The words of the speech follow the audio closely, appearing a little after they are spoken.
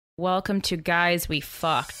Welcome to Guys We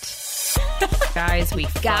Fucked. Guys We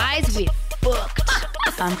Fucked. Guys We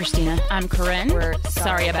Fucked. I'm Christina. I'm Corinne. We're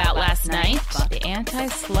Sorry About Last Night. The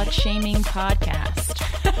anti-slut-shaming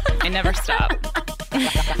podcast. I never stop.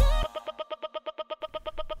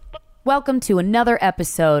 Welcome to another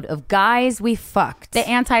episode of Guys We Fucked, The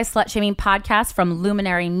anti-slut-shaming podcast from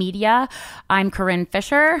Luminary Media. I'm Corinne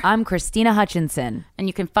Fisher. I'm Christina Hutchinson. And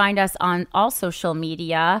you can find us on all social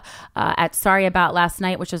media at Sorry About Last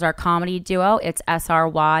Night, which is our comedy duo. It's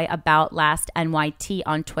SRY About Last NYT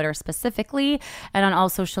on Twitter specifically. And on all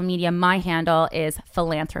social media, my handle is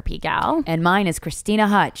Philanthropy Gal. And mine is Christina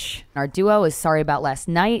Hutch. Our duo is Sorry About Last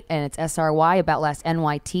Night, and it's SRY About Last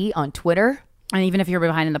NYT on Twitter. And even if you're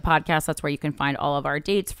behind in the podcast, that's where you can find all of our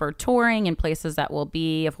dates for touring and places that we'll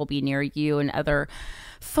be, if we'll be near you, and other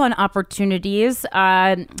fun opportunities.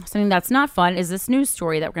 Something that's not fun is this news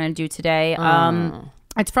story that we're going to do today.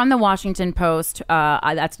 It's from the Washington Post.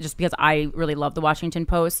 That's just because I really love the Washington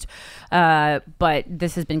Post. But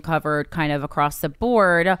this has been covered kind of across the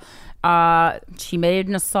board. She made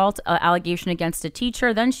an assault allegation against a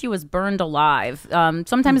teacher. Then she was burned alive.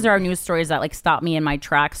 Sometimes there are news stories that like stop me in my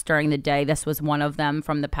tracks during the day. This was one of them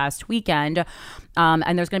from the past weekend.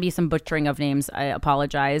 And there's going to be some butchering of names. I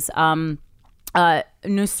apologize.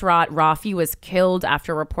 Nusrat Rafi was killed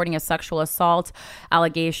after reporting a sexual assault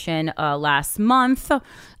allegation last month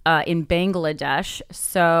in Bangladesh.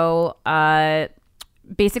 So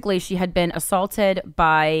basically, she had been assaulted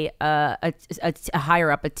by a higher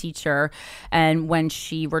up, a teacher. And when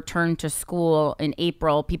she returned to school in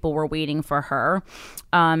April, people were waiting for her.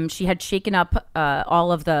 She had shaken up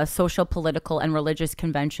all of the social, political, and religious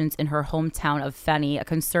conventions in her hometown of Feni, a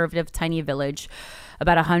conservative tiny village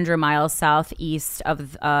about 100 miles southeast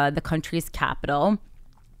of the country's capital.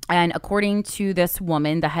 And according to this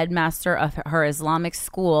woman, the headmaster of her Islamic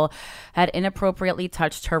school had inappropriately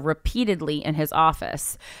touched her repeatedly in his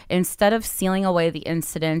office. Instead of sealing away the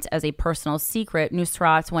incident as a personal secret,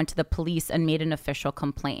 Nusrat went to the police and made an official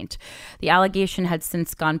complaint. The allegation had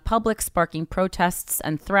since gone public, sparking protests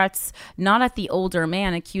and threats, not at the older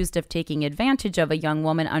man accused of taking advantage of a young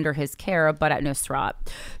woman under his care, but at Nusrat.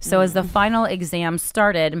 So as the final exam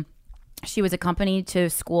started, she was accompanied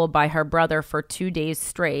to school by her brother for 2 days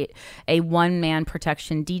straight, a one-man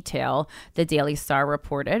protection detail, the Daily Star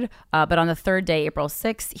reported. But on the third day, April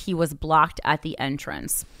 6th, he was blocked at the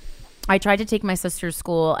entrance. I tried to take my sister to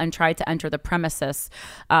school and tried to enter the premises,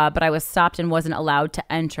 but I was stopped and wasn't allowed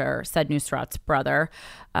to enter, said Nusrat's brother.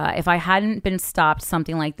 If I hadn't been stopped,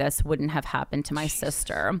 something like this wouldn't have happened to my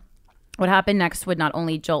sister. What happened next would not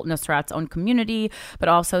only jolt Nusrat's own community, but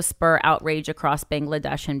also spur outrage across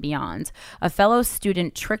Bangladesh and beyond. A fellow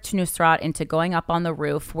student tricked Nusrat into going up on the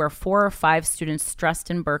roof where 4 or 5 students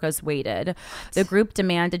dressed in burqas waited. The group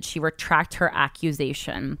demanded she retract her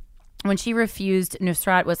accusation. When she refused,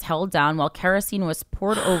 Nusrat was held down while kerosene was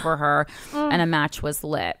poured over her and a match was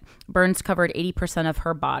lit. Burns covered 80% of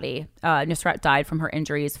her body. Nusrat died from her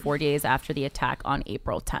injuries 4 days after the attack on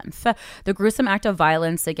April 10th. The gruesome act of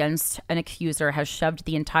violence against an accuser has shoved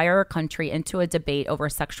the entire country into a debate over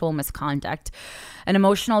sexual misconduct, an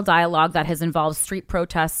emotional dialogue that has involved street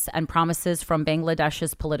protests and promises from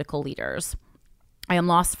Bangladesh's political leaders. I am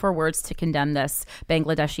lost for words to condemn this,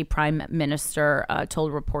 Bangladeshi Prime Minister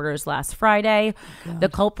told reporters last Friday. The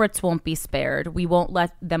culprits won't be spared. We won't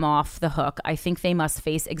let them off the hook. I think they must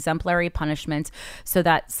face exemplary punishment so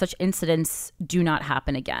that such incidents do not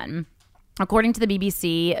happen again. According to the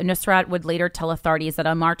BBC, Nusrat would later tell authorities that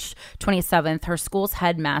on March 27th, her school's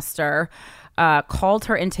headmaster called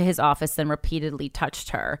her into his office and repeatedly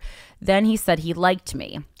touched her. Then he said he liked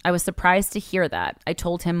me. I was surprised to hear that. I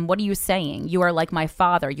told him, "What are you saying? You are like my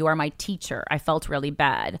father. You are my teacher." I felt really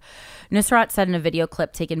bad. Nusrat said in a video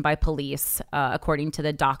clip taken by police, according to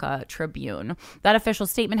the Dhaka Tribune. That official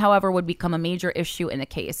statement, however, would become a major issue in the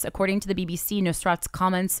case. According to the BBC, Nusrat's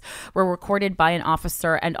comments were recorded by an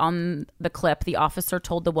officer, and on the clip, the officer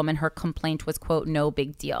told the woman her complaint was, quote, "no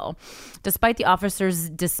big deal." Despite the officer's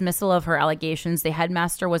dismissal of her allegations, the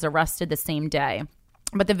headmaster was arrested the same day.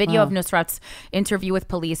 But the video of Nusrat's interview with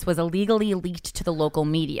police was illegally leaked to the local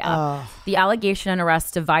media. The allegation and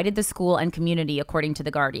arrest divided the school and community, according to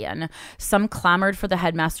The Guardian. Some clamored for the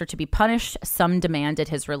headmaster to be punished. Some demanded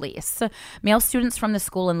his release. Male students from the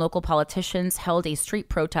school and local politicians held a street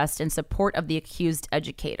protest in support of the accused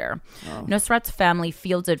educator. Nusrat's family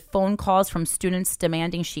fielded phone calls from students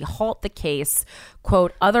demanding she halt the case.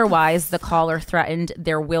 Quote, "Otherwise," the caller threatened,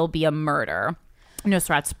 "there will be a murder."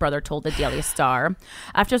 Nusrat's brother told the Daily Star.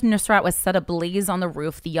 After Nusrat was set ablaze on the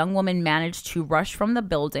roof, the young woman managed to rush from the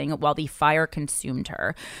building while the fire consumed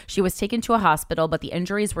her. She was taken to a hospital, but the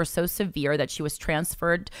injuries were so severe that she was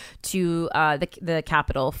transferred to the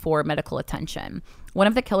capital for medical attention. One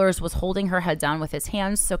of the killers was holding her head down with his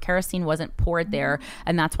hands, so kerosene wasn't poured there,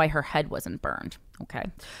 and that's why her head wasn't burned. Okay.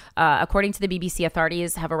 According to the BBC,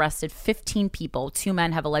 authorities have arrested 15 people. 2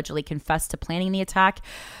 men have allegedly confessed to planning the attack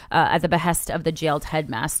at the behest of the jailed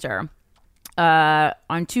headmaster.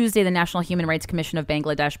 On Tuesday, the National Human Rights Commission of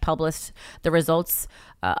Bangladesh published the results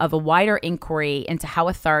of a wider inquiry into how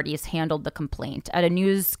authorities handled the complaint. At a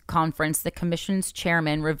news conference, the commission's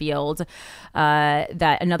chairman revealed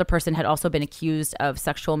that another person had also been accused of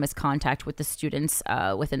sexual misconduct with the students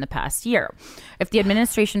within the past year. If the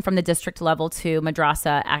administration from the district level to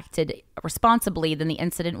madrasa acted responsibly, then the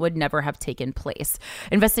incident would never have taken place.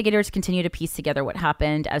 Investigators continue to piece together what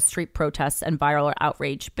happened as street protests and viral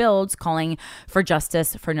outrage builds, calling for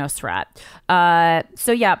justice for Nusrat.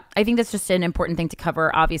 So yeah, I think that's just an important thing to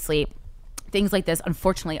cover. Obviously, things like this,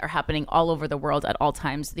 unfortunately, are happening all over the world at all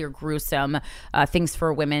times. They're gruesome. Things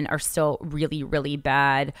for women are still really, really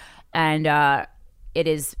bad. And it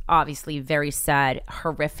is obviously very sad,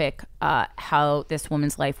 horrific how this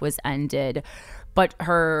woman's life was ended. But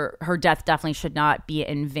her death definitely should not be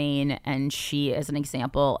in vain. And she is an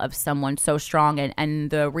example of someone so strong, and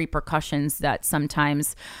the repercussions that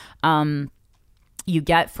sometimes you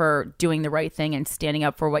get for doing the right thing and standing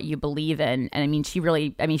up for what you believe in. And I mean, she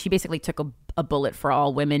basically took a bullet for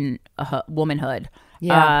all womanhood.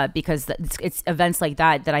 Yeah. Because it's events like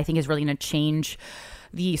that I think is really going to change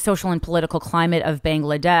the social and political climate of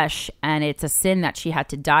Bangladesh. And it's a sin that she had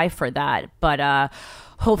to die for that. But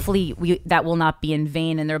hopefully that will not be in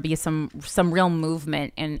vain, and there'll be some real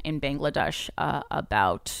movement in Bangladesh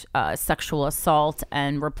about sexual assault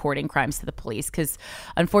and reporting crimes to the police. Because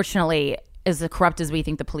unfortunately, as corrupt as we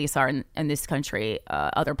think the police are in this country,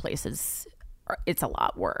 other places, it's a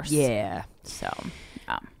lot worse. Yeah. So,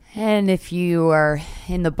 And if you are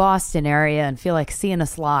in the Boston area and feel like seeing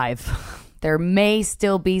us live, there may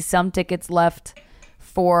still be some tickets left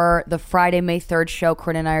for the Friday, May 3rd show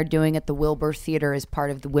Corinne and I are doing at the Wilbur Theater as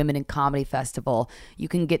part of the Women in Comedy Festival. You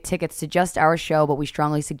can get tickets to just our show, but we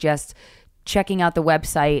strongly suggest checking out the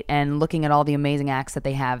website and looking at all the amazing acts that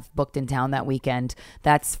they have booked in town that weekend.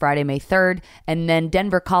 That's Friday, May 3rd. And then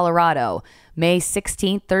Denver, Colorado, May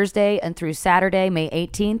 16th, Thursday, and through Saturday, May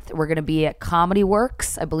 18th, we're going to be at Comedy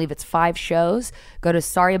Works. I believe it's 5 shows. Go to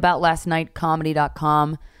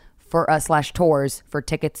sorryaboutlastnightcomedy.com for /tours for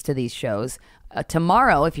tickets to these shows.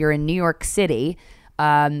 Tomorrow, if you're in New York City,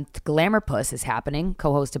 Glamour Puss is happening,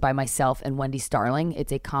 co-hosted by myself and Wendy Starling.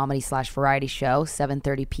 It's a comedy/variety show,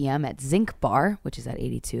 7:30 p.m. at Zinc Bar, which is at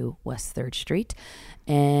 82 West 3rd Street.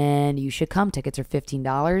 And you should come. Tickets are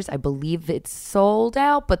 $15. I believe it's sold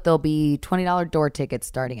out, but there'll be $20 door tickets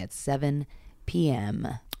starting at 7 p.m.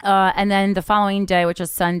 And then the following day, which is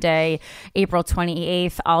Sunday, April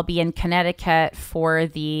 28th, I'll be in Connecticut for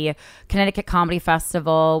the Connecticut Comedy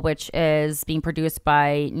Festival, which is being produced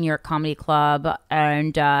by New York Comedy Club.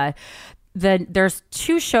 And there's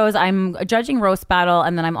 2 shows. I'm judging Roast Battle,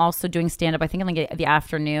 and then I'm also doing stand-up. I think in the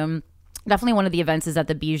afternoon. Definitely one of the events is at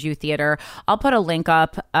the Bijou Theater. I'll put a link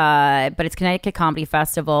up, but it's Connecticut Comedy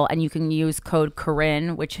Festival, and you can use code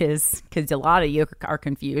Corinne, which is, because a lot of you are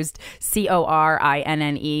confused,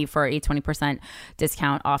 CORINNE for a 20%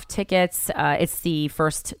 discount off tickets. It's the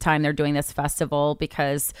first time they're doing this festival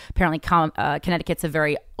because apparently Connecticut's a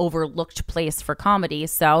very overlooked place for comedy.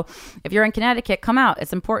 So if you're in Connecticut, come out.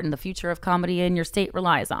 It's important. The future of comedy in your state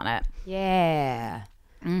relies on it. Yeah.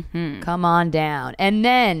 Mm-hmm. Come on down. And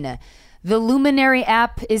then the Luminary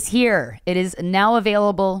app is here. It is now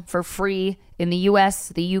available for free in the US,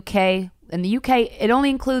 the UK. In the UK, it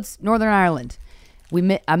only includes Northern Ireland.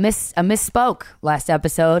 I misspoke last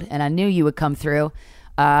episode, and I knew you would come through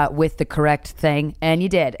with the correct thing, and you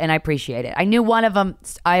did, and I appreciate it. I knew one of them.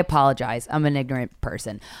 I apologize. I'm an ignorant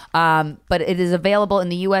person. But it is available in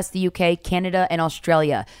the US, the UK, Canada, and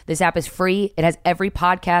Australia. This app is free. It has every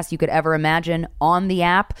podcast you could ever imagine on the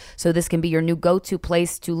app, so this can be your new go-to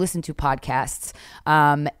place to listen to podcasts.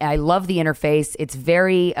 I love the interface. It's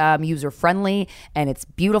very user-friendly, and it's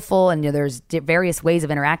beautiful, and there's various ways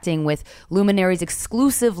of interacting with Luminary's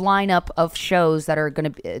exclusive lineup of shows that are going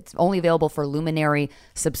to be, it's only available for Luminary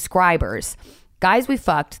subscribers. Guys, we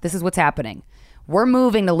fucked. This is what's happening. We're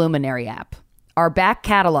moving the Luminary app. Our back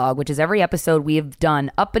catalog, which is every episode we have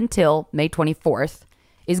done up until May 24th,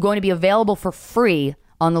 is going to be available for free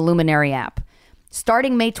on the Luminary app.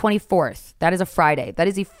 Starting May 24th, that is a Friday. That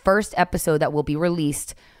is the first episode that will be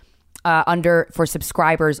released for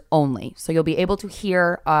subscribers only. So you'll be able to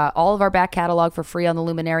hear all of our back catalog for free on the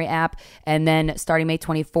Luminary app. And then starting May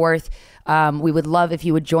 24th, we would love if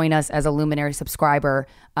you would join us as a Luminary subscriber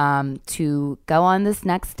to go on this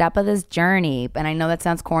next step of this journey. And I know that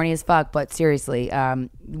sounds corny as fuck, but seriously,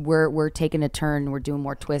 we're taking a turn. We're doing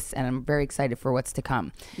more twists, and I'm very excited for what's to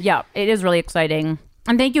come. Yeah, it is really exciting.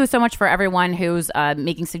 And thank you so much for everyone who's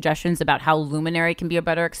making suggestions about how Luminary can be a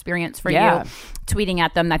better experience for you. Tweeting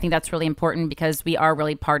at them. I think that's really important because we are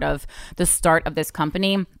really part of the start of this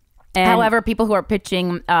company. And however, people who are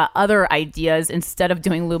pitching other ideas instead of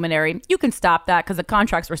doing Luminary, you can stop that because the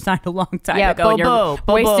contracts were signed a long time ago. You're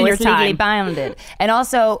wasting your time. Legally bounded. And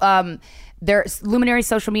also, Luminary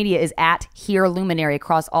social media is at Here Luminary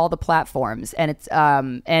across all the platforms, and it's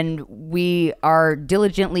and we are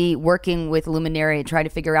diligently working with Luminary and trying to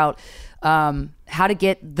figure out how to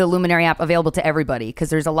get the Luminary app available to everybody, because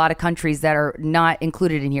there's a lot of countries that are not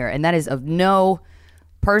included in here, and that is of no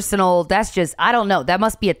personal, that's just, I don't know, that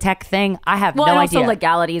must be a tech thing. I have no idea. Also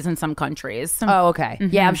legalities in some countries. Oh, okay.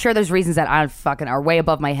 Yeah, I'm sure there's reasons that are way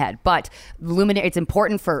above my head, but Luminary, it's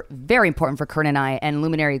very important for Kern and I, and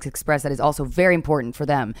Luminary Express, that is also very important for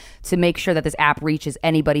them to make sure that this app reaches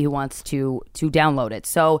anybody who wants to download it.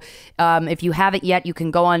 So if you haven't yet, you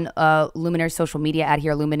can go on Luminary social media at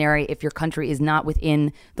Here Luminary. If your country is not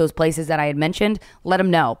within those places that I had mentioned, let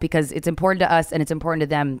them know, because it's important to us and it's important to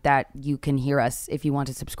them that you can hear us if you want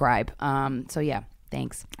to subscribe. So yeah,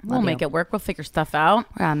 thanks. We'll make it work. We'll figure stuff out.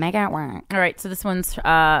 We'll make it work. All right. So this one's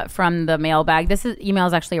from the mailbag. This email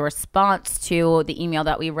is actually a response to the email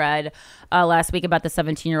that we read last week about the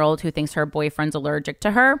 17-year-old who thinks her boyfriend's allergic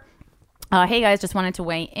to her. Hey guys, just wanted to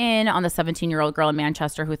weigh in on the 17-year-old girl in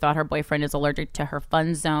Manchester who thought her boyfriend is allergic to her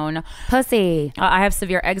fun zone. Pussy. I have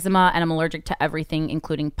severe eczema and I'm allergic to everything,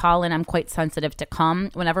 including pollen. I'm quite sensitive to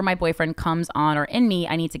cum. Whenever my boyfriend comes on or in me,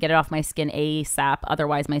 I need to get it off my skin ASAP.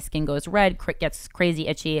 Otherwise, my skin goes red, gets crazy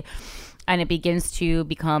itchy, and it begins to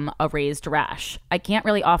become a raised rash. I can't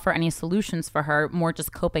really offer any solutions for her, more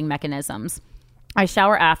just coping mechanisms. I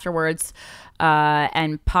shower afterwards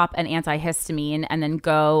and pop an antihistamine and then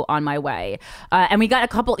go on my way. And we got a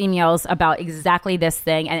couple emails about exactly this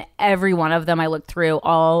thing, and every one of them I looked through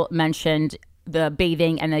all mentioned the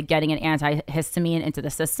bathing and the getting an antihistamine into the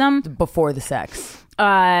system. Before the sex.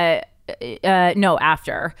 No,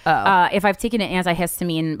 after. If I've taken an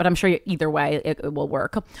antihistamine, but I'm sure either way it will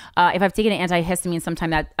work. If I've taken an antihistamine sometime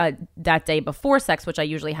that day before sex, which I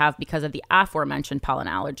usually have because of the aforementioned pollen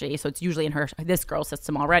allergy, so it's usually in this girl's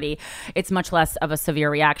system already, it's much less of a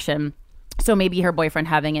severe reaction. So maybe her boyfriend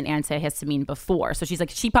having an antihistamine before. So she's like,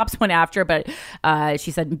 she pops one after, but she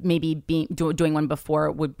said maybe doing one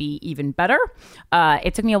before would be even better.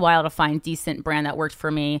 It took me a while to find decent brand that worked for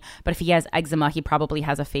me. But if he has eczema, he probably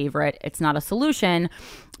has a favorite. It's not a solution.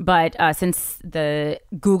 But since the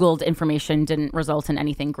Googled information didn't result in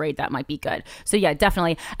anything great, that might be good. So yeah,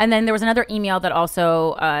 definitely. And then there was another email that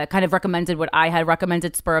also kind of recommended what I had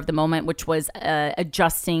recommended spur of the moment, which was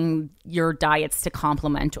adjusting your diets to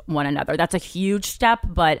complement one another. That's a huge step,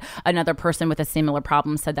 but another person with a similar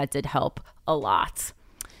problem said that did help a lot.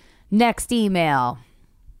 Next email.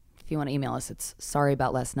 If you want to email us, it's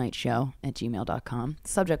sorryaboutlastnightshow@gmail.com.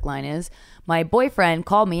 Subject line is, my boyfriend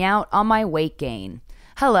called me out on my weight gain.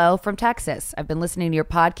 Hello from Texas. I've been listening to your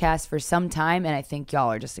podcast for some time, and I think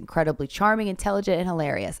y'all are just incredibly charming, intelligent, and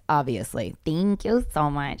hilarious. Obviously. Thank you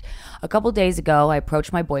so much. A couple days ago, I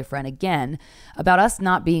approached my boyfriend again about us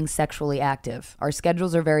not being sexually active. Our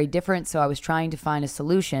schedules are very different, so I was trying to find a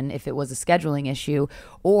solution if it was a scheduling issue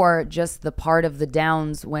or just the part of the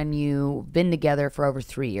downs when you've been together for over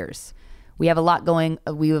 3 years. We have a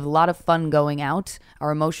lot of fun going out.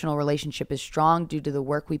 Our emotional relationship is strong due to the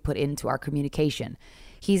work we put into our communication.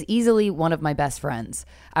 He's easily one of my best friends.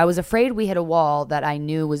 I was afraid we hit a wall that I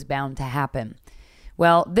knew was bound to happen.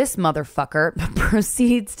 Well, this motherfucker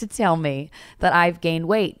proceeds to tell me that I've gained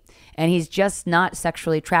weight and he's just not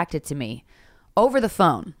sexually attracted to me. Over the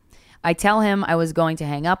phone, I tell him I was going to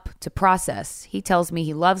hang up to process. He tells me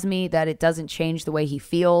he loves me, that it doesn't change the way he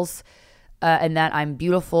feels, and that I'm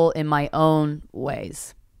beautiful in my own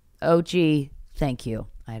ways. Oh, gee, thank you.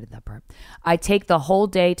 I added that part. I take the whole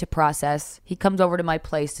day to process. He comes over to my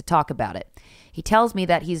place to talk about it. He tells me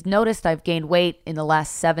that he's noticed I've gained weight in the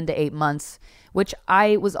last 7 to 8 months, which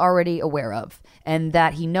I was already aware of, and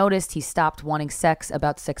that he noticed he stopped wanting sex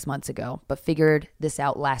about 6 months ago, but figured this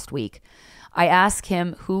out last week. I ask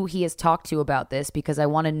him who he has talked to about this because I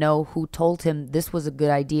want to know who told him this was a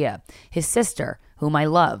good idea. His sister, whom I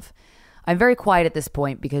love. I'm very quiet at this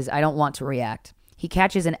point because I don't want to react. He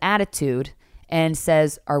catches an attitude and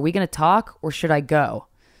says, are we going to talk or should I go?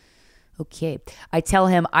 Okay. I tell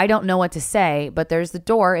him I don't know what to say, but there's the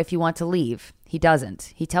door if you want to leave. He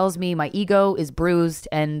doesn't. He tells me my ego is bruised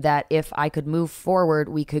and that if I could move forward,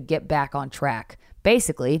 we could get back on track.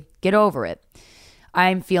 Basically, get over it.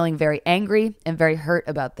 I'm feeling very angry and very hurt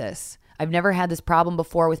about this. I've never had this problem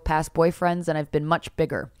before with past boyfriends, and I've been much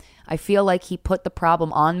bigger. I feel like he put the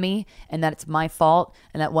problem on me and that it's my fault,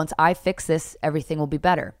 and that once I fix this, everything will be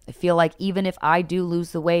better. I feel like even if I do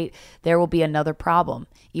lose the weight, there will be another problem,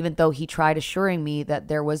 even though he tried assuring me that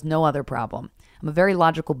there was no other problem. I'm a very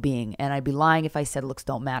logical being, and I'd be lying if I said looks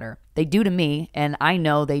don't matter. They do to me, and I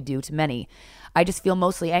know they do to many. I just feel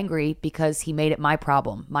mostly angry because he made it my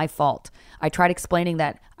problem, my fault. I tried explaining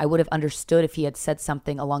that I would have understood if he had said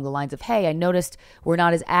something along the lines of, hey, I noticed we're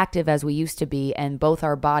not as active as we used to be and both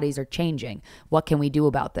our bodies are changing. What can we do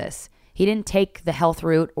about this? He didn't take the health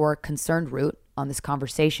route or concerned route on this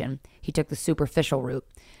conversation. He took the superficial route.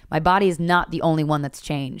 My body is not the only one that's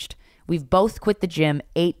changed. We've both quit the gym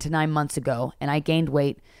 8 to 9 months ago, and I gained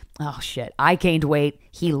weight. Oh, shit. I gained weight.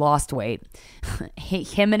 He lost weight.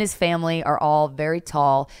 Him and his family are all very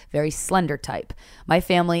tall, very slender type. My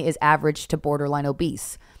family is average to borderline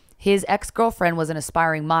obese. His ex-girlfriend was an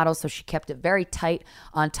aspiring model, so she kept it very tight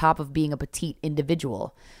on top of being a petite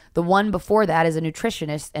individual. The one before that is a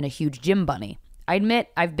nutritionist and a huge gym bunny. I admit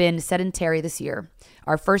I've been sedentary this year.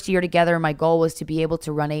 Our first year together, my goal was to be able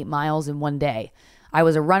to run 8 miles in one day. I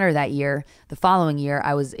was a runner that year. The following year,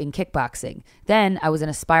 I was in kickboxing. Then I was an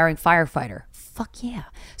aspiring firefighter. Fuck yeah.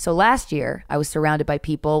 So last year, I was surrounded by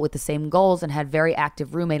people with the same goals and had very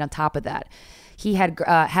active roommate on top of that. He had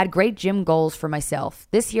great gym goals for myself.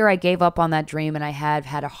 This year, I gave up on that dream, and I have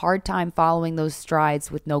had a hard time following those strides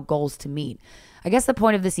with no goals to meet. I guess the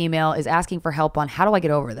point of this email is asking for help on how do I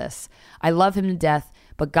get over this? I love him to death,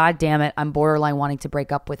 but God damn it, I'm borderline wanting to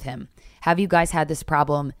break up with him. Have you guys had this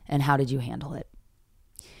problem, and how did you handle it?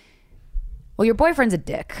 Well, your boyfriend's a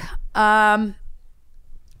dick. I'm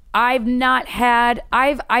a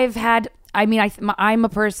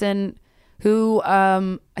person who,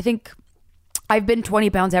 I think I've been 20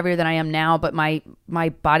 pounds heavier than I am now, but my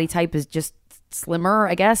body type is just slimmer,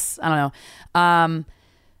 I guess. I don't know.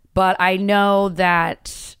 But I know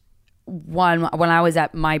that when I was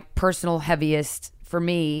at my personal heaviest for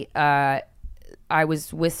me, I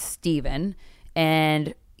was with Steven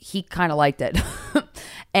and he kind of liked it.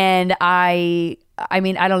 And I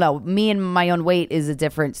mean, I don't know. Me and my own weight is a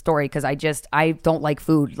different story because I don't like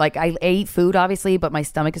food. Like I eat food, obviously, but my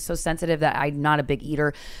stomach is so sensitive that I'm not a big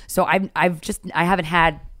eater. So I haven't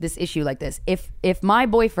had this issue like this. If my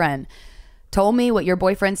boyfriend told me what your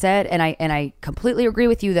boyfriend said, and I completely agree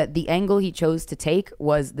with you that the angle he chose to take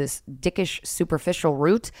was this dickish, superficial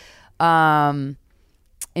route,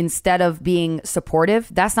 instead of being supportive,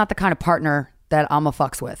 that's not the kind of partner that I'm a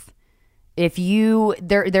fucks with. If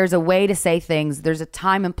there's a way to say things, there's a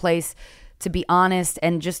time and place to be honest,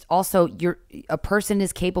 and just also a person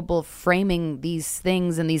is capable of framing these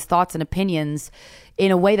things and these thoughts and opinions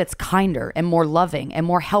in a way that's kinder and more loving and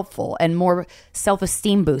more helpful and more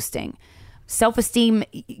self-esteem boosting. Self-esteem,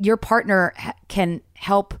 your partner can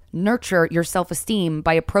help nurture your self-esteem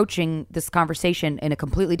by approaching this conversation in a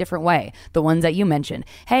completely different way. The ones that you mentioned.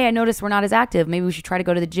 Hey, I noticed we're not as active. Maybe we should try to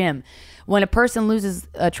go to the gym. When a person loses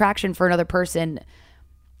attraction for another person,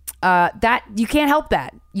 that you can't help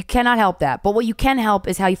that. You cannot help that. But what you can help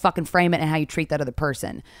is how you fucking frame it and how you treat that other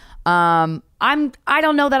person. I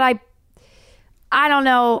don't know that I don't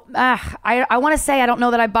know. I want to say I don't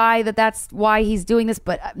know that I buy that that's why he's doing this,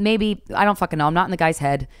 but maybe I don't fucking know. I'm not in the guy's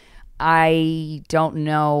head. I don't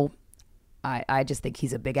know. I just think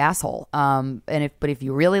he's a big asshole. But if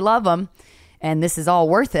you really love him, and this is all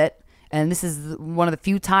worth it, and this is one of the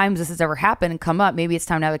few times this has ever happened and come up, maybe it's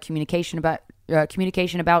time to have a communication about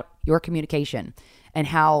your communication and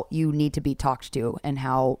how you need to be talked to and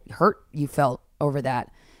how hurt you felt over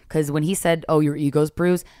that. Because when he said, "Oh, your ego's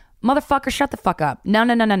bruised." Motherfucker, shut the fuck up. No.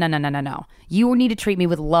 You need to treat me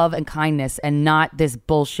with love and kindness and not this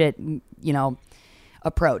bullshit,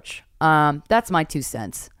 approach. That's my 2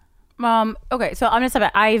 cents. Okay, so I'm gonna say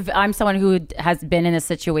I'm someone who has been in this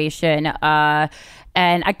situation, and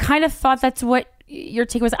I kind of thought that's what your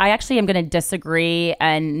take was. I actually am gonna disagree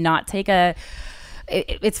and not take a.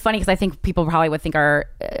 It's funny because I think people probably would think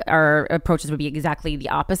our approaches would be exactly the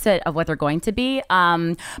opposite of what they're going to be.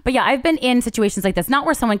 But yeah, I've been in situations like this, not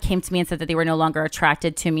where someone came to me and said that they were no longer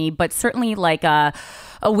attracted to me, but certainly like a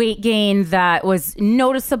weight gain that was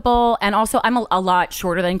noticeable. And also I'm a lot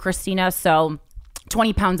shorter than Christina, so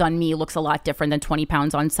 20 pounds on me looks a lot different than 20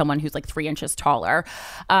 pounds on someone who's like 3 inches taller.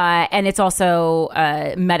 And it's also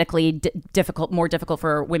medically more difficult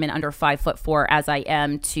for women under 5'4", as I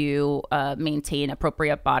am, to maintain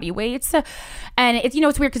appropriate body weights. And it's,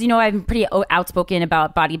 it's weird because, I'm pretty outspoken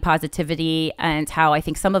about body positivity and how I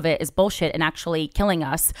think some of it is bullshit and actually killing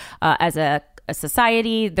us as a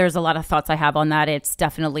society. There's a lot of thoughts I have on that. It's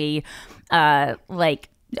definitely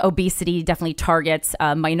obesity definitely targets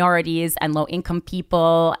minorities and low-income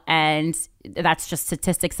people, and that's just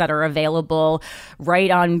statistics that are available right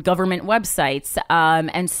on government websites.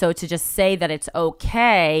 And so to just say that it's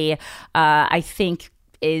okay, I think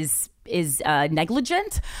is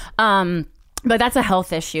negligent. But that's a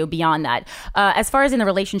health issue beyond that. As far as in the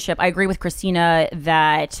relationship, I agree with Christina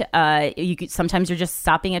that sometimes you're just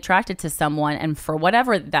stop being attracted to someone. And for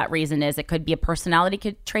whatever that reason is, it could be a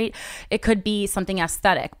personality trait. It could be something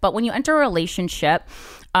aesthetic. But when you enter a relationship,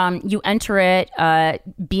 you enter it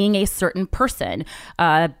being a certain person.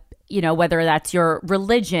 Whether that's your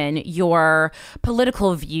religion, your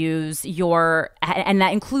political views, and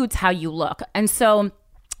that includes how you look. And so,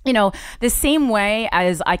 the same way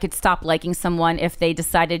as I could stop liking someone if they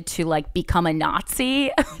decided to become a Nazi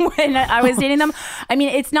when I was dating them. I mean,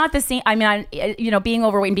 it's not the same. I mean, being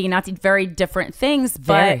overweight and being a Nazi, very different things,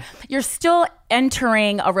 but you're still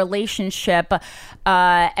entering a relationship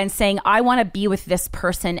and saying, I want to be with this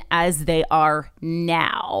person as they are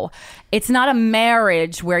now. It's not a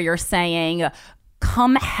marriage where you're saying,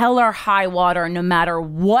 come hell or high water, no matter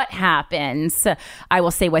what happens, I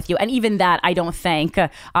will stay with you. And even that, I don't think,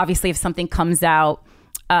 obviously, if something comes out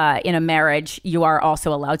in a marriage, you are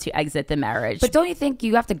also allowed to exit the marriage. But don't you think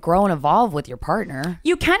you have to grow and evolve with your partner?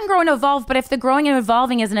 You can grow and evolve, but if the growing and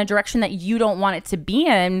evolving is in a direction that you don't want it to be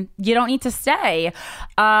in, you don't need to stay.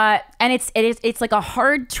 And it's like a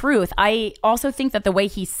hard truth. I also think that the way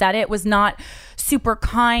he said it was not super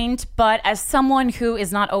kind, but as someone who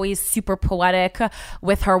is not always super poetic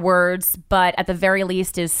with her words, but at the very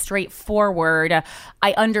least is straightforward,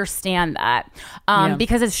 I understand that.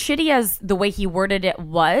 Because as shitty as the way he worded it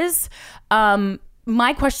was,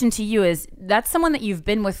 my question to you is, that's someone that you've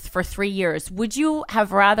been with for 3 years. Would you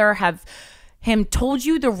have rather have him told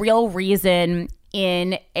you the real reason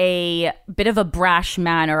in a bit of a brash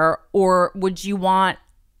manner, or would you want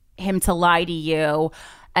him to lie to you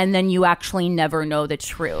and then you actually never know the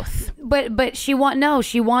truth? But she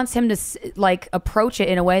wants him to approach it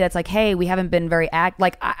in a way that's like, hey, we haven't been very I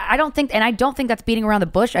don't think that's beating around the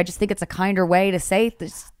bush. I just think it's a kinder way to say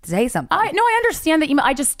something. I understand that.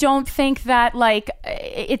 I just don't think that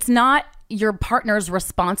it's not your partner's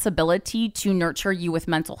responsibility to nurture you with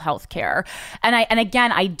mental health care. And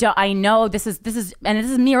again, I know this is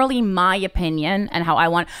merely my opinion and how I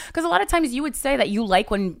want, because a lot of times you would say that you like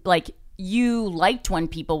when you liked when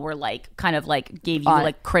people were gave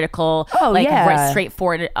you critical,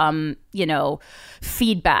 straightforward,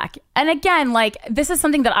 feedback. And again, this is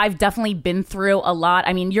something that I've definitely been through a lot.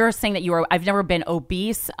 I mean, you're saying that I've never been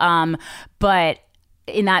obese, but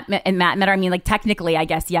in that matter, I mean, technically, I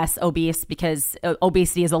guess, yes, obese, because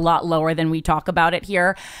obesity is a lot lower than we talk about it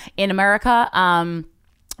here in America.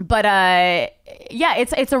 But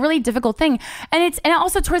it's a really difficult thing. And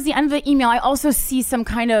also towards the end of the email, I also see some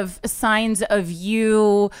kind of signs of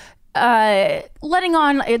you letting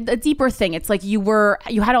on a deeper thing. It's like you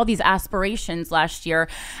had all these aspirations last year.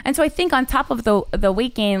 And so I think on top of the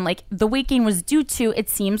weight gain, the weight gain was due to, it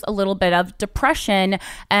seems, a little bit of depression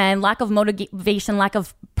and lack of motivation, lack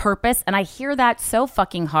of purpose. And I hear that so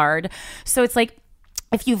fucking hard. So it's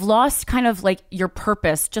if you've lost kind of your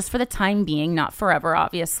purpose just for the time being, not forever,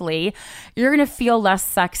 obviously, you're going to feel less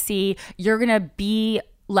sexy. You're going to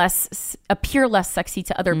appear less sexy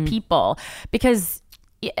to other people, because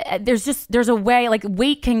there's a way,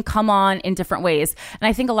 weight can come on in different ways. And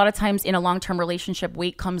I think a lot of times in a long-term relationship,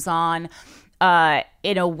 weight comes on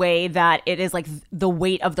in a way that it is the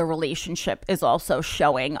weight of the relationship is also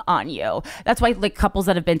showing on you. That's why couples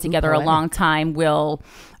that have been together a long time will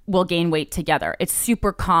gain weight together. It's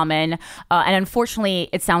super common. And unfortunately,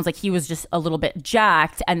 it sounds like he was just a little bit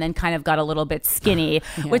jacked and then kind of got a little bit skinny.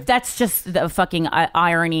 Which that's just the fucking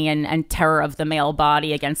irony and terror of the male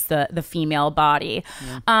body against the female body.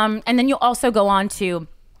 And then you also go on to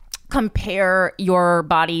compare your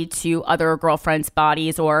body to other girlfriends'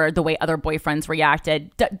 bodies or the way other boyfriends reacted.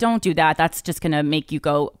 Don't do that. That's just going to make you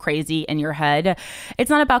go crazy in your head. It's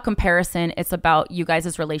not about comparison. It's about you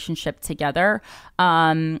guys' relationship together.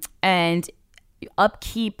 And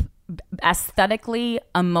upkeep aesthetically,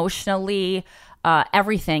 emotionally,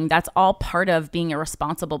 everything. That's all part of being a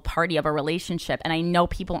responsible party of a relationship. And I know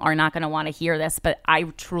people are not going to want to hear this, but I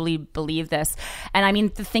truly believe this. And I mean,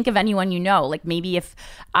 to think of anyone you know, like maybe if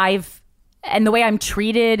and the way I'm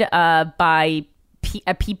treated by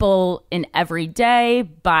people in every day,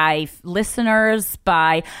 by listeners,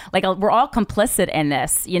 by like we're all complicit in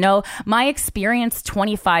this. You know, my experience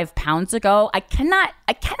 25 pounds ago, I cannot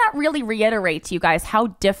really reiterate to you guys how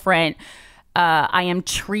different I am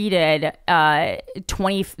treated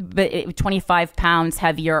 25 pounds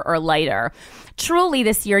heavier or lighter. Truly,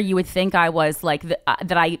 this year you would think I was like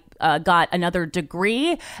that I got another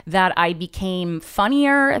degree, that I became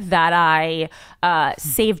funnier, that I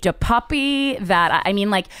saved a puppy, that I mean,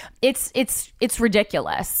 like it's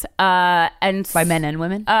ridiculous. And by men and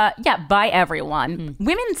women, yeah, by everyone.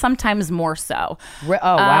 Women sometimes more so. Oh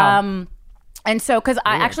wow. And so, because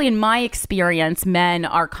I actually, in my experience, men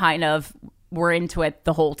are kind of were into it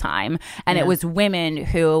the whole time, and it was women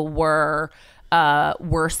who were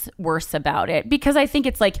worse about it, because I think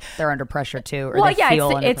it's like they're under pressure too. Or well, yeah,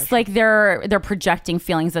 it's like they're projecting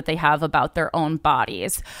feelings that they have about their own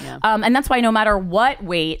bodies, and that's why no matter what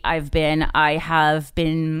weight I have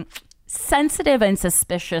been sensitive and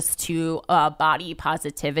suspicious to body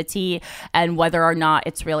positivity and whether or not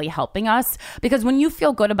it's really helping us. Because when you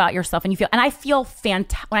feel good about yourself and I feel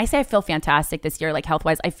fantastic, when I say I feel fantastic this year, like health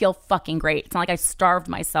wise, I feel fucking great. It's not like I starved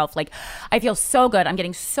myself. Like I feel so good. I'm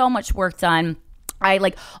getting so much work done. I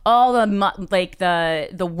like all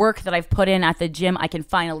the work that I've put in at the gym, I can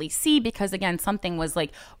finally see, because again, something was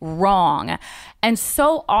like wrong. And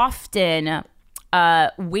so often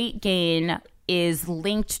weight gain is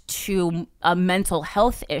linked to a mental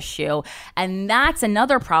health issue. And that's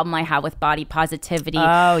another problem I have with body positivity.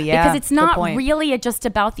 Oh, yeah. Because it's not really just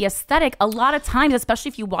about the aesthetic. A lot of times, especially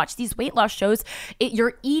if you watch these weight loss shows,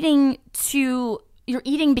 you're eating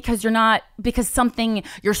because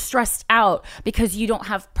you're stressed out, because you don't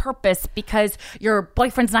have purpose, because your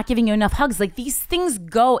boyfriend's not giving you enough hugs. Like these things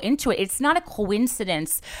go into it. It's not a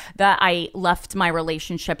coincidence that I left my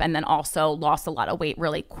relationship and then also lost a lot of weight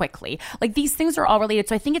really quickly. Like these things are all related.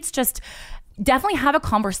 So I think it's just definitely have a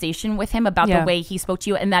conversation with him about the way he spoke to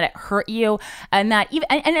you and that it hurt you, and that even,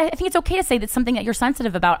 and I think it's okay to say that's something that you're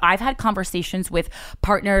sensitive about. I've had conversations with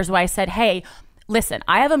partners where I said, hey, listen,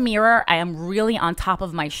 I have a mirror. I am really on top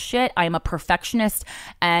of my shit. I am a perfectionist.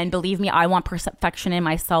 And believe me, I want perfection in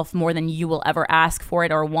myself more than you will ever ask for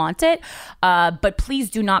it or want it. But please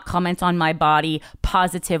do not comment on my body,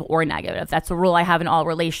 positive or negative. That's a rule I have in all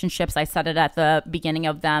relationships. I said it at the beginning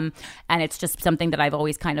of them. And it's just something that I've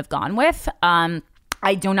always kind of gone with.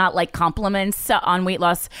 I do not like compliments on weight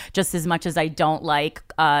loss just as much as I don't like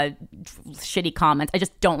shitty comments. I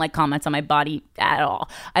just don't like comments on my body at all.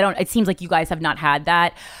 It seems like you guys have not had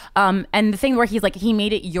that. And the thing where he's like, he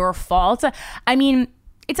made it your fault. I mean,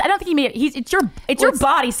 I don't think he made it. It's your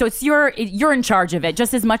body, so you're in charge of it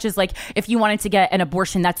just as much as like if you wanted to get an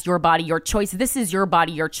abortion, that's your body, your choice. This is your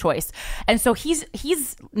body, your choice. And so he's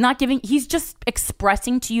not giving. He's just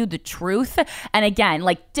expressing to you the truth. And again,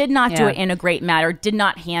 like did not do it in a great manner. Did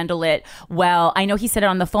not handle it well. I know he said it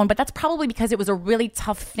on the phone, but that's probably because it was a really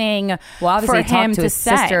tough thing. Well, obviously, for he him talked to his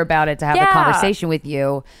say. Sister about it to have the conversation with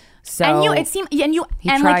you. So obviously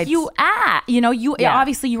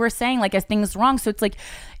you were saying like a thing's wrong. So it's like,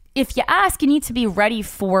 if you ask, you need to be ready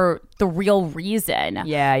for the real reason.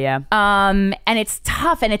 Yeah. And it's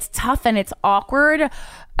tough and it's awkward.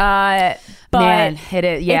 But man, it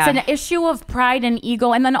is. Yeah. It's an issue of pride and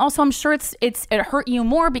ego. And then also I'm sure it hurt you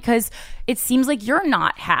more because it seems like you're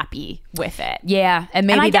not happy with it. Yeah. And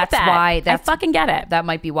maybe that's why I fucking get it. That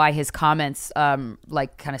might be why his comments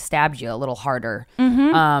like kind of stabbed you a little harder.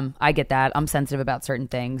 I get that. I'm sensitive about certain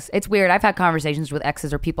things. It's weird. I've had conversations with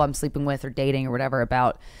exes or people I'm sleeping with or dating or whatever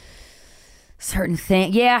about certain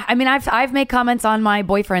things. Yeah, I mean, I've made comments on my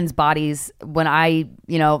boyfriend's bodies when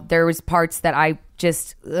there was parts that I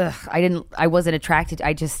just I wasn't attracted.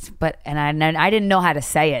 I didn't know how to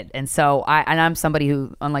say it, and so I'm somebody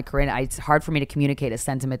who, unlike Corinne, it's hard for me to communicate a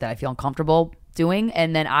sentiment that I feel uncomfortable doing,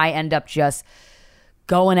 and then I end up just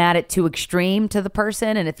going at it too extreme to the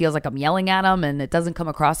person, and it feels like I'm yelling at them, and it doesn't come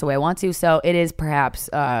across the way I want to. So it is perhaps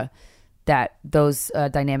that those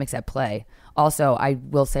dynamics at play. Also, I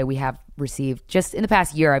will say we have received, just in the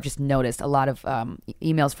past year, I've just noticed a lot of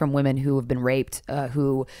emails from women who have been raped,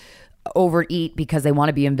 who overeat because they want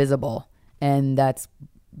to be invisible. And that's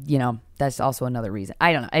that's also another reason.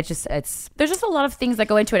 I don't know. It's there's just a lot of things that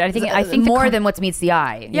go into it. I think more than what meets the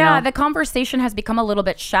eye. Yeah, you know? the conversation has become a little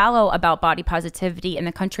bit shallow about body positivity in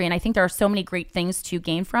the country, and I think there are so many great things to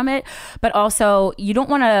gain from it. But also, you don't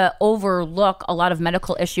want to overlook a lot of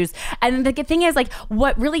medical issues. And the thing is, like,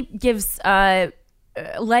 what really gives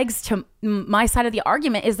legs to my side of the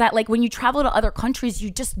argument is that, like, when you travel to other countries, you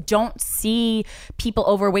just don't see people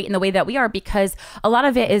overweight in the way that we are, because a lot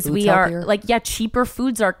of it is Food's we healthier. are like, yeah, cheaper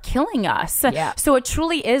foods are killing us. Yeah. So it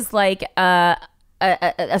truly is like a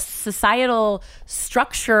societal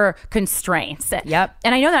structure constraints. Yep.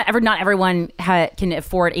 And I know that not everyone can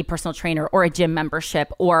afford a personal trainer or a gym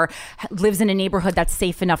membership or lives in a neighborhood that's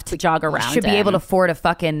safe enough to jog around. Should be in. able to afford a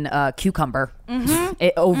fucking cucumber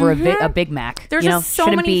over a Big Mac. There's you just know? so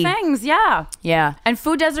Shouldn't many be- things. Yeah. Yeah. And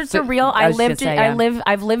food deserts are real. I was gonna say, yeah.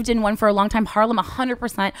 I've lived in one for a long time. Harlem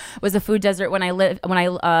 100% was a food desert when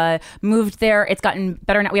I moved there. It's gotten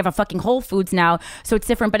better now. We have a fucking Whole Foods now, so it's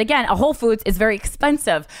different. But again, a Whole Foods is very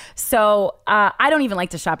expensive. So I don't even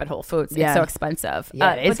like to shop at Whole Foods. Yeah. It's so expensive.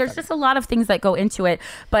 Yeah, it is but there's just a lot of things that go into it.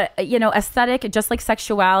 But aesthetic, just like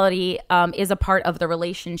sexuality, is a part of the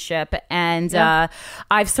relationship. And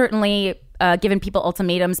I've certainly given people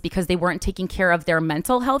ultimatums because they weren't taking care of their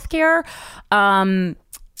mental health care. And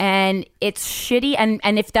it's shitty.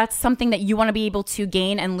 And if that's something that you want to be able to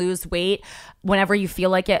gain and lose weight whenever you feel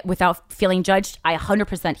like it without feeling judged, I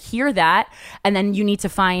 100% hear that. And then you need to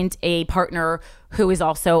find a partner who is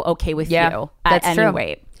also okay with you at that's any true.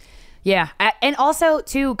 weight. Yeah. And also,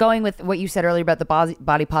 too, going with what you said earlier about the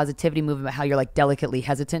body positivity movement, how you're like delicately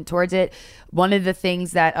hesitant towards it. One of the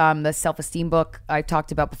things that the self-esteem book I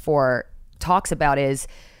talked about before talks about is,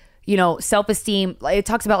 self-esteem. It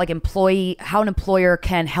talks about like how an employer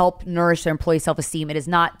can help nourish their employee self-esteem. It is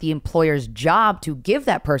not the employer's job to give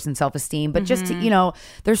that person self-esteem, but just to,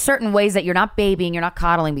 there's certain ways that you're not babying, you're not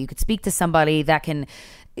coddling, but you could speak to somebody that can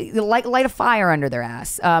light a fire under their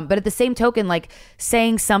ass. But at the same token, like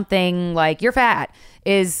saying something like you're fat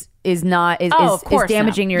is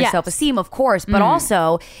damaging your self-esteem, of course. But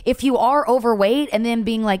also, if you are overweight and then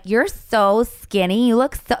being like, you're so skinny, you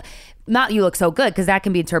look so good, because that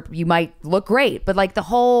can be interpreted, you might look great, but like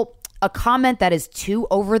a comment that is too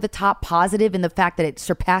over the top positive in the fact that it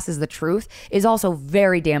surpasses the truth is also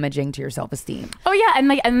very damaging to your self-esteem. Oh yeah,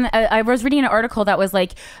 and I was reading an article that was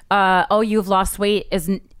like, you've lost weight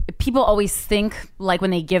people always think, like,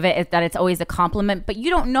 when they give it, that it's always a compliment, but you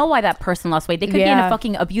don't know why that person lost weight. They could be in a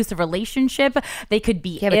fucking abusive relationship. They could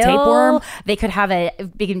be ill. A tapeworm. They could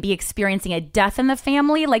they can be experiencing a death in the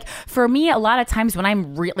family. Like, for me, a lot of times when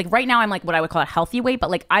I'm like right now, I'm like what I would call a healthy weight, but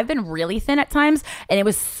like I've been really thin at times, and it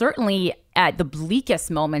was certainly at the bleakest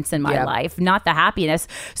moments in my life, not the happiness.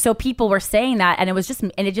 So people were saying that, and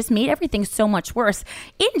it just made everything so much worse.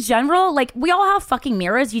 In general, like, we all have fucking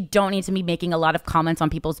mirrors. You don't need to be making a lot of comments on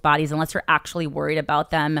people's bodies unless you're actually worried about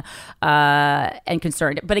them and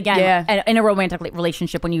concerned. But again, in a romantic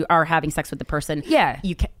relationship, when you are having sex with the person,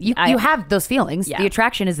 you have those feelings. Yeah. The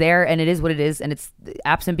attraction is there, and it is what it is, and it's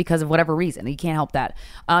absent because of whatever reason. You can't help that.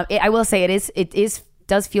 I will say it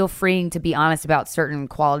does feel freeing to be honest about certain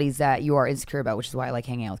qualities that you are insecure about, which is why I like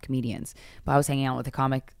hanging out with comedians. But I was hanging out with a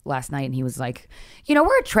comic last night, and he was like,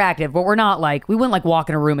 we're attractive, but we're not like, we wouldn't like walk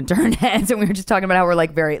in a room and turn heads. And we were just talking about how we're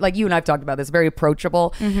like very, like you and I've talked about this, very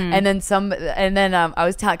approachable. And then I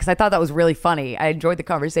was telling, because I thought that was really funny. I enjoyed the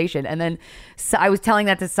conversation. And then I was telling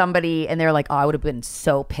that to somebody, and they're like, I would have been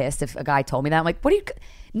so pissed if a guy told me that. I'm like,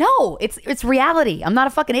 no, it's reality. I'm not a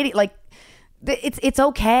fucking idiot. Like, it's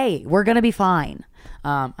okay. We're going to be fine.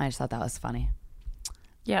 I just thought that was funny.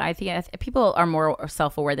 Yeah, I think people are more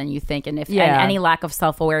self-aware than you think, and and any lack of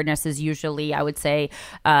self-awareness is usually, I would say,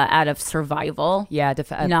 out of survival. Yeah,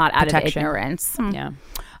 not out protection. of ignorance. Yeah.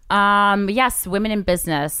 Yes, women in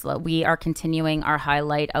business. We are continuing our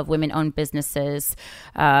highlight of women-owned businesses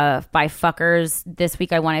by fuckers. This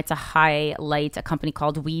week, I wanted to highlight a company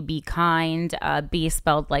called We Be Kind, B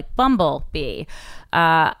spelled like Bumblebee.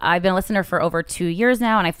 I've been a listener for over 2 years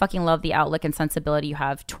now, and I fucking love the outlook and sensibility you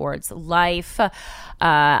have towards life.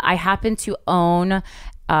 I happen to own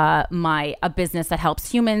a business that helps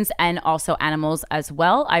humans and also animals as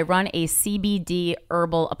well. I run a CBD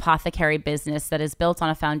herbal apothecary business that is built on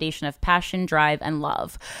a foundation of passion, drive, and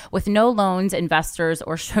love. With no loans, investors,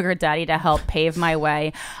 or sugar daddy to help pave my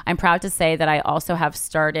way, I'm proud to say that I also have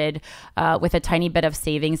started with a tiny bit of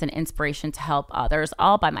savings and inspiration to help others,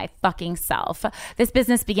 all by my fucking self. This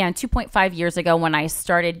business began 2.5 years ago when I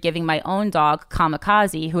started giving my own dog,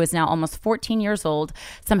 Kamikaze, who is now almost 14 years old,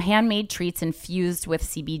 some handmade treats infused with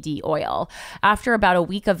CBD CBD oil. After about a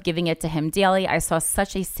week of giving it to him daily, I saw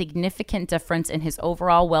such a significant difference in his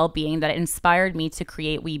overall well-being that it inspired me to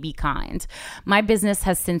create We Be Kind. My business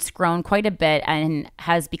has since grown quite a bit and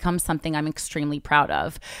has become something I'm extremely proud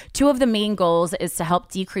of. Two of the main goals is to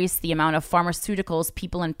help decrease the amount of pharmaceuticals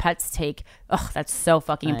people and pets take. Oh, that's so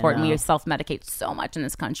fucking important. We self-medicate so much in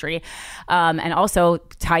this country. And also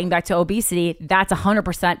tying back to obesity, that's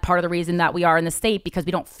 100% part of the reason that we are in the state, because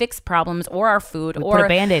we don't fix problems or our food or put a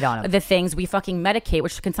Band-Aid on them. The things we fucking medicate,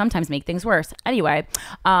 which can sometimes make things worse. Anyway,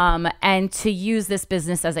 and to use this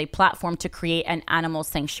business as a platform to create an animal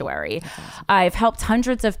sanctuary. Awesome. I've helped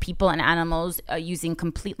hundreds of people and animals using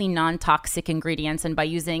completely non-toxic ingredients and by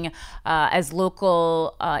using as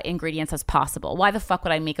local ingredients as possible. Why the fuck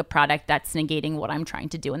would I make a product that's negating what I'm trying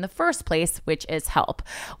to do in the first place, which is help?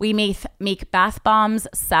 We make bath bombs,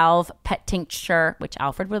 salve, pet tincture, which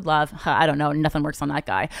Alfred would love. I don't know, nothing works on that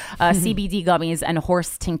guy. CBD gummies and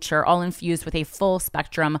horse tincture, all infused with a full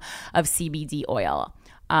spectrum of CBD oil.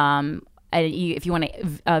 If you want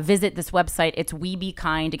to visit this website, it's We Be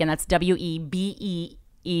Kind. Again, that's WEBEE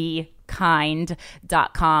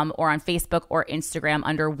kind.com, or on Facebook or Instagram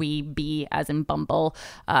under We Be, as in Bumble,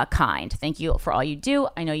 Kind. Thank you for all you do.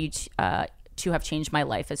 I know you two have changed my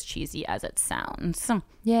life, as cheesy as it sounds.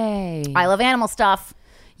 Yay. I love animal stuff.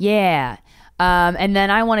 Yeah. And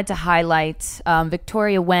then I wanted to highlight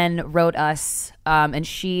Victoria Wen wrote us, and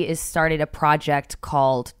she has started a project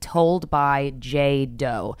called Told by J.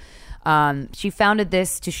 Doe. She founded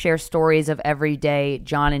this to share stories of everyday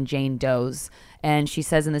John and Jane Does. And she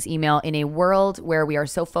says in this email, in a world where we are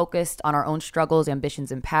so focused on our own struggles,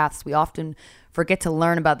 ambitions, and paths, we often forget to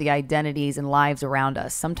learn about the identities and lives around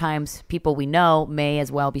us. Sometimes people we know may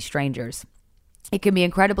as well be strangers. It can be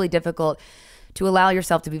incredibly difficult to allow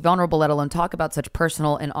yourself to be vulnerable, let alone talk about such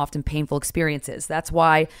personal and often painful experiences. That's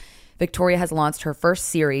why Victoria has launched her first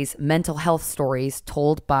series, Mental Health Stories,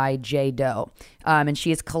 Told by J. Doe. And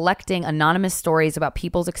she is collecting anonymous stories about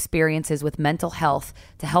people's experiences with mental health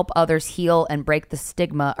to help others heal and break the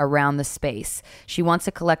stigma around the space. She wants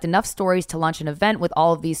to collect enough stories to launch an event with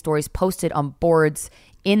all of these stories posted on boards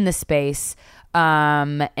in the space.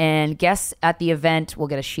 And guests at the event will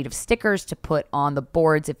get a sheet of stickers to put on the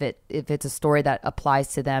boards if it's a story that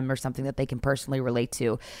applies to them or something that they can personally relate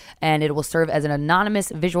to. And it will serve as an anonymous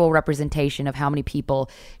visual representation of how many people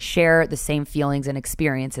share the same feelings and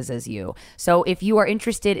experiences as you. So if you are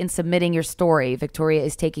interested in submitting your story, Victoria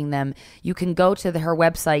is taking them. You can go to her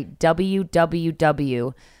website,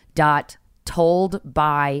 www.toldbyj,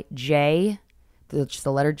 just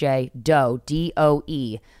the letter J, Doe,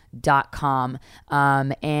 DOE.com.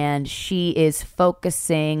 And she is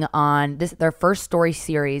focusing on their first story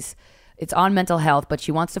series. It's on mental health, but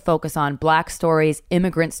she wants to focus on Black stories,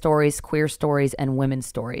 immigrant stories, queer stories, and women's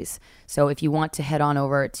stories. So if you want to head on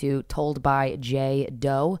over to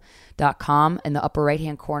toldbyjdoe.com, in the upper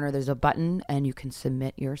right-hand corner, there's a button and you can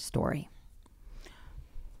submit your story.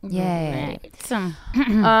 Yay. Right.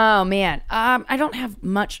 Oh, man. I don't have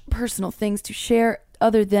much personal things to share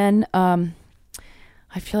other than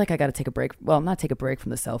I feel like I got to take a break. Well, not take a break from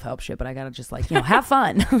the self-help shit, but I got to just have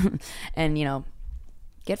fun and,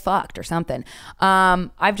 get fucked or something.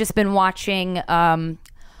 I've just been watching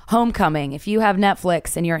Homecoming. If you have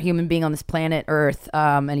Netflix and you're a human being on this planet Earth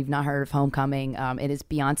and you've not heard of Homecoming, it is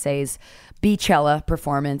Beyonce's Beachella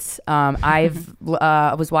performance. I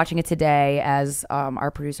was watching it today as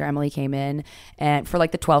our producer Emily came in and for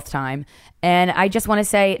like the 12th time. And I just want to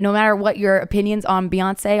say, no matter what your opinions on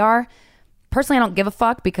Beyonce are, personally, I don't give a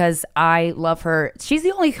fuck because I love her. She's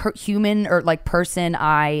the only human or like person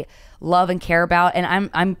I love and care about. And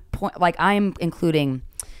I'm including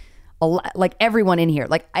like everyone in here.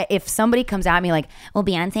 Like if somebody comes at me like, well,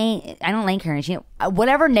 Beyonce, I don't like her, and she,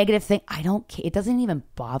 whatever negative thing, I don't care. It doesn't even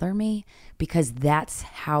bother me because that's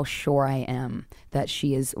how sure I am that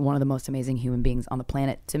she is one of the most amazing human beings on the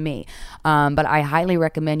planet to me. But I highly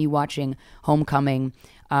recommend you watching Homecoming.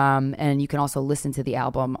 And you can also listen to the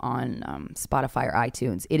album on Spotify or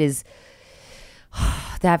iTunes. It is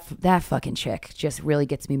that fucking chick just really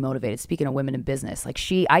gets me motivated. Speaking of women in business, I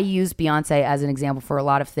use Beyonce as an example for a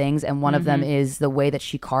lot of things, and one of them is the way that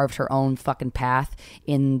she carved her own fucking path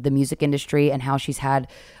in the music industry and how she's had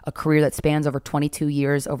a career that spans over 22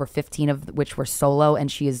 years, over 15 of which were solo,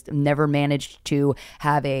 and she has never managed to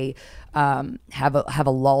have a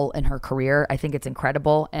lull in her career. I think it's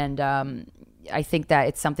incredible, and I think that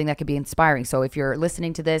it's something that could be inspiring. So if you're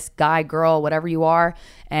listening to this, guy, girl, whatever you are,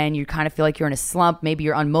 and you kind of feel like you're in a slump, maybe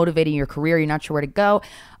you're unmotivated in your career, you're not sure where to go,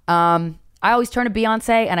 I always turn to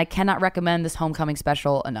Beyonce, and I cannot recommend this Homecoming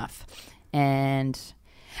special enough. And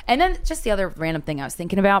then just the other random thing I was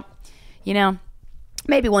thinking about, maybe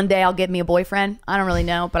maybe one day I'll get me a boyfriend. I don't really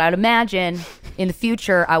know, but I'd imagine in the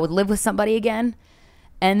future I would live with somebody again.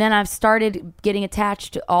 And then I've started getting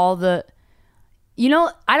attached to all the,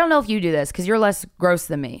 I don't know if you do this because you're less gross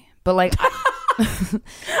than me, but like,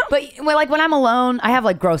 but like when I'm alone, I have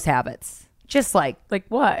like gross habits. Just like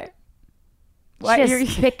what?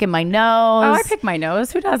 Just picking my nose. Oh, I pick my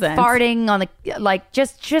nose. Who doesn't? Farting on the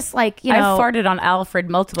just like I've farted on Alfred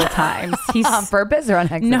multiple times. He's on purpose or on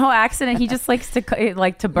accident? No accident. He just likes to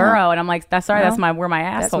burrow, and I'm like, that's sorry. No. That's where my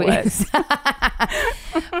asshole is.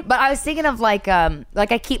 But I was thinking of like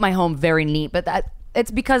I keep my home very neat, but that it's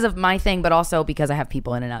because of my thing, but also because I have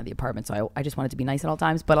people in and out of the apartment, so I just want it to be nice at all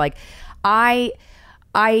times. But like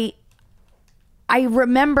I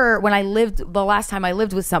remember when the last time I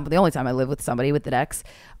lived with somebody, the only time I lived with somebody with an ex,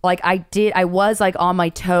 like I was like on my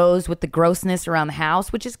toes with the grossness around the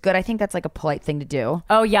house, which is good. I think that's like a polite thing to do.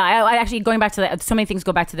 Oh yeah. I actually, going back to so many things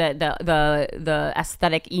go back to the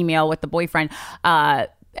aesthetic email with the boyfriend.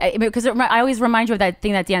 Because I always remind you of that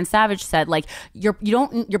thing that Dan Savage said, like your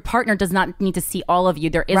partner does not need to see all of you.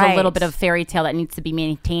 There is a little bit of fairy tale that needs to be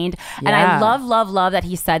maintained. Yeah. And I love that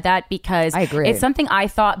he said that, because I agree. It's something I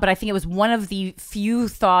thought, but I think it was one of the few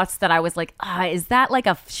thoughts that I was like, is that like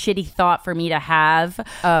a shitty thought for me to have?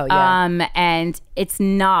 Oh yeah. And it's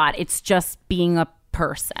not. It's just being a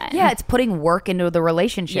person. Yeah, it's putting work into the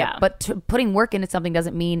relationship. Yeah. But putting work into something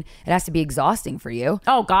doesn't mean it has to be exhausting for you.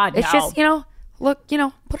 Oh God, it's just look,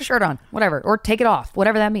 put a shirt on, whatever, or take it off,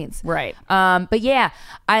 whatever that means. Right. But yeah,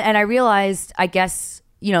 I realized, I guess,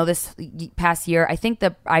 this past year, I think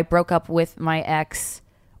that I broke up with my ex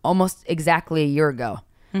almost exactly a year ago.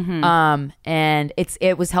 Mm-hmm. And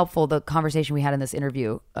it was helpful, the conversation we had in this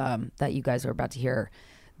interview that you guys are about to hear.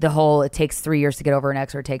 The whole, it takes 3 years to get over an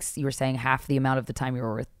ex, or it takes, you were saying, half the amount of the time you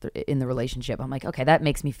were in the relationship. I'm like, okay, that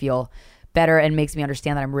makes me feel better and makes me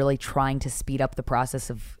understand that I'm really trying to speed up the process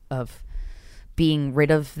of being rid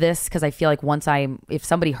of this, because I feel like if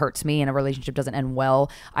somebody hurts me and a relationship doesn't end well,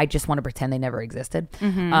 I just want to pretend they never existed.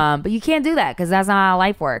 Mm-hmm. But you can't do that, because that's not how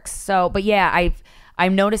life works. So, but yeah,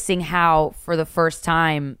 I'm noticing how for the first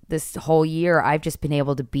time this whole year, I've just been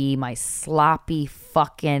able to be my sloppy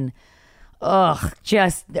fucking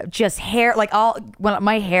just hair, like when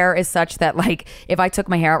my hair is such that, like, if I took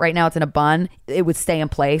my hair out right now, it's in a bun, it would stay in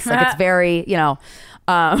place. Like, it's very,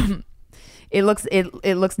 it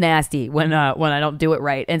looks nasty when I don't do it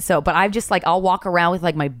right. And so, but I've just like, I'll walk around with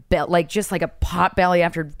like my belt, like just like a pot belly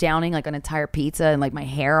after downing like an entire pizza, and like my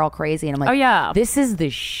hair all crazy. And I'm like, oh yeah, this is the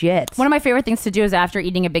shit. One of my favorite things to do is after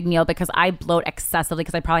eating a big meal, because I bloat excessively,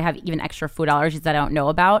 because I probably have even extra food allergies that I don't know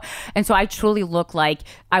about. And so I truly look like,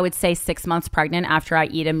 I would say 6 months pregnant after I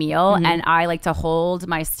eat a meal. Mm-hmm. And I like to hold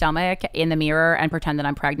my stomach in the mirror and pretend that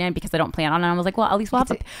I'm pregnant, because I don't plan on it. And I was like, well, at least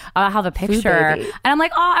I'll have a picture. And I'm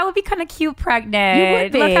like, I would be kind of cute pregnant. You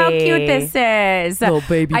would be. Look how cute this is. Little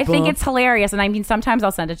baby I think bump. It's hilarious. And I mean, sometimes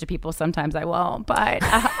I'll send it to people, sometimes I won't. But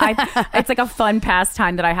it's like a fun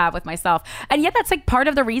pastime that I have with myself. And yet that's like part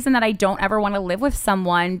of the reason that I don't ever want to live with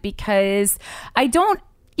someone, because I don't,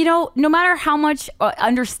 no matter how much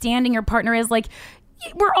understanding your partner is, like,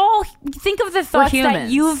 we're all, think of the thoughts that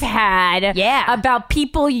you've had about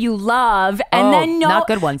people you love, and then not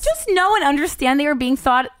good ones. Just know and understand they are being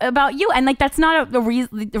thought about you, and like that's not the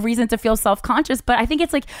reason to feel self-conscious. But I think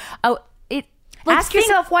it's like, ask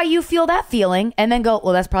yourself why you feel that feeling, and then go,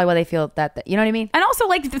 well, that's probably why they feel that. You know what I mean? And also,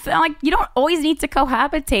 like you don't always need to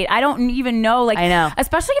cohabitate. I don't even know, like, I know,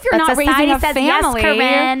 especially if you're not raising a family.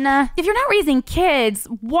 Yes, if you're not raising kids,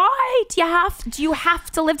 why do you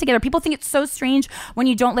have to live together? People think it's so strange when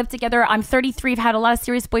you don't live together. I'm 33. I've had a lot of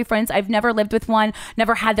serious boyfriends. I've never lived with one.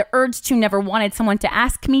 Never had the urge to. Never wanted someone to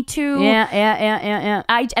ask me to. Yeah.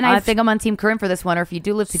 I think I'm on Team Corinne for this one. Or if you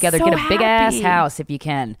do live together, get a big ass house if you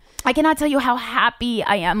can. I cannot tell you how happy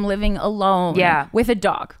I am living alone. Yeah. With a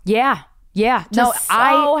dog. Yeah. Just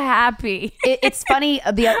so happy. It's funny.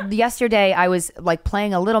 Yesterday I was like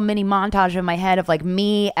playing a little mini montage in my head of like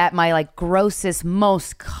me at my like grossest,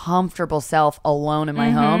 most comfortable self alone in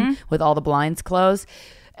my home with all the blinds closed,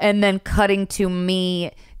 and then cutting to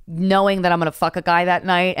me knowing that I'm gonna fuck a guy that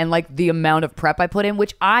night, and like the amount of prep I put in,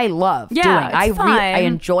 which I love doing. I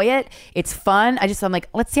enjoy it. It's fun. I'm like,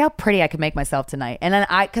 let's see how pretty I can make myself tonight. And then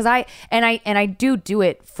I do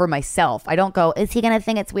it for myself. I don't go, is he gonna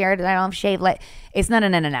think it's weird that I don't shave? Like, it's no.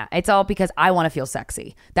 It's all because I want to feel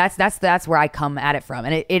sexy. That's where I come at it from,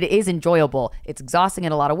 and it is enjoyable. It's exhausting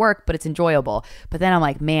and a lot of work, but it's enjoyable. But then I'm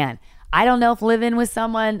like, man, I don't know if living with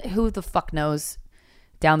someone, who the fuck knows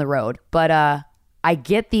down the road, but I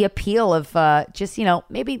get the appeal of just,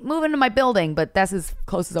 maybe move into my building, but that's as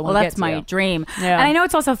close as I want to get to. Well, that's my dream. Yeah. And I know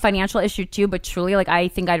it's also a financial issue too, but truly, like, I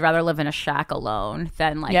think I'd rather live in a shack alone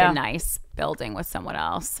than like a nice building with someone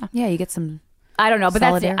else. Yeah, you get some... I don't know, but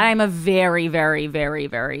that's it. Solidarity. I'm a very, very, very,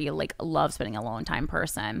 very like love spending alone time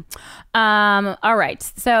person. All right.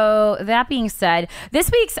 So that being said, this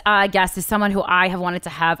week's guest is someone who I have wanted to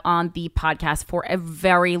have on the podcast for a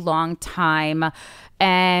very long time.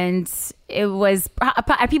 And it was,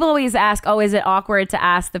 people always ask, oh, is it awkward to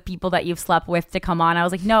ask the people that you've slept with to come on? I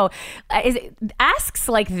was like, no, asks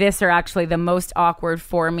like this are actually the most awkward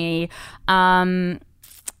for me.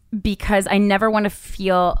 Because I never want to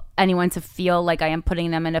feel like I am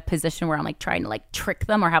putting them in a position where I'm like trying to like trick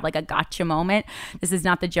them or have like a gotcha moment. This is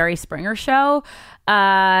not the Jerry Springer show.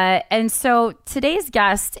 And so today's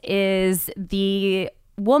guest is the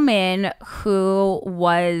woman who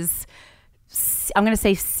was, I'm going to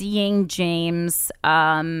say, seeing James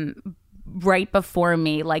right before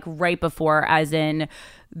me, like right before, as in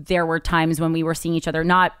there were times when we were seeing each other,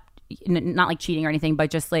 not like cheating or anything, but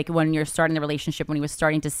just like when you're starting the relationship, when he was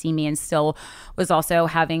starting to see me and still was also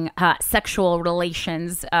having sexual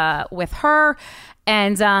relations with her.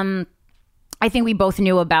 And I think we both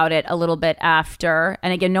knew about it a little bit after.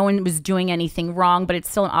 And again, no one was doing anything wrong, but it's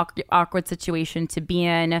still an awkward situation to be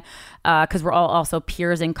in because we're all also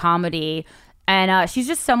peers in comedy. And she's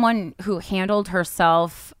just someone who handled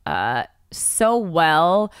herself so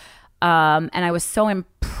well. And I was so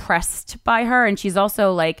impressed by her. And she's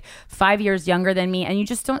also like 5 years younger than me. And you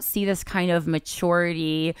just don't see this kind of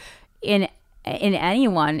maturity in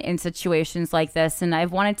anyone in situations like this. And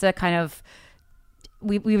I've wanted to kind of,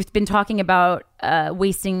 we've been talking about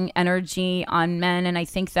wasting energy on men. And I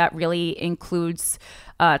think that really includes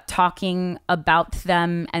talking about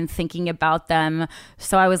them and thinking about them.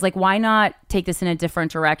 So I was like, why not take this in a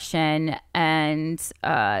different direction and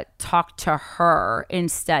talk to her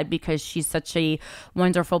instead, because she's such a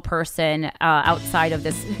wonderful person outside of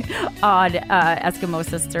this odd Eskimo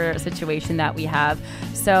sister situation that we have.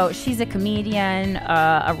 So she's a comedian,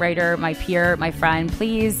 a writer, my peer, my friend.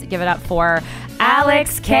 Please give it up for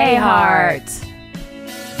Alex Kehart.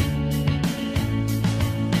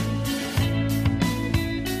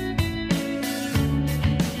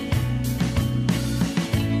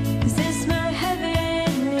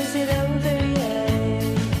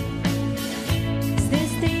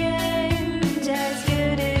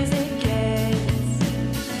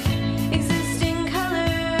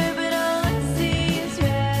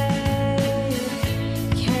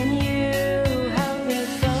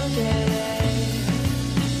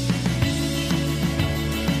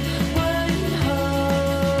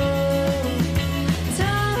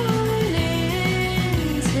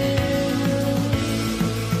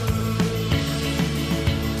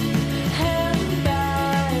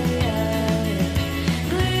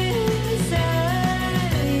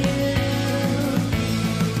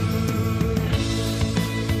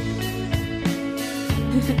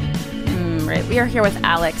 We are here with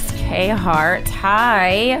Alex Kehart.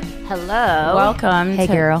 Hi. Hello. Welcome. Hey,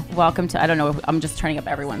 girl. Welcome to, I don't know, I'm just turning up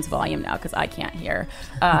everyone's volume now because I can't hear.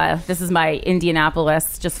 This is my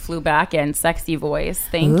Indianapolis, just flew back in, sexy voice.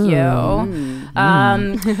 Thank you.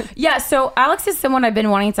 Yeah, so Alex is someone I've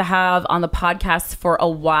been wanting to have on the podcast for a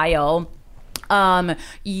while. Because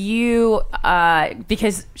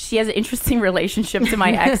she has an interesting relationship to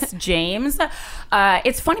my ex, James.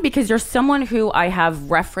 It's funny because you're someone who I have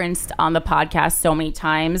referenced on the podcast so many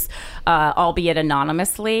times, albeit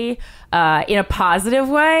anonymously, in a positive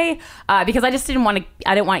way, because I just didn't want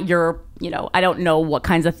your, I don't know what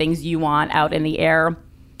kinds of things you want out in the air.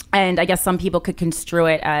 And I guess some people could construe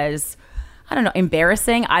it as, I don't know,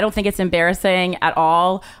 embarrassing. I don't think it's embarrassing at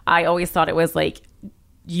all. I always thought it was like,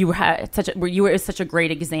 you were such a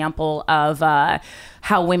great example of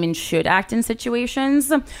how women should act in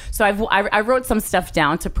situations. So I wrote some stuff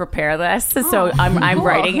down to prepare this. So I'm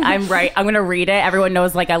writing. I'm going to read it. Everyone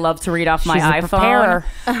knows like I love to read off my iPhone.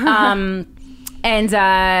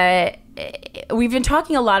 And we've been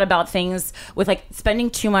talking a lot about things with like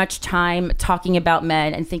spending too much time talking about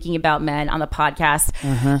men and thinking about men on the podcast.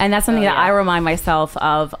 And that's something that I remind myself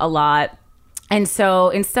of a lot. And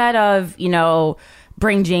so instead of,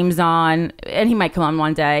 bring James on, and he might come on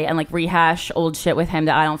one day and like rehash old shit with him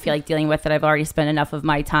that I don't feel like dealing with, that I've already spent enough of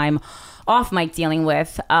my time off mic dealing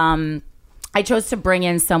with. I chose to bring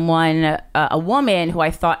in someone, a woman who I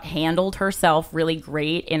thought handled herself really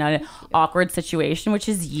great in an awkward situation, which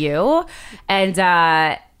is you. And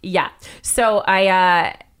so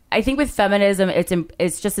I think with feminism,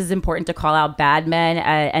 it's just as important to call out bad men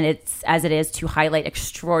and it's as it is to highlight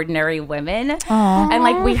extraordinary women. Aww. And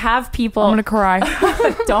like we have people. I'm gonna cry.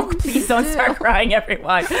 Please don't start crying,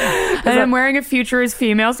 everyone. And I'm wearing a Future is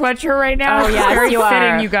Female sweatshirt right now. Oh yeah, very you fitting,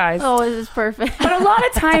 are. you guys. Oh, this is perfect. But a lot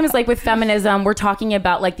of times, like with feminism, we're talking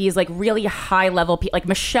about like these like really high level people, like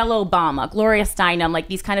Michelle Obama, Gloria Steinem, like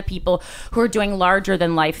these kind of people who are doing larger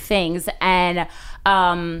than life things, and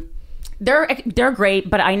they're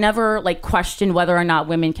great, but I never like question whether or not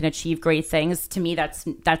women can achieve great things. To me, that's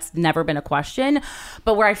never been a question.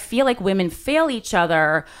 But where I feel like women fail each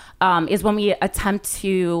other is when we attempt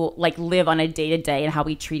to like live on a day-to-day and how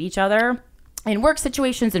we treat each other. In work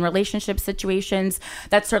situations, in relationship situations,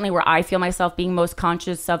 that's certainly where I feel myself being most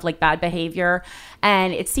conscious of like bad behavior.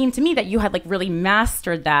 And it seemed to me that you had like really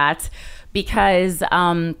mastered that because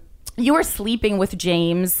you were sleeping with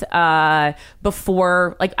James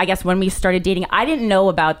before, like, I guess when we started dating. I didn't know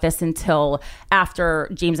about this until after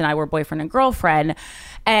James and I were boyfriend and girlfriend.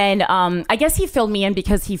 And I guess he filled me in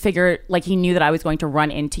because he figured, like, he knew that I was going to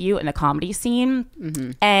run into you in the comedy scene.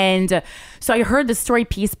 Mm-hmm. And so I heard the story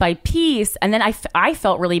piece by piece. And then I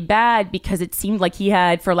felt really bad because it seemed like he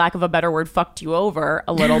had, for lack of a better word, fucked you over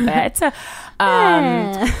a little bit.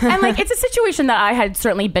 And, like, it's a situation that I had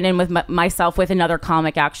certainly been in with myself with another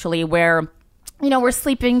comic, actually, where, you know, we're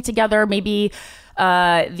sleeping together. Maybe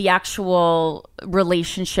the actual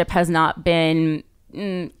relationship has not been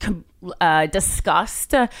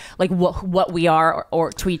discussed, like what we are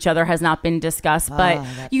or to each other has not been discussed, but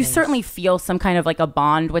you certainly feel some kind of like a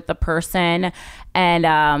bond with the person. And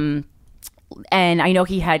I know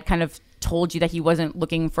he had kind of told you that he wasn't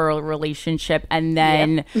looking for a relationship, and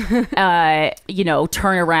then you know,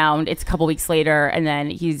 turn around, it's a couple weeks later and then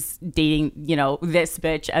he's dating, you know, this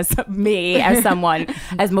bitch, as me, as someone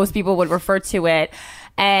as most people would refer to it.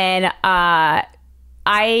 And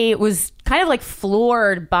I was kind of like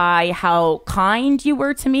floored by how kind you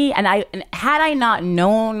were to me. And had I not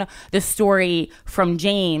known the story from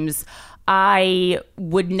James, I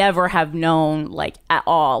would never have known, like, at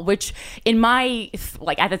all, which in my,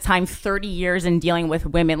 like, at the time, 30 years in dealing with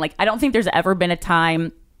women, like, I don't think there's ever been a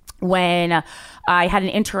time when I had an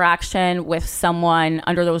interaction with someone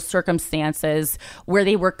under those circumstances where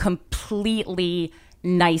they were completely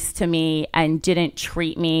nice to me and didn't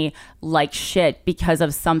treat me like shit because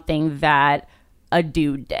of something that a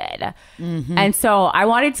dude did. Mm-hmm. And so I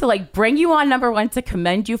wanted to like bring you on, number one, to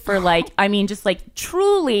commend you for like, I mean, just like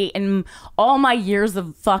truly in all my years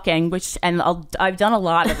of fucking, and I've done a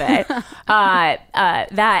lot of it,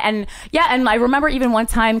 that. And yeah, and I remember even one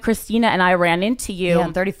time Christina and I ran into you. Yeah,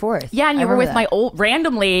 on 34th. Yeah, and you were with my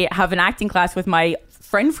randomly have an acting class with my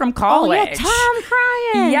friend from college. Oh yeah, Tom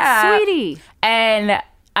Cryan. Yeah. Sweetie. And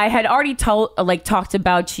I had already talked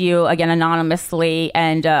about you again anonymously,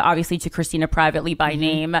 and obviously to Christina privately by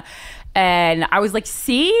name. And I was like,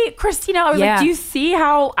 see, Christina, I was like, do you see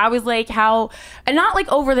how I was like, how, and not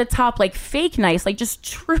like over the top, like fake nice, like just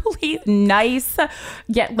truly nice,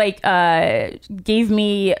 gave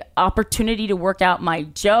me opportunity to work out my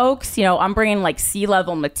jokes. You know, I'm bringing like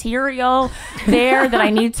C-level material there that I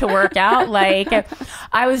need to work out. Like,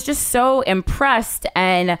 I was just so impressed.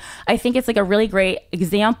 And I think it's like a really great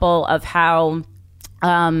example of how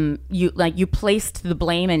you placed the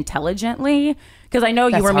blame intelligently. Because I know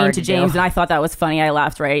you were mean to James, and I thought that was funny. I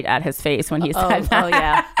laughed right at his face when he said that. Oh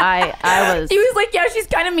yeah, I was. He was like, "Yeah, she's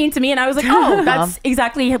kind of mean to me," and I was like, "Oh, that's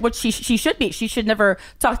exactly what she should be. She should never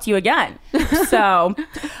talk to you again." So,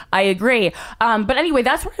 I agree. But anyway,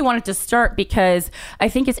 that's where I wanted to start because I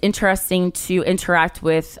think it's interesting to interact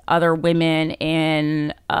with other women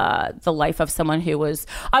in the life of someone who was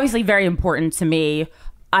obviously very important to me.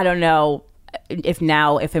 I don't know if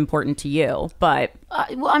important to you, but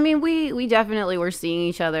well, I mean, we definitely were seeing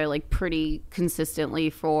each other like pretty consistently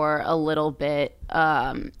for a little bit,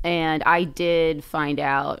 and I did find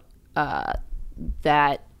out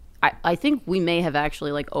that I think we may have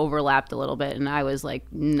actually like overlapped a little bit, and I was like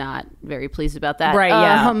not very pleased about that, right?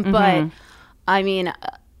 Yeah, but I mean,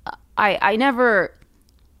 I never,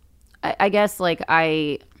 I guess like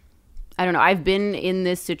I don't know. I've been in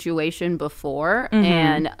this situation before,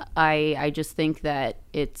 and I just think that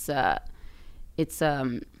it's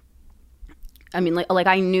I mean, like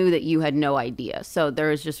I knew that you had no idea, so there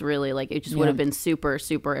was just really like it just would have been super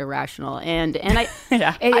super irrational, and I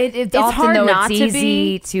it's often hard though not it's to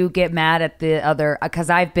easy to get mad at the other because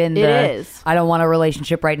I've been I don't want a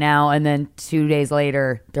relationship right now, and then 2 days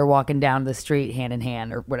later they're walking down the street hand in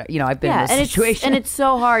hand or whatever. You know, I've been in this situation, and it's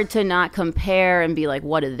so hard to not compare and be like,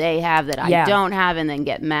 what do they have that I don't have, and then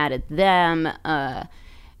get mad at them,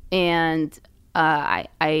 and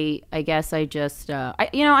I guess I just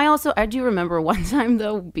I do remember one time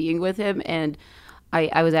though being with him, and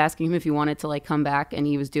I was asking him if he wanted to like come back, and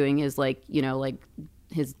he was doing his like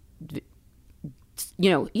his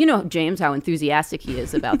James, how enthusiastic he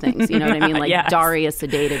is about things, you know what I mean, like Yes. Daria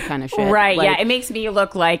sedated kind of shit, Right. like, Yeah. It makes me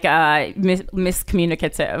look like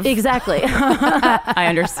miscommunicative. exactly. I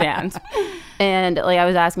understand. And like I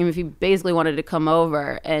was asking him if he basically wanted to come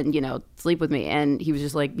over and sleep with me, and he was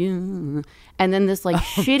just like, yeah. And then this like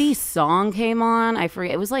shitty song came on. I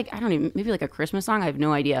forget. It was like, I don't even, maybe like a Christmas song. I have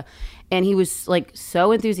no idea. And he was like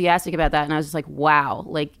so enthusiastic about that, and I was just like, wow,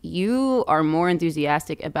 like you are more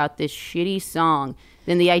enthusiastic about this shitty song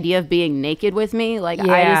than the idea of being naked with me. Like I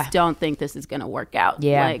Yeah. just don't think this is gonna work out.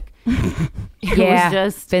 Yeah. Like it Yeah, was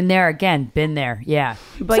just. been there again. Been there. Yeah.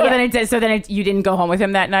 But so yeah. then you didn't go home with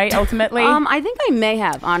him that night ultimately? I think I may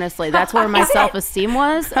have, honestly. That's where my self-esteem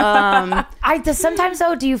was. Sometimes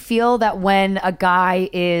though, do you feel that when a guy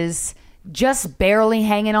is just barely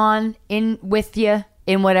hanging on in with you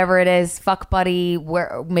in whatever it is, fuck buddy,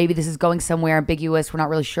 where maybe this is going somewhere ambiguous, we're not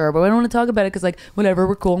really sure, but we don't want to talk about it because like whatever,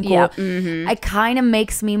 we're cool and cool. Yeah, It kind of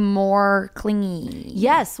makes me more clingy.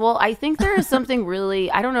 Yes. Well, I think there is something really,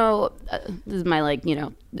 I don't know, this is my like,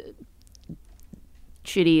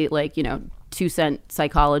 shitty, like, 2-cent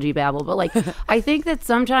psychology babble, but like, I think that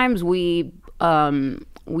sometimes we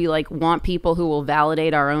like want people who will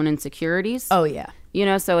validate our own insecurities. Oh yeah.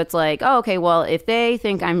 So it's like, oh, okay, well, if they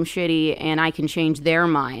think I'm shitty and I can change their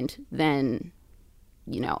mind, then,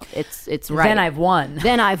 it's right. Then I've won.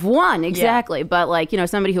 Then I've won, exactly. But like,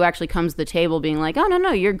 somebody who actually comes to the table being like, oh,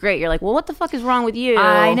 no, you're great. You're like, well, what the fuck is wrong with you?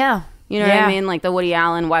 I know. You know what Yeah. I mean? Like the Woody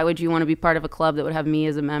Allen, why would you want to be part of a club that would have me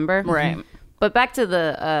as a member? Right. But back to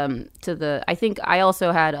the, I think I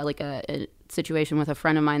also had a situation with a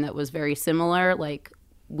friend of mine that was very similar. Like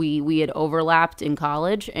we had overlapped in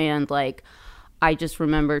college, and like, I just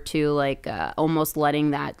remember too, like almost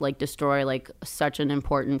letting that like destroy like such an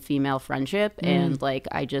important female friendship, and like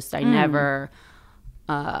I never,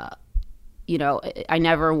 I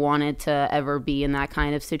never wanted to ever be in that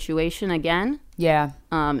kind of situation again. Yeah.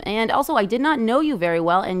 And also, I did not know you very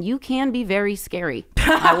well, and you can be very scary.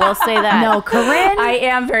 I will say that. No, Corinne.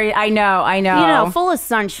 I know. Full of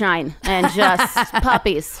sunshine and just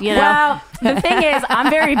puppies. Well, the thing is, I'm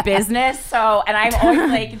very business, and I'm always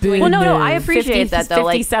like doing. Well, no, I appreciate that though.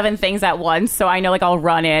 57 things at once, so I know like I'll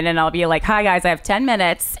run in and I'll be like, "Hi guys, I have 10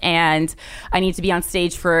 minutes, and I need to be on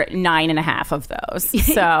stage for 9.5 of those.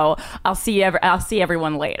 So I'll see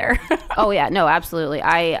everyone later." Oh yeah, no, absolutely.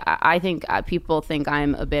 I think people think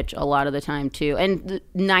I'm a bitch a lot of the time too, and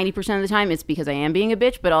 90% of the time it's because I am being a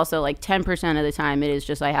bitch, but also like 10% of the time it is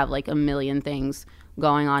just I have like a million things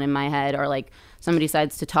going on in my head, or like somebody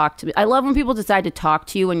decides to talk to me. I love when people decide to talk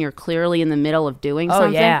to you when you're clearly in the middle of doing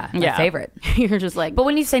something. Oh yeah, my Yeah. favorite. You're just like, But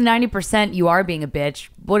when you say 90% you are being a bitch,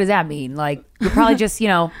 what does that mean? Like you're probably just,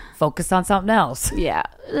 focused on something else. yeah.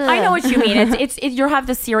 I know what you mean. It's you have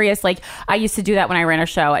the serious, like I used to do that when I ran a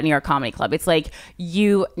show at New York Comedy Club. It's like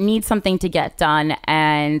you need something to get done,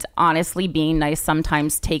 and honestly, being nice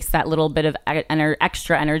sometimes takes that little bit of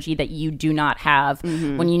extra energy that you do not have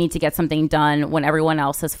when you need to get something done when everyone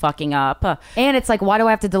else is fucking up. And it's like, why do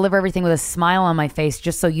I have to deliver everything with a smile on my face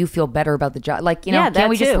just so you feel better about the job? Like, Yeah, can't that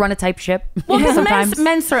we just too. run a type ship? Well, because sometimes.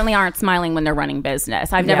 men certainly aren't smiling when they're running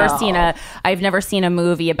business. I've never seen a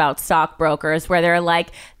movie about stockbrokers where they're like,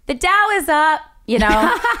 the Dow is up.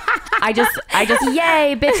 I just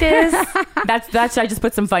Yay, bitches. that's I just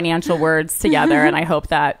put some financial words together, and I hope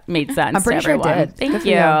that made sense. I'm pretty to sure it everyone. did. Thank Good for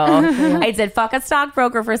you. you. I did fuck a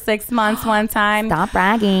stockbroker for 6 months one time. Stop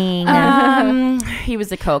bragging. He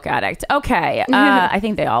was a coke addict. Okay. I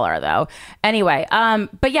think they all are though. Anyway,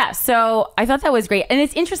 but yeah, so I thought that was great. And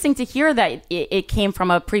it's interesting to hear that it came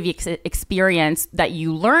from a previous experience that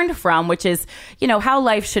you learned from, which is, how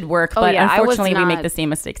life should work. But yeah, I was unfortunately, we make not- the same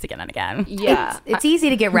mistakes again and again. Yeah. It's easy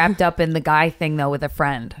to get wrapped up in the guy thing though with a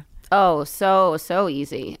friend. Oh, so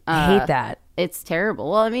easy. I hate that. It's terrible.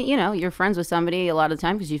 Well, I mean, you're friends with somebody a lot of the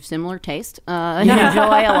time because you have similar taste. You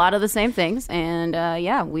enjoy a lot of the same things, and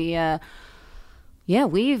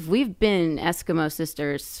we've been Eskimo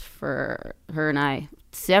sisters for her and I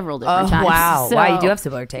several different times. Wow. So- Wow, you do have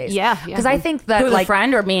similar taste. Yeah. Because I think that Who's like a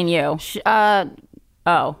friend or me and you?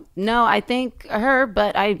 Oh. No, I think her,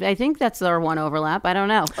 but I think that's our one overlap. I don't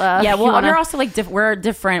know. Yeah, well, you wanna- we're also like we're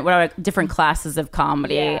different. What are different classes of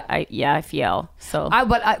comedy? Yeah. I feel so.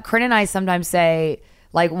 But Corinne and I sometimes say,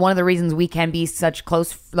 like one of the reasons we can be such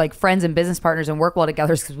close like friends and business partners and work well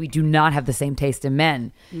together is because we do not have the same taste in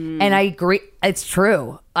men. And I agree, it's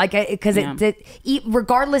true. Like, because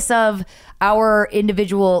regardless of our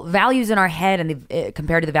individual values in our head and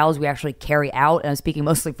compared to the values we actually carry out, and I'm speaking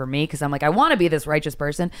mostly for me because I'm like, I want to be this righteous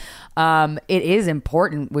person. It is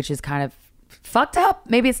important, which is kind of fucked up.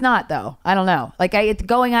 Maybe it's not though. I don't know. Like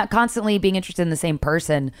going out constantly being interested in the same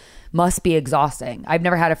person must be exhausting. I've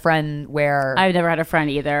never had a friend where I've never had a friend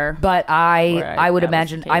either. But I would that was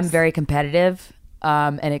imagine the case. I'm very competitive.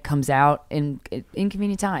 And it comes out in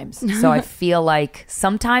inconvenient times. So I feel like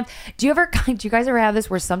sometimes, do you guys ever have this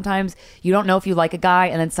where sometimes you don't know if you like a guy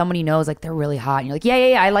and then someone you know is like, they're really hot. And you're like,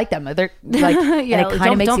 yeah, I like them. They're like, and it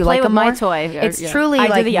kind of makes you like them more. It's truly I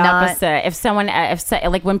like do the not,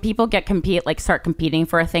 opposite. Like when people start competing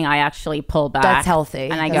for a thing, I actually pull back. That's healthy.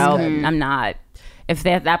 And I That's go, good. I'm not. If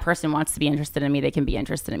that person wants to be interested in me, they can be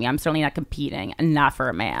interested in me. I'm certainly not competing, and not for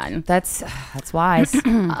a man. That's wise.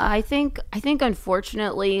 I think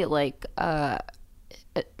unfortunately, like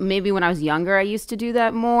maybe when I was younger, I used to do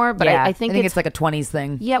that more. But yeah, I think it's like a 20s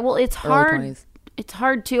thing. Yeah, well, it's Early hard. 20s. It's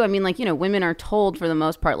hard too. I mean, like, women are told for the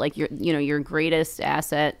most part, like, your greatest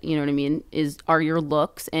asset, you know what I mean, are your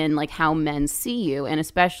looks and like how men see you. And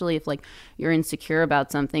especially if like you're insecure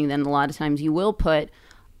about something, then a lot of times you will put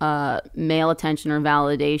male attention or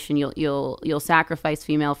validation. You'll sacrifice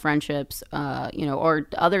female friendships, or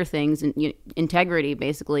other things, and integrity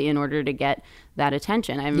basically, in order to get that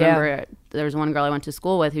attention. I remember there was one girl I went to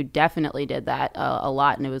school with who definitely did that a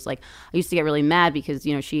lot, and it was like I used to get really mad because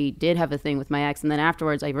she did have a thing with my ex, and then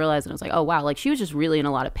afterwards I realized, and I was like, oh wow, like she was just really in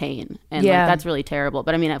a lot of pain, and like that's really terrible.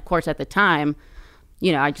 But I mean, of course, at the time,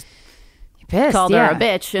 I just called her a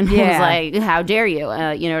bitch and was like, how dare you?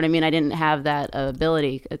 You know what I mean? I didn't have that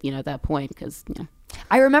ability, at that point, because,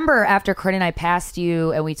 I remember after Corinne and I passed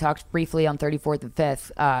you and we talked briefly on 34th and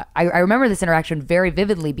 5th, I remember this interaction very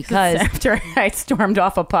vividly because... After I stormed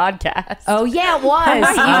off a podcast. Oh, yeah, it was.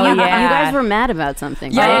 you guys were mad about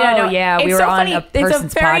something. Yeah, It's we were so on funny. a person's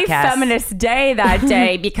It's a very podcast. feminist day that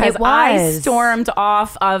day because I stormed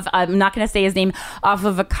off of, I'm not going to say his name, off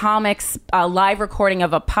of a comics live recording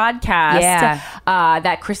of a podcast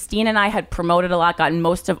that Christine and I had promoted a lot, gotten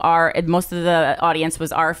most of the audience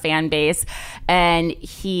was our fan base, and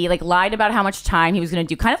he like lied about how much time he was going to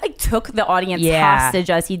do, kind of like took the audience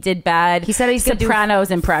hostage as he did bad. He said he's going to do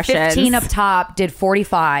Sopranos impressions. 15 up top, did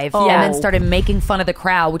 45, and then started making fun of the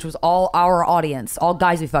crowd, which was all our audience, all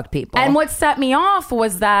guys who fucked people. And what set me off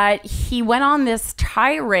was that he went on this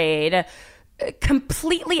tirade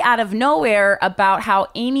completely out of nowhere about how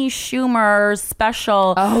Amy Schumer's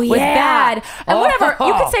special was bad. And whatever,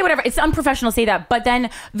 you could say whatever. It's unprofessional to say that. But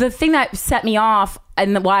then the thing that set me off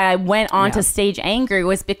and why I went onto stage angry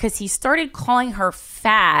was because he started calling her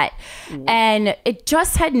fat. And it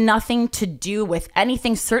just had nothing to do with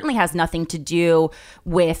anything, certainly has nothing to do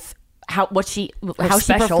with how she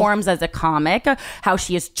performs as a comic, how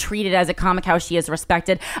she is treated as a comic, how she is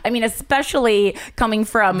respected. I mean, especially coming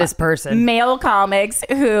from this person, male comics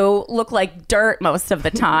who look like dirt most of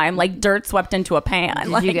the time, like dirt swept into a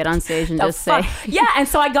pan. Did you get on stage and just say? Yeah, and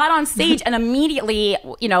so I got on stage and immediately,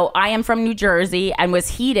 I am from New Jersey and was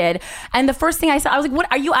heated. And the first thing I said, I was like,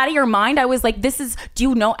 "What? Are you out of your mind?" I was like, do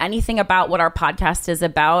you know anything about what our podcast is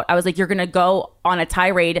about? I was like, you're going to go on a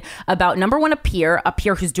tirade about, number one, a peer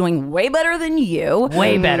who's doing way better than you.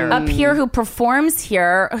 Way better. A peer who performs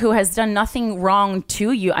here, who has done nothing wrong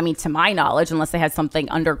to you. I mean, to my knowledge, unless they had something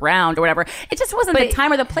underground or whatever. It just wasn't the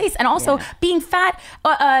time or the place. And also being fat,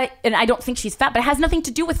 and I don't think she's fat, but it has nothing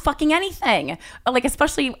to do with fucking anything. Like,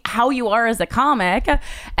 especially how you are as a comic.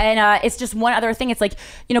 And it's just one other thing. It's like,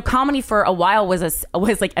 comedy for a while was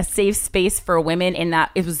like a safe space for women, in that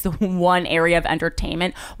it was the one area of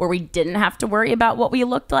entertainment where we didn't have to worry about what we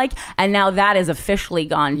looked like, and now that is officially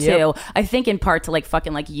gone too. I think in part to like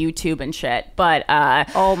fucking like YouTube and shit, but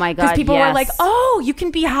oh my god, because people were like, oh, you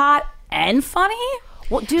can be hot and funny.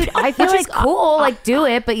 Well, dude, I feel like cool, like do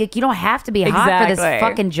it, but you don't have to be hot for this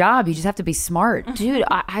fucking job. You just have to be smart. Dude,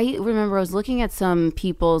 I remember I was looking at some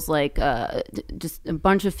people's like just a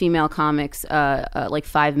bunch of female comics like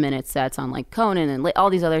 5-minute sets on like Conan and all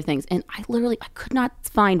these other things, and I could not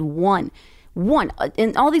find one,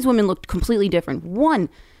 and all these women looked completely different.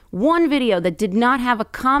 One video that did not have a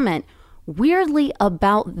comment weirdly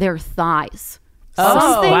about their thighs.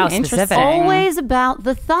 Something wow, interesting. specific. always about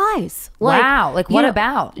the thighs. Wow, like you what know,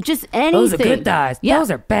 about? just anything? Those are good thighs. Yeah.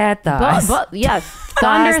 Those are bad thighs. But yes,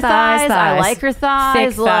 thunder thighs. I thighs. like her thighs.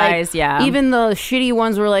 Thick like, thighs, yeah. Even the shitty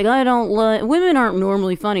ones were like, I don't like. Women aren't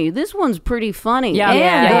normally funny. This one's pretty funny. Yeah, and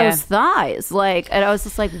yeah, those thighs. Like, and I was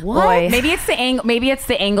just like, what? Boy. Maybe it's the angle. Maybe it's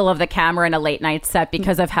the angle of the camera in a late night set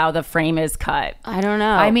because of how the frame is cut. I don't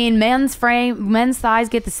know. I mean, men's thighs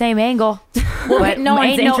get the same angle. But no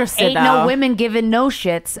one's ain't interested, Ain't though. no women giving no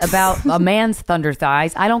shits about a man's thunder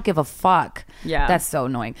thighs. I don't give a fuck. Yeah. That's so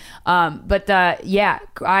annoying.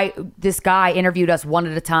 This guy interviewed us one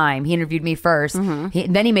at a time. He interviewed me first. Then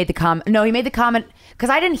he made the comment. No, he made the comment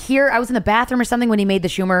because I didn't hear. I was in the bathroom or something when he made the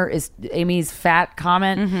Schumer is Amy's fat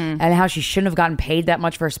comment and how she shouldn't have gotten paid that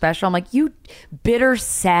much for a special. I'm like, you bitter,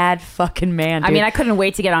 sad fucking man. Dude. I mean, I couldn't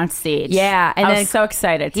wait to get on stage. Yeah, and I then was so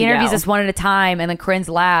excited. He interviews us one at a time, and then Corinne's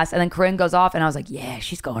last, and then Corinne goes off, and I was like, "Yeah,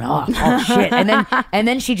 she's going off. Oh shit!" And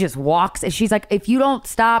then she just walks, and she's like, "If you don't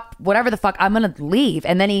stop, whatever the fuck, I'm gonna leave."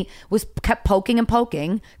 And then he kept poking and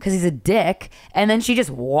poking because he's a dick, and then she just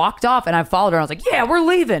walked off, and I followed her. I was like, "Yeah, we're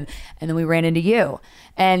leaving," and then we ran into you,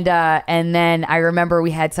 and then I remember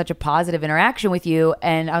we had such a positive interaction with you,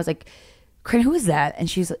 and I was like, "Corinne, who is that?" And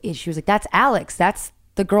she was like, "That's Alex. That's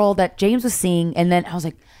the girl that James was seeing." And then I was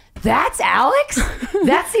like, that's Alex?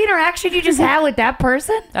 That's the interaction you just had with that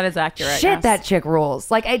person? That is accurate. Shit, yes. that chick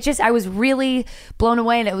rules. Like, I was really blown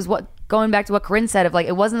away. And it was going back to what Corinne said of like,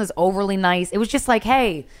 it wasn't this overly nice. It was just like,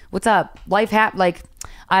 hey, what's up? Life like,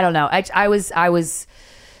 I don't know. I was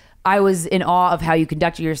in awe of how you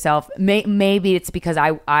conducted yourself. Maybe it's because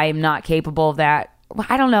I'm not capable of that.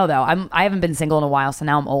 I don't know though. I haven't been single in a while, so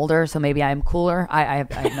now I'm older. So maybe I'm cooler. I have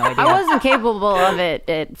no idea. I wasn't capable of it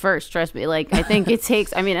at first. Trust me. Like, I think it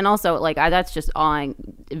takes. I mean, and also like that's just awing,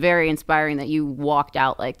 very inspiring that you walked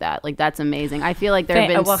out like that. Like, that's amazing. I feel like there have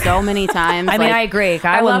been so many times. I mean, I agree.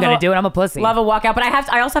 I wasn't gonna do it. I'm a pussy. Love a walkout, but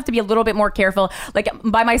I also have to be a little bit more careful. Like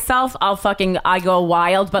by myself, I go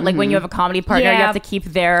wild. But like when you have a comedy partner, you have to keep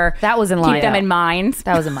that was in line. Keep them in mind.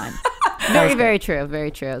 That was in mind. Very, very true.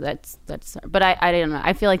 Very true. That's. But I don't know.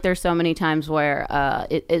 I feel like there's so many times where,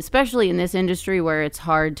 especially in this industry, where it's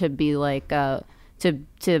hard to be like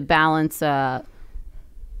to balance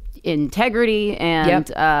integrity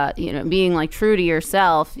and being like true to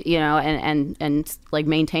yourself, and like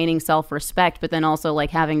maintaining self-respect, but then also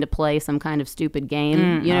like having to play some kind of stupid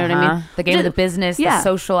game. You know what I mean? The game of the business, the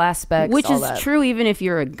social aspects, which all is that. true even if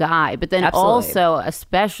you're a guy, but then also,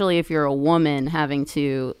 especially if you're a woman, having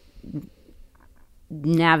to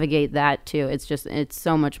navigate that too. It's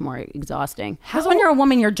so much more exhausting. Because when you're a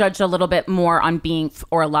woman, you're judged a little bit more on being,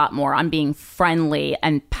 or a lot more on being friendly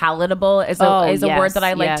and palatable is a word that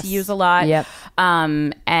I like to use a lot. Yep.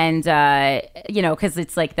 Because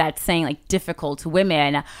it's like that saying, like, difficult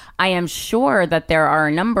women. I am sure that there are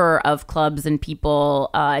a number of clubs and people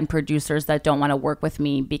and producers that don't want to work with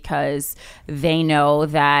me because they know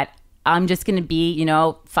that I'm just going to be,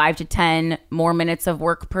 5 to 10 more minutes of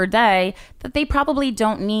work per day that they probably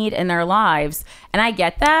don't need in their lives. And I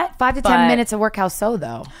get that. 5 to 10 minutes of work, how so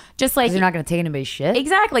though? Just like, you're not going to take anybody's shit.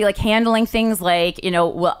 Exactly. Like handling things like,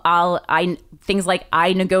 things like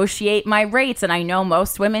I negotiate my rates, and I know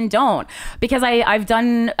most women don't, because I've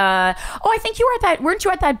done, I think weren't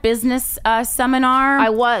you at that business seminar? I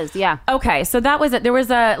was, yeah. Okay. So that was it. There was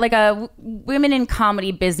a women in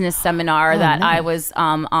comedy business seminar that I was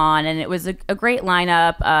on, and it was a great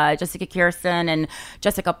lineup. Jessica Kirsten and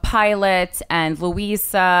Jessica Pilot and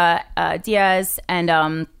Luisa Diaz and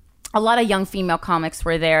a lot of young female comics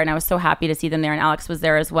were there, and I was so happy to see them there, and Alex was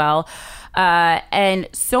there as well. And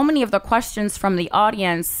so many of the questions from the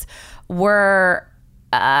audience were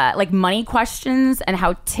like money questions and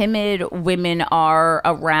how timid women are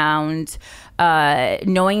around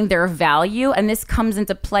knowing their value. And this comes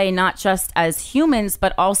into play not just as humans,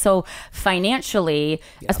 but also financially,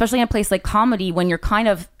 especially in a place like comedy when you're kind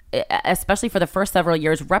of, especially for the first several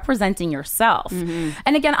years, representing yourself. Mm-hmm.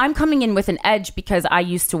 And again, I'm coming in with an edge because I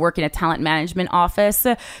used to work in a talent management office.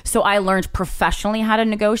 So I learned professionally how to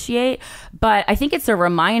negotiate. But I think it's a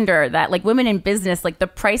reminder that like women in business, like the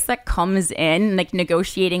price that comes in, like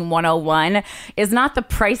negotiating 101 is not the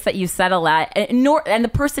price that you settle at. And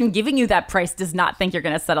the person giving you that price does not think you're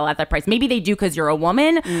going to settle at that price. Maybe they do because you're a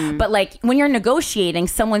woman. But like when you're negotiating,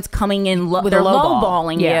 someone's coming in, they're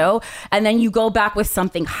lowballing you. And then you go back with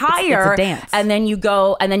something higher, it's a dance. and then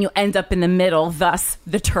you end up in the middle, thus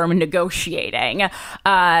the term negotiating.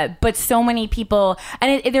 But so many people,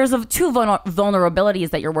 and there's two vulnerabilities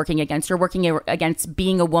that you're working against. You're working against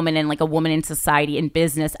being a woman and like a woman in society in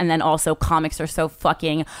business, and then also comics are so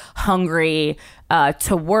fucking hungry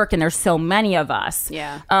to work, and there's so many of us.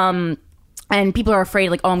 and people are afraid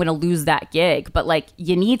like, oh, I'm going to lose that gig. But like,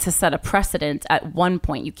 you need to set a precedent at one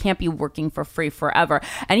point. You can't be working for free forever.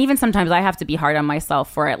 And even sometimes I have to be hard on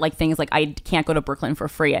myself for it. Like things like I can't go to Brooklyn for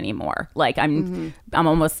free anymore. Like I'm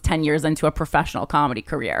almost 10 years into a professional comedy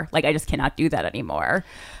career. Like I just cannot do that anymore.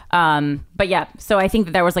 But yeah, so I think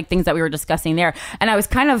that there was like things that we were discussing there. And I was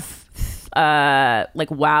kind of like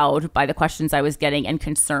wowed by the questions I was getting and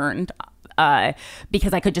concerned.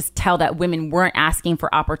 Because I could just tell that women weren't asking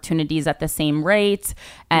for opportunities at the same rate,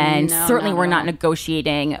 and certainly were not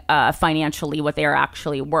negotiating financially what they are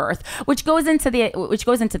actually worth, which goes into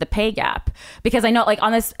the pay gap. Because I know, like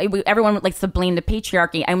on this, everyone likes to blame the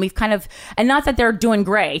patriarchy, and we've kind of, and not that they're doing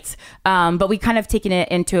great, but we kind of taken it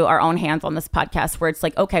into our own hands on this podcast, where it's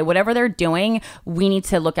like, okay, whatever they're doing, we need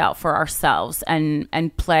to look out for ourselves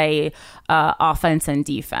and play offense and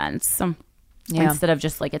defense. Instead of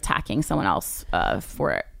just like attacking someone else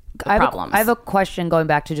for problems. I have a question going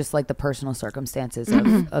back to just like the personal circumstances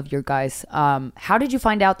of your guys. How did you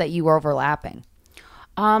find out that you were overlapping?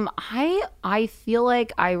 I feel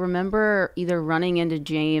like I remember either running into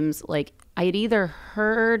James, like I had either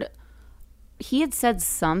heard he had said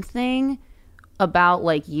something about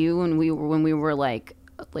like you and when we were like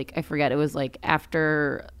I forget, it was like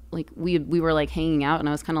after like we were like hanging out, and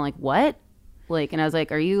I was kind of like, what? Like, and I was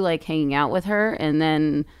like, are you like hanging out with her? And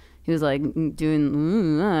then he was like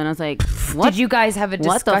doing, and I was like, what? Did you guys have a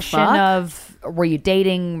discussion of, were you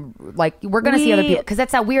dating? Like, we're going to see other people, because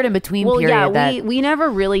that's that weird in between period. Yeah, we never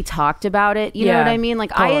really talked about it. You know what I mean?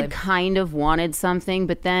 Like, totally. I had kind of wanted something,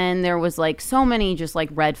 but then there was like so many just like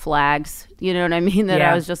red flags, you know what I mean? That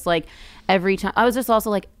I was just like, every time, I was just also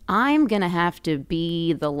like, I'm going to have to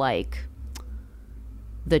be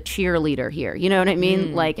the cheerleader here, you know what I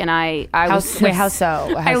mean? Like, and I was wait, how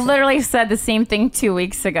so? I literally said the same thing 2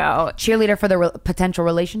 weeks ago. Cheerleader for the potential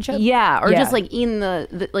relationship? Yeah, or just like in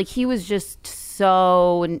the like he was just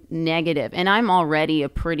so negative, and I'm already a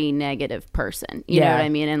pretty negative person, you know what I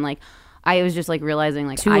mean? And like I was just like realizing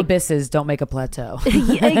like two abysses don't make a plateau.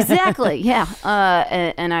 Exactly, yeah.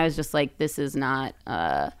 And I was just like, this is not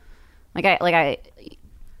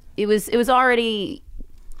it was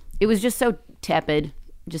just so tepid.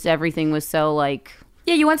 Just everything was so like,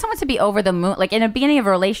 yeah, you want someone to be over the moon. Like in the beginning of a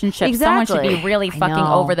relationship, someone should be really fucking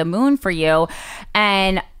over the moon for you.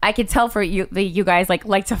 And I could tell for you that you guys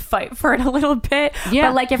like to fight for it a little bit. Yeah.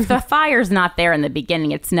 But like if the fire's not there in the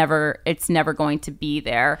beginning, it's never going to be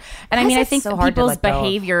there. And I mean, I think people's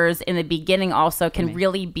behaviors in the beginning also can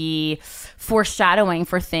really be foreshadowing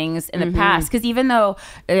for things in the past. Because even though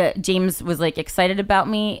James was like excited about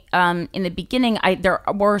me in the beginning, there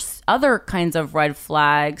were other kinds of red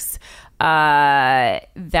flags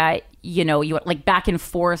that, you know, you like back and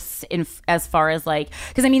forth in as far as like,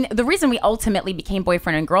 because I mean, the reason we ultimately became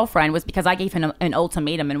boyfriend and girlfriend was because I gave him an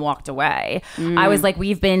ultimatum and walked away. I was like,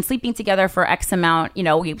 we've been sleeping together for X amount, you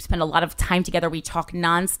know, we spend a lot of time together, we talk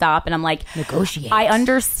nonstop, and I'm like, negotiate. I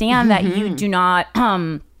understand that you do not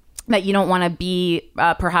that you don't want to be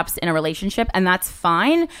perhaps in a relationship, and that's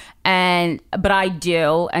fine, but I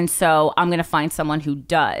do, and so I'm gonna find someone who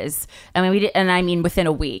does. I mean, I mean within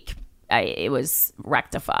a week it was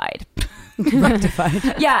rectified.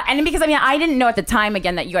 Yeah, and because I mean I didn't know at the time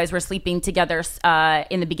again that you guys were sleeping together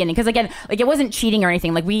in the beginning, because again, like it wasn't cheating or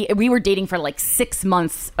anything. Like we were dating for like 6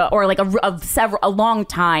 months or like a long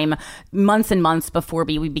time, months and months before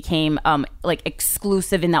we became like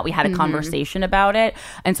exclusive, in that we had a conversation about it.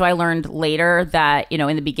 And so I learned later that, you know,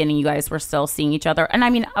 in the beginning you guys were still seeing each other, and I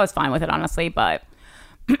mean I was fine with it honestly, but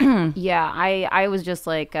yeah, I was just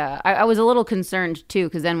like I was a little concerned too,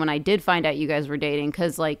 because then when I did find out you guys were dating,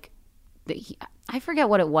 because like I forget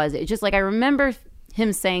what it was. It's just like I remember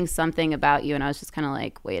him saying something about you, and I was just kind of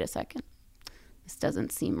like, wait a second, this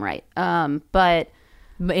doesn't seem right. But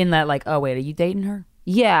in that like, oh wait, are you dating her?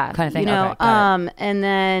 Yeah, kind of thing. You know, okay,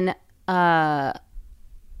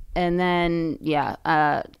 and then yeah,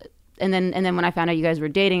 and then when I found out you guys were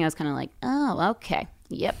dating, I was kind of like, oh, okay,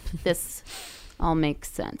 yep, this all makes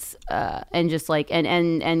sense. And just like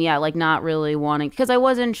and yeah, like not really wanting, because I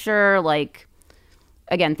wasn't sure, like,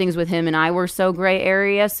 again, things with him and I were so gray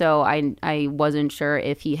area, so I wasn't sure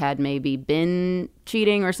if he had maybe been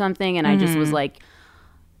cheating or something, and I just was like,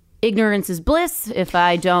 ignorance is bliss. If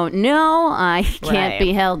I don't know, I can't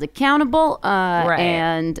be held accountable.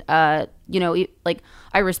 And you know, like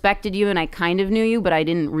I respected you and I kind of knew you, but I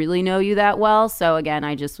didn't really know you that well. So again,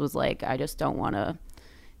 I just was like, I just don't want to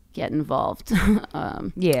get involved.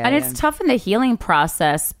 And it's tough in the healing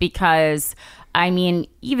process, because I mean,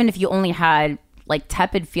 even if you only had like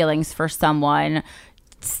tepid feelings for someone,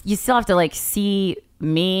 you still have to like see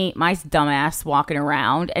me, my dumbass, walking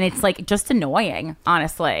around, and it's like just annoying,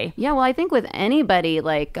 honestly. Yeah, well, I think with anybody,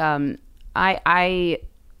 like, I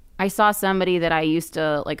saw somebody that I used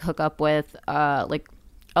to like hook up with,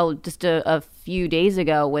 just a few days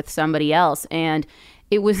ago with somebody else, and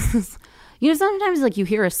it was, sometimes like you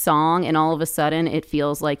hear a song and all of a sudden it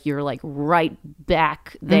feels like you're like right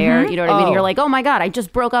back there. You know what I mean? You're like, oh my God, I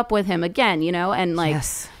just broke up with him again, and like.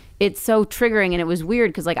 Yes. It's so triggering, and it was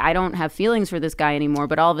weird because like I don't have feelings for this guy anymore,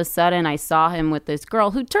 but all of a sudden I saw him with this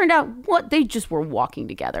girl who turned out they just were walking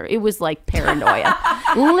together. It was like paranoia.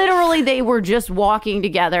 Literally, they were just walking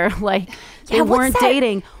together, like they weren't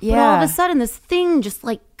dating. Yeah. But all of a sudden this thing just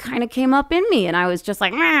like kind of came up in me, and I was just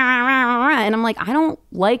like, and I'm like, I don't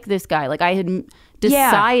like this guy. Like I had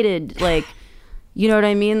decided, like, you know what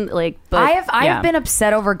I mean? Like, but I have been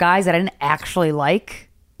upset over guys that I didn't actually like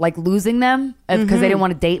losing them because they didn't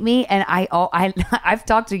want to date me. And I've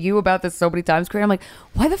talked to you about this so many times, Corinne. I'm like,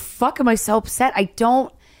 why the fuck am I so upset? It's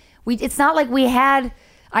not like I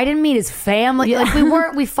didn't meet his family.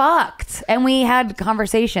 Like we fucked and we had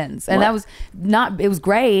conversations, and that was it was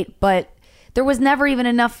great, but there was never even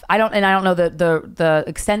enough. I don't know the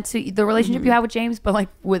extent to the relationship you have with James, but like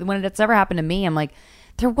when it's ever happened to me, I'm like,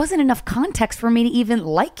 there wasn't enough context for me to even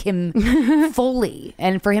like him fully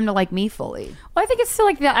and for him to like me fully. Well, I think it's still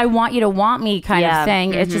like that I want you to want me kind of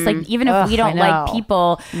thing. It's just like, even if we don't like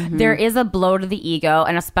people, there is a blow to the ego,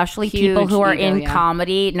 and especially people who are in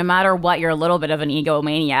comedy, no matter what, you're a little bit of an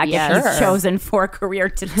egomaniac. Yeah, if you've chosen for a career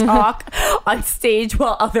to talk on stage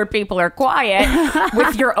while other people are quiet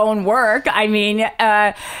with your own work. I mean,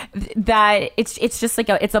 that it's just like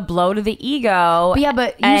it's a blow to the ego.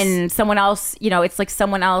 But someone else, it's like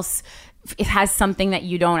someone else it has something that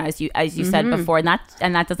you don't, as you said before, and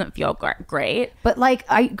that doesn't feel great. But like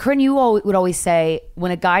Corinne, you would always say,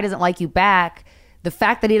 when a guy doesn't like you back, the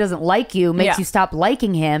fact that he doesn't like you makes you stop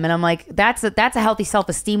liking him. And I'm like, that's a healthy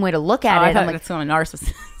self-esteem way to look at it. I thought I'm like, that's on a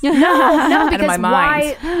narcissist. No, because my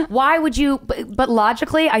mind. why would you? But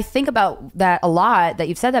logically, I think about that a lot. That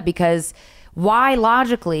you've said that, because why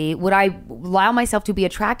logically would I allow myself to be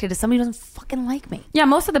attracted to somebody who doesn't fucking like me? Yeah,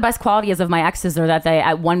 most of the best qualities of my exes are that they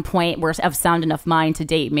at one point were of sound enough mind to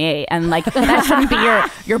date me, and like that shouldn't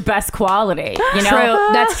be your best quality. True,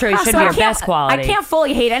 that's true. It shouldn't be your best quality. I can't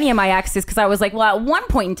fully hate any of my exes because I was like, well, at one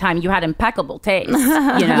point in time, you had impeccable taste.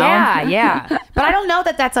 Yeah. But I don't know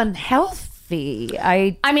that that's unhealthy.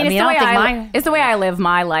 I mean, it's the way I live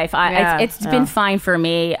my life. It's been fine for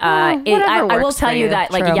me. I will tell you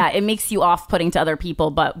that, like, it makes you off-putting to other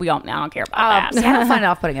people, but I don't care about that. I don't find it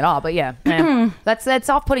off-putting at all. But that's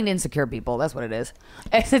off-putting to insecure people. That's what it is.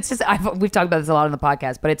 It's just we've talked about this a lot on the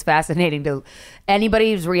podcast, but it's fascinating to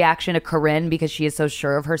anybody's reaction to Corinne, because she is so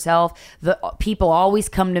sure of herself. The people always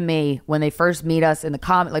come to me when they first meet us in the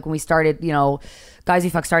comment, like when we started, Guys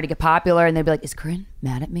We Fuck started to get popular, and they'd be like, "Is Corinne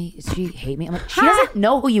mad at me? Does she hate me?" I'm like, she doesn't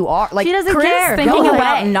know who you are. Like, she doesn't Corinne's care. Thinking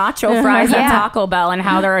about nacho fries at Taco Bell and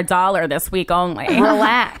how they're $1 this week only.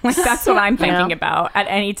 Relax. Like, that's what I'm thinking about at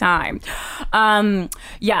any time. And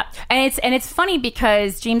it's funny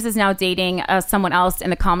because James is now dating someone else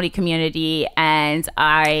in the comedy community, and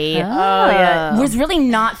I was really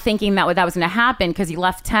not thinking that was going to happen because he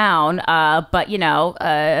left town. But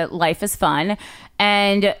life is fun.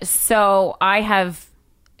 And so I have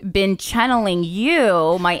been channeling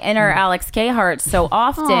you, my inner Alex Kahart, so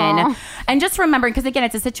often. And just remembering, because again,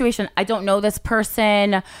 it's a situation, I don't know this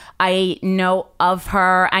person. I know of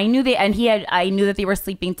her. I knew that they were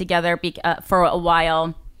sleeping together for a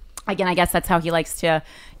while. Again, I guess that's how he likes to,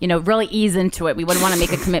 really ease into it. We wouldn't want to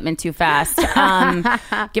make a commitment too fast.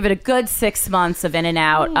 Give it a good 6 months of in and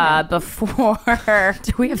out before.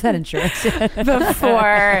 Do we have that insurance?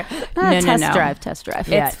 Before test drive.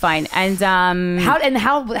 It's fine. And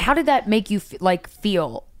how did that make you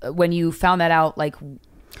feel when you found that out? Like,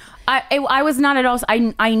 I was not at all.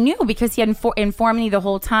 I knew because he had informed me the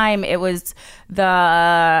whole time. It was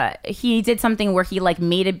he did something where he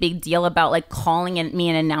made a big deal about calling me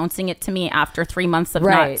and announcing it to me after 3 months of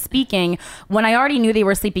not speaking, when I already knew they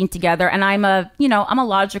were sleeping together. And I'm a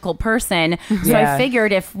logical person, so I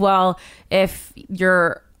figured if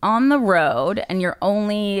you're on the road and you're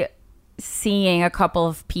only seeing a couple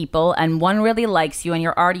of people and one really likes you and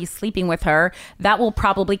you're already sleeping with her, that will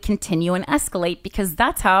probably continue and escalate, because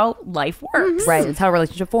that's how life works. Right. It's how a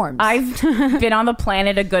relationship forms. I've been on the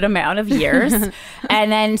planet a good amount of years.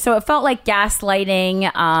 And then, so it felt like gaslighting.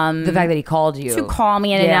 The fact that he called you. To call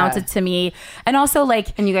me and announce it to me. And also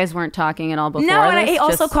And you guys weren't talking at all before? No, and he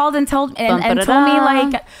also called and told me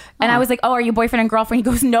and I was like, "Oh, are you boyfriend and girlfriend?"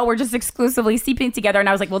 He goes, "No, we're just exclusively sleeping together." And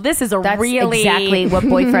I was like, "Well, this is That's really..." exactly what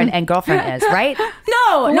boyfriend and girlfriend girlfriend is, right?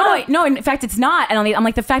 No. In fact, it's not. And I'm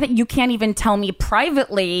like, the fact that you can't even tell me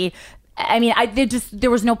privately. I mean,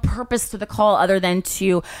 there was no purpose to the call other than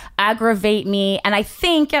to aggravate me. And I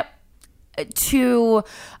think to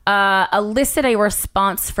elicit a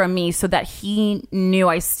response from me so that he knew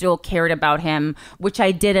I still cared about him, which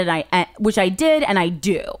I did and I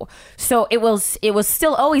do. So it was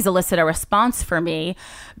still always elicit a response for me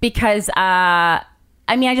because I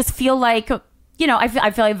just feel like, I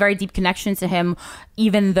feel like a very deep connection to him,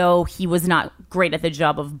 even though he was not great at the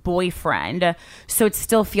job of boyfriend. So it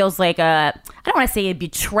still feels like I don't want to say a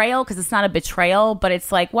betrayal because it's not a betrayal, but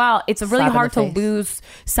it's like, wow, it's really hard to lose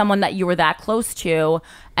someone that you were that close to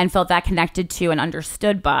and felt that connected to and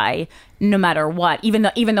understood by, no matter what, even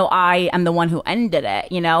though I am the one who ended it,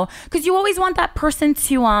 because you always want that person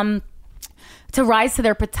to rise to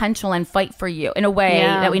their potential and fight for you in a way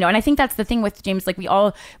that we know. And I think that's the thing with James. Like we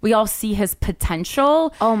all see his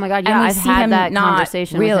potential. Oh my God. Yeah. I've had that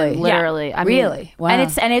conversation with him, literally. Yeah. Really? Wow.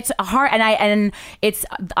 And it's hard.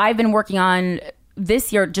 I've been working on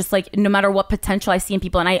this year, just like no matter what potential I see in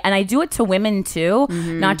people. And I do it to women too,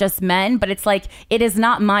 not just men, but it's like, it is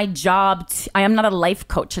not my job. I am not a life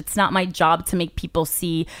coach. It's not my job to make people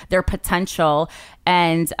see their potential.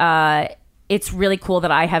 And it's really cool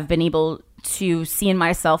that I have been able to see in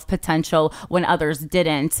myself potential when others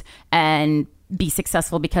didn't and be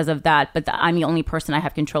successful because of that. But I'm the only person I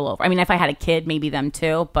have control over. I mean, if I had a kid, maybe them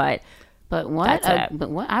too, but what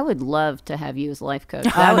I would love to have you as a life coach.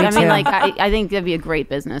 I think that'd be a great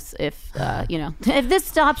business if if this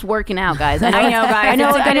stops working out, guys. I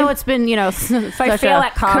know it's been if I fail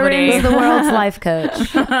at comedy, Corinne's the world's life coach.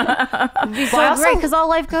 It'd be so great because all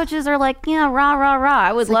life coaches are like, rah rah rah.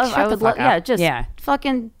 I would love,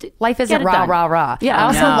 fucking. Life isn't rah rah rah. Yeah, I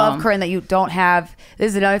also love, Corinne, that you don't have.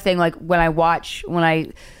 This is another thing. Like when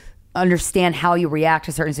I understand how you react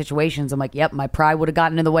to certain situations, I'm like, yep, my pride would have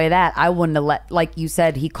gotten in the way of that. I wouldn't have like you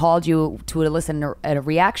said, he called you to elicit a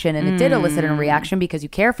reaction, and it did elicit a reaction because you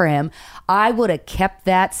care for him. I would have kept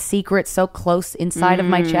that secret so close inside of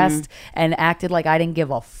my chest and acted like I didn't give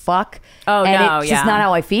a fuck. It's just not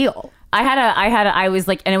how I feel. I was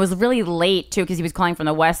like, and it was really late too because he was calling from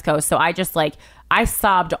the West Coast. So I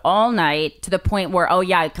sobbed all night to the point where, we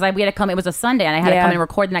had to come. It was a Sunday, and I had to come and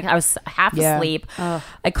record the next. I was half asleep.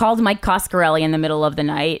 I called Mike Coscarelli in the middle of the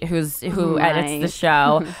night, who edits the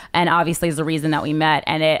show, and obviously is the reason that we met.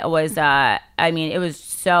 And it was, it was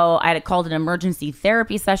so. I had called an emergency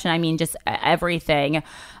therapy session. I mean, just everything.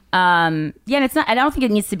 And it's not. I don't think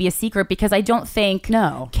it needs to be a secret because I don't think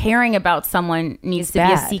caring about someone needs to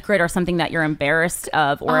be a secret or something that you're embarrassed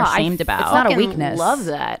of or ashamed about. It's not a weakness. Love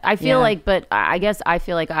that. I feel like, but I guess I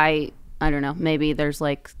feel like I don't know. Maybe there's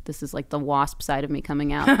like this is like the wasp side of me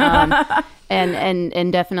coming out,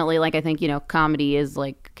 and definitely like I think comedy is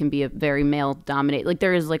like can be a very male dominated. Like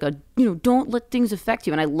there is like a don't let things affect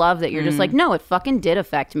you, and I love that you're just like no, it fucking did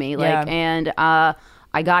affect me. Like and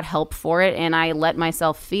I got help for it, and I let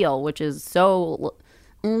myself feel, which is so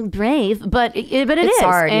brave, but it is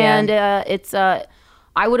hard, and it's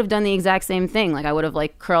I would have done the exact same thing. Like I would have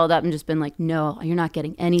like curled up and just been like, no, you're not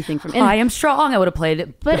getting anything from it. I am strong. I would have played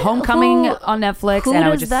it, but Homecoming on Netflix. Who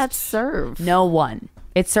and does that serve? No one.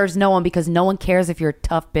 It serves no one because no one cares if you're a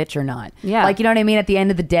tough bitch or not. Yeah. Like, you know what I mean? At the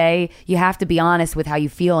end of the day, you have to be honest with how you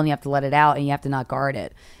feel and you have to let it out and you have to not guard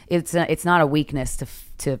it. It's not a weakness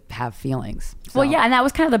to have feelings. So. Well, yeah. And that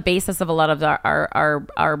was kind of the basis of a lot of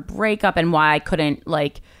our breakup and why I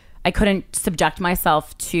couldn't subject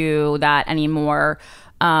myself to that anymore.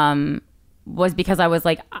 Was because I was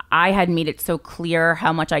like, I had made it so clear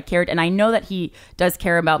how much I cared. And I know that he does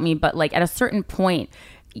care about me, but like at a certain point,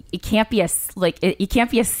 it can't be a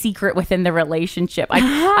secret within the relationship.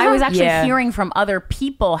 I was actually hearing from other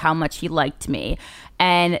people how much he liked me,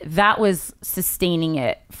 and that was sustaining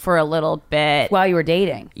it for a little bit while you were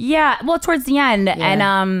dating. Yeah, well, towards the end,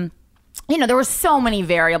 and there were so many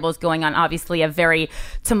variables going on. Obviously, a very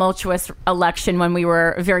tumultuous election when we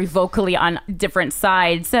were very vocally on different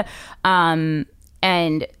sides, and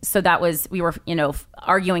so that was we were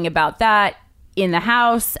arguing about that in the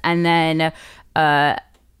house, and then.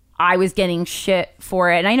 I was getting shit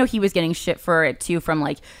for it, and I know he was getting shit for it too from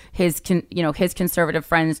like his conservative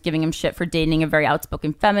friends giving him shit for dating a very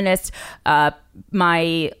outspoken feminist. Our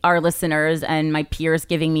listeners and my peers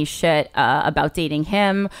giving me shit about dating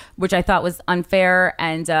him, which I thought was unfair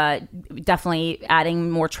and definitely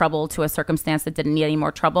adding more trouble to a circumstance that didn't need any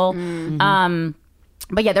more trouble. Mm-hmm.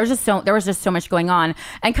 But yeah, there was just so much going on,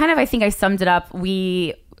 and kind of I think I summed it up.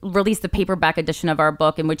 We released the paperback edition of our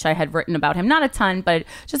book in which I had written about him, not a ton, but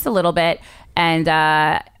just a little bit. And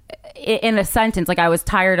in a sentence, like I was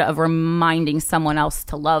tired of reminding someone else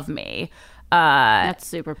to love me. That's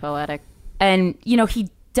super poetic. And, you know, he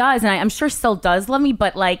does, and I'm sure still does love me,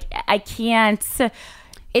 but like I can't.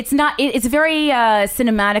 It's not. It's very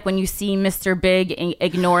cinematic when you see Mr. Big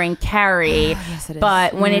ignoring Carrie. Yes, it is.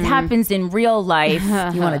 But when it happens in real life,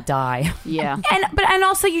 You want to die. Yeah. and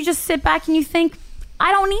also you just sit back and you think,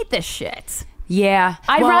 I don't need this shit. Yeah.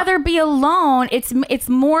 I'd rather be alone. It's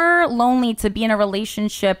more lonely to be in a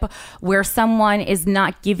relationship where someone is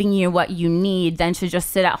not giving you what you need than to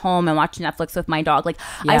just sit at home and watch Netflix with my dog. Like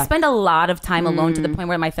I spend a lot of time alone to the point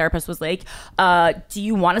where my therapist was like, do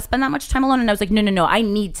you want to spend that much time alone? And I was like, no, I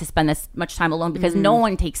need to spend this much time alone because no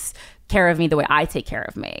one takes care of me the way I take care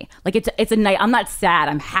of me. Like it's a night. I'm not sad.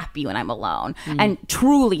 I'm happy when I'm alone and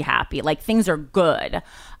truly happy. Like things are good.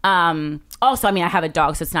 Also, I mean, I have a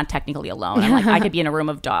dog, so it's not technically alone. I'm like, I could be in a room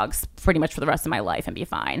of dogs pretty much for the rest of my life and be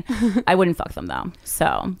fine. I wouldn't fuck them though.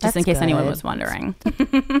 So just in case anyone was wondering.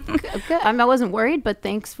 Okay. I wasn't worried, but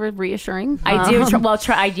thanks for reassuring. I do.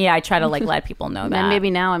 I try to like let people know that. And maybe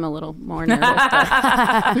now I'm a little more nervous.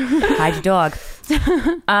 Hide your dog.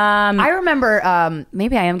 I remember,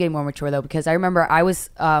 maybe I am getting more mature though, because I remember I was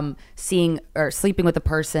seeing or sleeping with a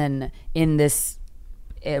person in this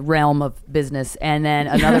realm of business, and then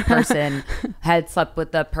another person had slept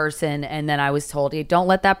with the person, and then I was told, hey, don't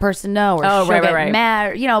let that person know, or she'll get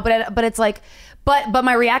mad, you know. But it's like, but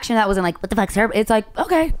my reaction to that wasn't like, what the fuck, sir? It's like,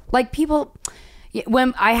 okay, like people.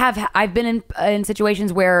 When I've been in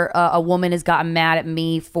situations where a woman has gotten mad at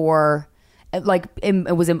me for, like,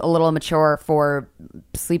 it was a little immature for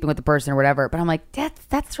sleeping with the person or whatever. But I'm like,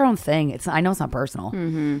 that's their own thing. I know it's not personal.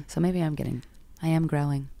 So maybe I am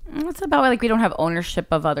growing. It's about like we don't have ownership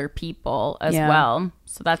of other people as well.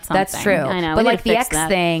 So that's something. That's true. I know. But like the ex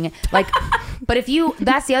thing, like, but if you,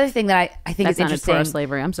 that's the other thing that I think is interesting. That's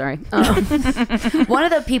slavery. I'm sorry. One of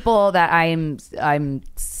the people that I'm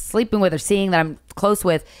sleeping with or seeing that I'm close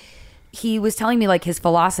with, he was telling me like his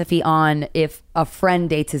philosophy on if a friend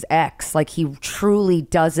dates his ex, like he truly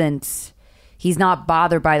doesn't. He's not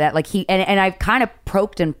bothered by that. Like and I've kind of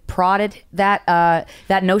poked and prodded that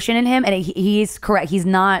notion in him, and he's correct. He's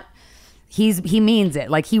not. He means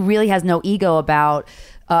it. Like he really has no ego about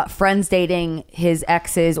friends dating his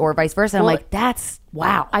exes or vice versa. I'm like, that's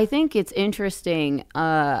wow. I think it's interesting.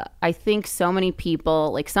 I think so many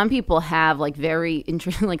people, like some people have like very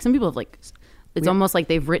interesting. Like some people have like. It's almost like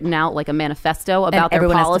they've written out like a manifesto about their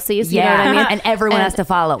policies. You know what I mean? And everyone has to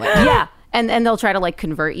follow it. Yeah. And they'll try to like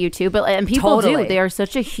convert you too, and people do. There's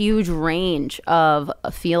such a huge range of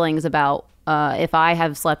feelings about if I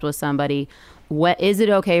have slept with somebody, what is it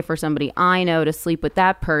okay for somebody I know to sleep with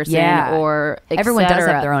that person? Yeah. Or everyone does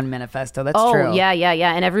have their own manifesto. That's true. Oh yeah,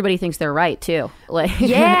 and everybody thinks they're right too. Like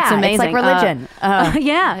yeah, it's amazing. It's like religion.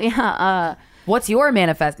 Yeah. What's your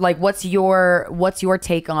manifest? Like, what's your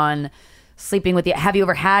take on sleeping with you? Have you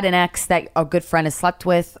ever had an ex that a good friend has slept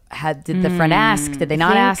with? Did the friend ask? Did they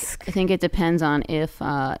not ask? I think it depends on if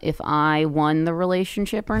I won the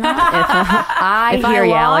relationship or not. If I hear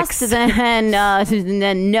you, lost, Alex.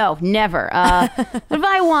 then no, never. But if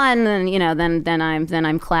I won, then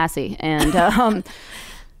I'm classy and.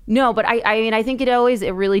 No, but I mean, I think it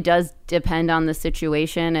really does depend on the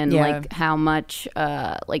situation and like how much,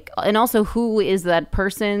 and also who is that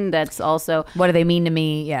person that's also. What do they mean to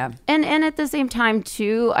me? Yeah. And at the same time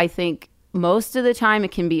too, I think most of the time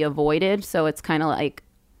it can be avoided. So it's kind of like,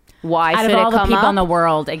 why should it come up? Out of all the people in the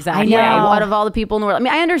world, exactly. Yeah, out of all the people in the world. I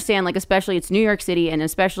mean, I understand, like, especially it's New York City and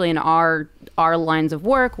especially in our lines of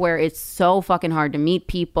work where it's so fucking hard to meet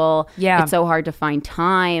people. Yeah. It's so hard to find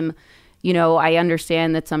time. You know, I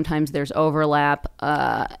understand that sometimes there's overlap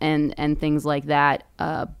and things like that.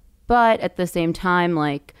 But at the same time,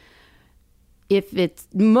 like, if it's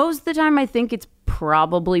most of the time, I think it's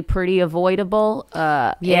probably pretty avoidable.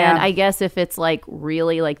 And I guess if it's like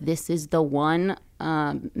really like this is the one,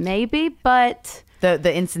 maybe. But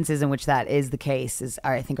the instances in which that is the case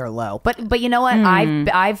I think are low. But you know what?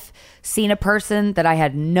 I've seen a person that I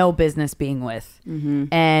had no business being with,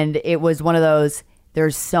 and it was one of those.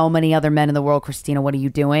 There's so many other men in the world, Christina. What are you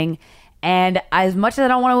doing? And as much as I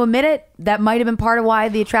don't want to admit it, that might have been part of why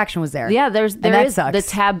the attraction was there. Yeah, there is sucks. the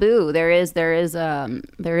taboo. There is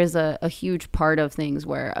a huge part of things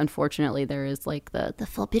where unfortunately there is like the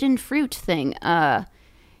forbidden fruit thing. And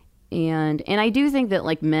I do think that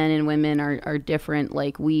like men and women are different.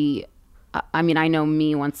 Like I mean, I know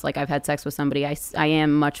me once, like I've had sex with somebody, I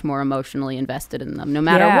am much more emotionally invested in them no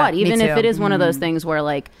matter what. Even if it is one of those things where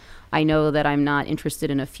like, I know that I'm not interested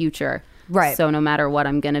in a future. Right. So no matter what,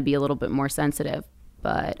 I'm going to be a little bit more sensitive.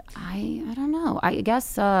 But I don't know. I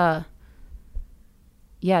guess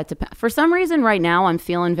Yeah, it depends. For some reason, right now, I'm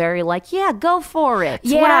feeling very like, yeah, go for it.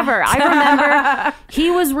 Yeah. Whatever. I remember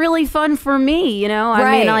he was really fun for me, you know? I mean,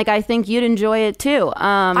 Right. like, I think you'd enjoy it too.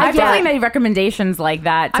 I've definitely made recommendations like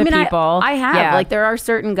that to people. I have. Yeah. Like, there are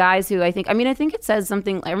certain guys who I think it says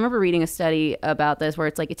something. I remember reading a study about this where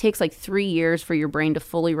it's like, it takes like 3 years for your brain to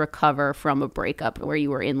fully recover from a breakup where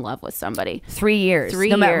you were in love with somebody. 3 years. 3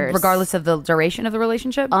 No matter- years. regardless of the duration of the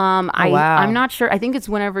relationship? Wow. I'm not sure. I think it's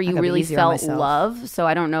whenever you gotta be really easier on felt myself. love. So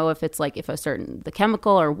I don't know if it's like the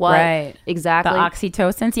chemical or what Right. exactly. The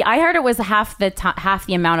oxytocin. See, I heard it was half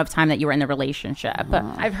the amount of time that you were in the relationship.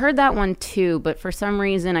 I've heard that one too, but for some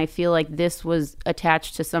reason I feel like this was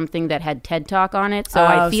attached to something that had TED Talk on it. So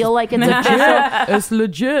I feel like it's official. It's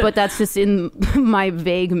legit. But that's just in my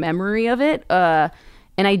vague memory of it.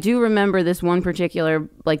 And I do remember this one particular,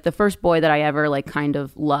 like the first boy that I ever like kind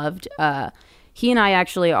of loved. He and I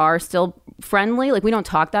actually are still friendly. Like we don't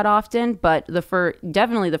talk that often, but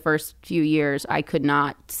definitely the first few years I could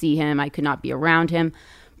not see him. I could not be around him.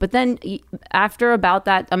 But then after about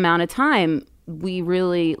that amount of time, we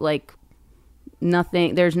really like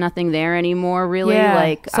nothing. There's nothing there anymore, really. yeah.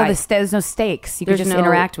 Like So there's no stakes. You can there's just no-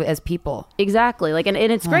 interact with as people. Exactly. Like, and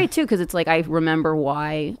it's great too, because it's like, I remember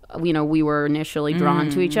why, you know, we were initially drawn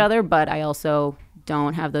to each other, but I also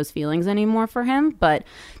don't have those feelings anymore for him. But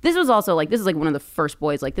this was also like, this is like one of the first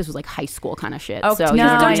boys, like this was like high school kind of shit. Oh, So no, you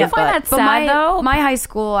know, don't you but- find that sad though? My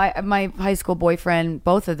high school boyfriend,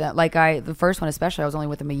 both of them, like the first one especially, I was only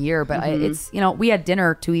with him a year, but it's, you know, we had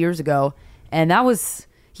dinner 2 years ago, and that was,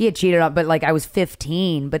 he had cheated on, but like I was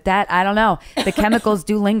 15, but that, I don't know, the chemicals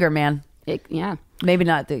do linger, man. yeah. Maybe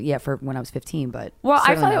not for when I was 15, but Well, I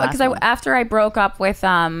certainly felt the like last because one. after I broke up with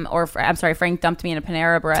Frank dumped me in a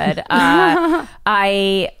Panera Bread.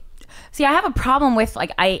 I have a problem with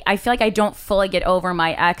like I feel like I don't fully get over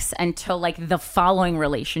my ex until like the following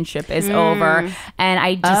relationship is over, and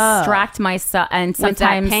I distract myself. And With that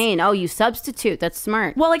sometimes pain. Oh, you substitute. That's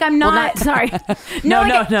smart. Well, like I'm not. sorry. No,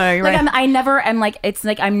 like, you're like right. I never am like it's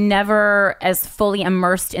like I'm never as fully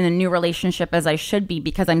immersed in a new relationship as I should be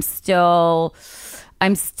because I'm still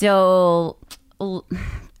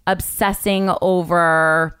obsessing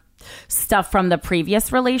over stuff from the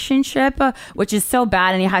previous relationship, which is so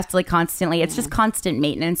bad, and you have to like constantly. It's just constant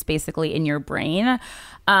maintenance, basically, in your brain.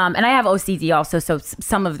 And I have OCD also, so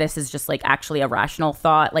some of this is just like actually a rational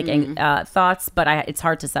thought, like thoughts, but it's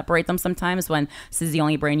hard to separate them sometimes when this is the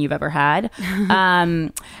only brain you've ever had.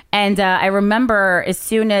 And I remember as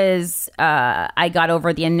soon as I got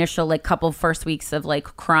over the initial like couple first weeks of like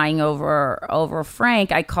crying over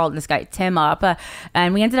Frank, I called this guy Tim up,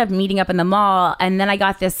 and we ended up meeting up in the mall, and then I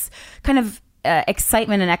got this kind of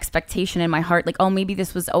excitement and expectation in my heart, like, oh, maybe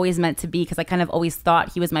this was always meant to be, because I kind of always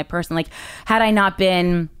thought he was my person. Like, had I not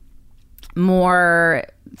been more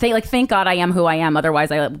thank God I am who I am, otherwise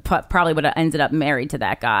I probably would have ended up married to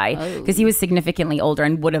that guy, because he was significantly older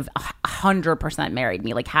and would have 100% married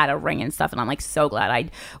me, like had a ring and stuff. And I'm like so glad I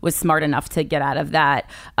was smart enough to get out of that,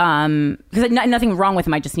 because nothing wrong with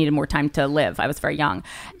him, I just needed more time to live. I was very young,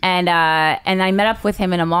 and I met up with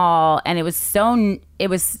him in a mall, and it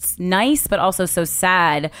was nice but also so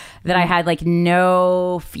sad that I had like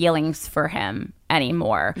no feelings for him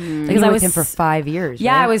anymore, because I I was was with him for 5 years.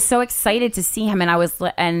 yeah, right? I was so excited to see him, and I was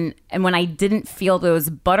and when I didn't feel those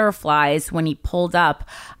butterflies when he pulled up,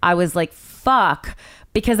 I was like, fuck,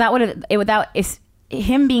 because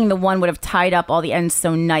him being the one would have tied up all the ends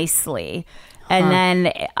so nicely.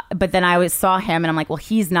 And but then I saw him, and I'm like, well,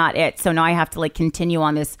 he's not it. So now I have to like continue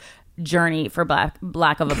on this journey, for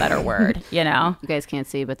lack of a better word, you know. You guys can't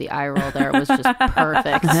see, but the eye roll there was just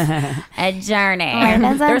perfect. A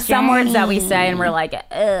journey. There's some words that we say and we're like,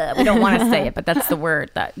 ugh, we don't want to say it, but that's the word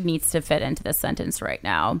that needs to fit into this sentence right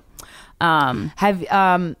now.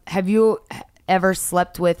 Have you ever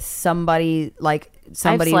slept with somebody like I've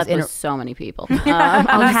somebody slept who's with so many people. I'm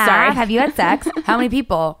sorry. Have you had sex? How many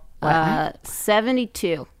people?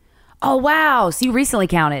 72. Oh wow! So you recently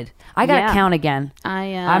counted. I gotta Yeah. count again.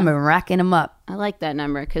 I'm racking them up. I like that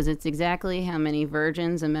number because it's exactly how many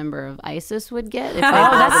virgins a member of ISIS would get. If they Oh,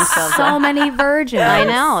 called that's themselves so that. many virgins. I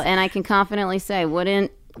know, and I can confidently say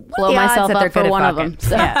wouldn't blow the odds myself that they're up for good at one of fucking? them.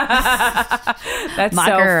 So. That's My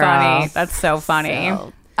so girl. funny. That's so funny.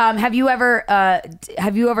 So, Have you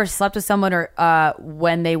ever slept with someone or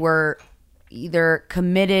when they were either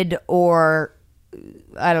committed or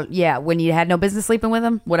when you had no business sleeping with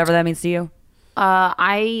them, whatever that means to you?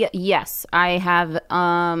 yes, I have.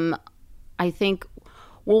 I think.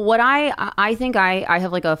 Well, what I think I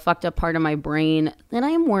have like a fucked up part of my brain that I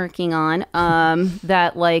am working on.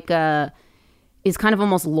 That like is kind of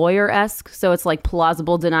almost lawyer-esque. So it's like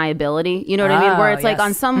plausible deniability. You know what I mean? Where it's like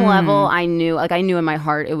on some level I knew in my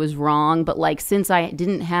heart it was wrong, but like since I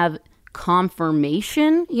didn't have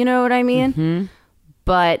confirmation, you know what I mean?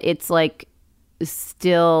 But it's like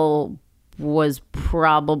still was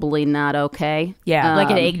probably not okay. Yeah, like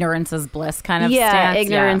an ignorance is bliss kind of stance.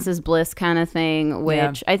 Ignorance is bliss kind of thing,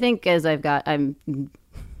 which I think as I'm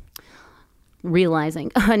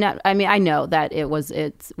realizing. I mean, I know that it was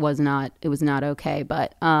not okay,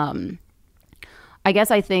 but I guess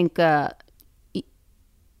I think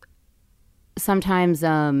sometimes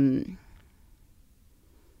sorry,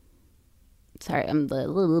 I'm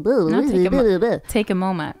take a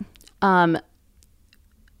moment.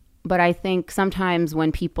 But I think sometimes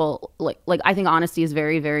when people like I think honesty is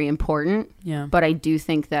very, very important. Yeah. But I do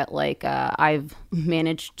think that like I've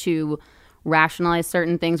managed to rationalize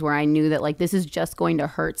certain things where I knew that like this is just going to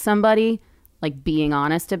hurt somebody, like being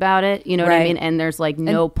honest about it. You know what I mean? And there's like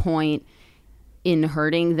no point in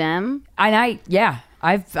hurting them. And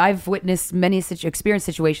I've witnessed many experienced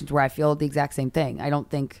situations where I feel the exact same thing. I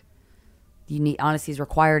don't think honesty is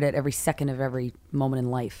required at every second of every moment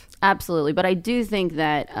in life. Absolutely. But I do think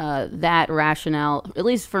that that rationale, at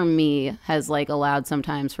least for me, has like allowed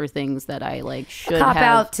sometimes for things that I like should cop have.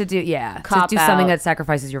 out to do something that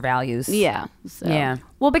sacrifices your values. Yeah. So. Yeah.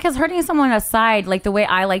 Well, because hurting someone aside, like the way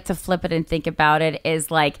I like to flip it and think about it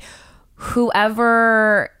is like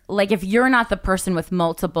whoever, like if you're not the person with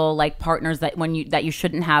multiple like partners that you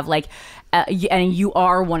shouldn't have, like and you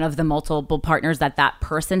are one of the multiple partners that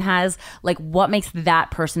person has, like what makes that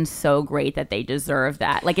person so great that they deserve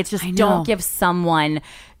that? Like it's just don't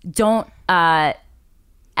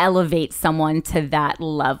elevate someone to that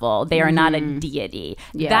level. They are not a deity.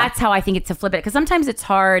 Yeah. That's how I think it's to flip it. Because sometimes it's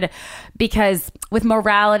hard because with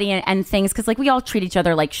morality and things, because like we all treat each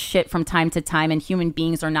other like shit from time to time, and human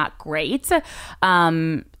beings are not great.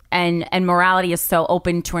 And morality is so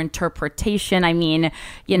open to interpretation. I mean,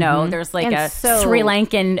 you know, there's like Sri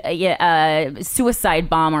Lankan suicide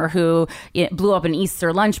bomber who blew up an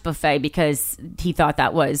Easter lunch buffet because he thought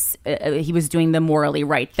that was he was doing the morally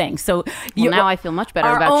right thing. So now I feel much better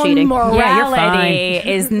our about own cheating. Morality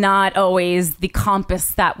is not always the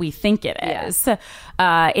compass that we think it is.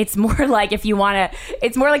 It's more like if you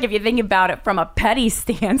think about it from a petty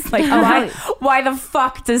stance, like why the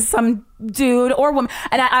fuck does some dude or woman,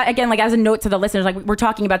 and I, again, like as a note to the listeners, like we're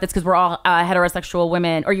talking about this because we're all heterosexual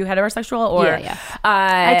women. Are you heterosexual? Or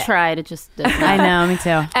I tried. It just I know, me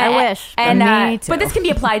too. I wish. Me too. But this can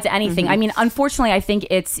be applied to anything. I mean, unfortunately, I think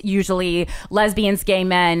it's usually lesbians, gay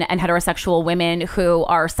men, and heterosexual women who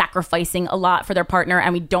are sacrificing a lot for their partner,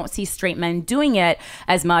 and we don't see straight men doing it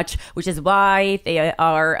as much, which is why they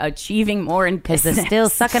are achieving more in business. They're still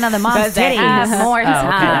sucking on the mom's titties. They have more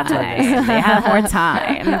time. They have more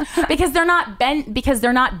time because they're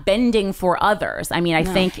not bending for others. I mean, I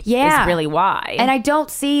think is really why. And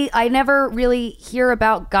I never really hear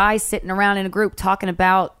about guys sitting around in a group talking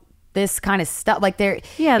about this kind of stuff. Like they're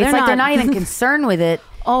not even concerned with it.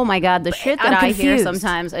 Oh my God, the shit that I hear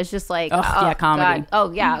sometimes, it's just like, comedy. God.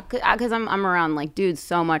 Oh yeah, because I'm around like dudes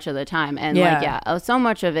so much of the time, and so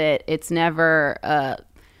much of it, it's never.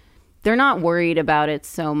 They're not worried about it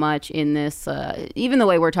so much in this, even the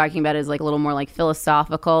way we're talking about it is like a little more like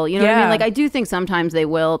philosophical. You know what I mean? Like I do think sometimes they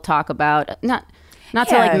will talk about, not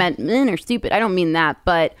to like men are stupid. I don't mean that,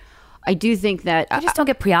 but I do think that I just don't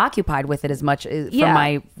get preoccupied with it as much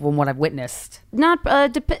from what I've witnessed. Not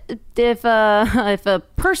if a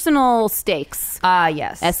personal stakes,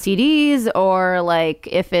 yes, STDs, or like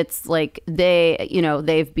if it's like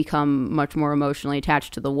they've become much more emotionally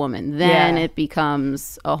attached to the woman, then it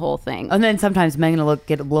becoms a whole thing. And then sometimes men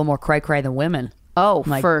get a little more cray than women. Oh,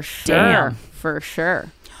 like, for sure, damn. For sure.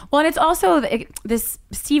 Well, and it's also this.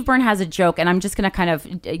 Steve Byrne has a joke, and I'm just going to kind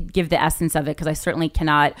of give the essence of it because I certainly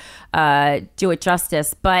cannot do it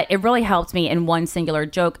justice. But it really helped me in one singular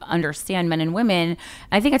joke understand men and women.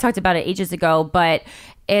 I think I talked about it ages ago, but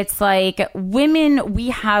it's like women, we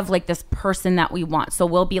have like this person that we want. So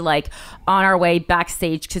we'll be like on our way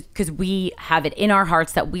backstage because we have it in our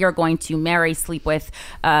hearts that we are going to marry, sleep with,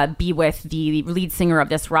 be with the lead singer of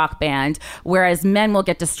this rock band. Whereas men will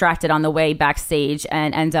get distracted on the way backstage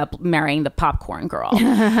and end up marrying the popcorn girl.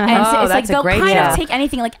 And so it's like they'll kind of take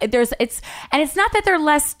anything. Like it's not that they're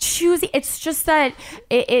less choosy. It's just that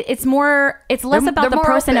it's less about the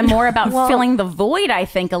person and more about filling the void, I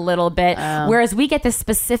think, a little bit. Whereas we get this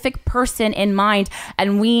specific person in mind,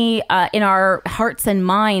 and we in our hearts and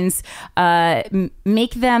minds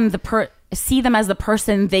make them see them as the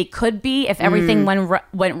person they could be if everything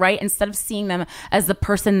went right, instead of seeing them as the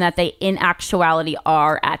person that they in actuality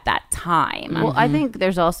are at that time. Well, I think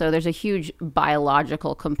there's a huge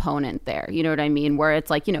biological component there. You know what I mean? Where it's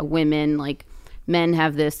like, women, like men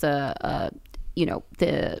have this, the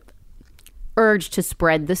urge to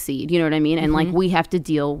spread the seed. You know what I mean? And like we have to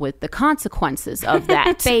deal with the consequences of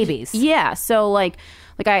that. Babies. Yeah. So like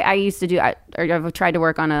I used to do. I've tried to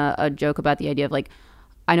work on a joke about the idea of like,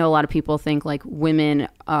 I know a lot of people think like women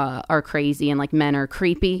are crazy and like men are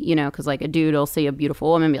creepy, because like a dude will see a beautiful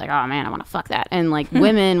woman and be like, oh man, I want to fuck that. And like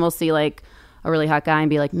women will see like a really hot guy and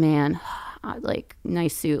be like, man, like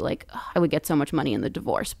nice suit. Like I would get so much money in the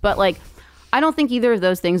divorce. But like, I don't think either of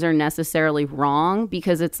those things are necessarily wrong,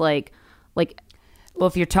 because it's like, well,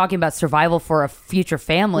 if you're talking about survival for a future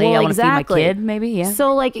family, I want to feed my kid, maybe. Yeah.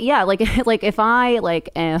 So like, yeah, like if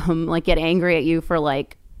I get angry at you for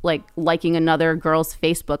like liking another girl's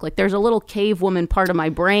Facebook, like there's a little cave woman part of my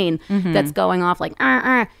brain that's going off like,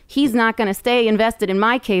 he's not going to stay invested in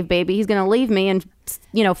my cave baby. He's going to leave me and,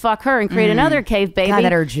 fuck her and create another cave baby. God,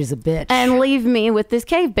 that urge is a bitch. And leave me with this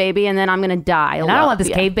cave baby, and then I'm going to die. And I don't want this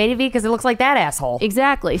cave baby because it looks like that asshole.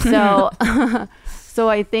 Exactly. So, so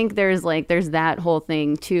I think there's that whole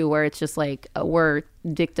thing too, where it's just like we're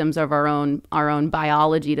victims of our own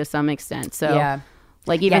biology to some extent. So yeah.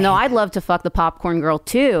 Like, even though I'd love to fuck the popcorn girl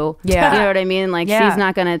too, you know what I mean? Like, she's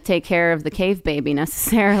not going to take care of the cave baby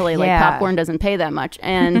necessarily. Like, popcorn doesn't pay that much.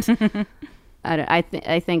 And I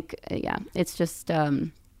think, it's just,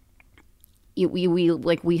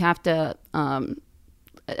 we have to,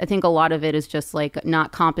 I think a lot of it is just like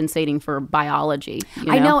not compensating for biology.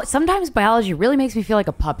 I know sometimes biology really makes me feel like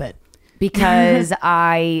a puppet. Because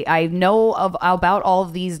I know about all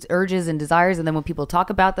of these urges and desires, and then when people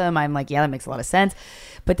talk about them, I'm like, yeah, that makes a lot of sense.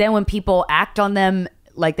 But then when people act on them,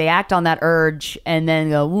 like they act on that urge and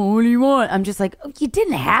then go, well, what do you want? I'm just like, oh, you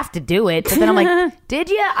didn't have to do it. But then I'm like,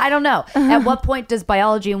 did you? I don't know. At what point does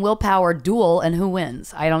biology and willpower duel, and who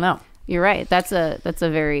wins? I don't know. You're right. That's a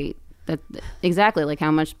very... exactly, like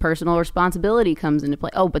how much personal responsibility comes into play.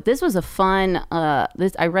 Oh, but this was a fun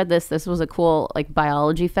I read this was a cool like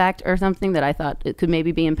biology fact or something that I thought it could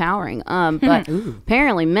maybe be empowering. But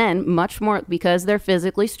apparently men, much more, because they're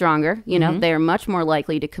physically stronger, they are much more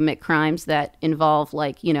likely to commit crimes that involve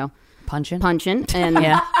like, punching and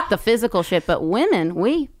the physical shit. But women,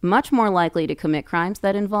 we much more likely to commit crimes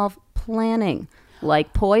that involve planning,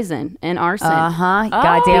 like poison and arson.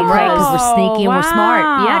 Goddamn right, because we're sneaky and we're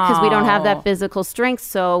smart. Yeah, because we don't have that physical strength,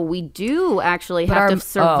 so we do actually have to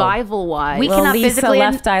survival wise. We cannot Lisa physically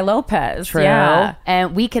Left Eye Lopez. True. Yeah.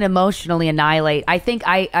 And we can emotionally annihilate. I think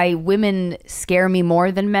women scare me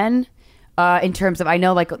more than men. In terms of, I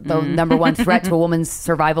know like the number one threat to a woman's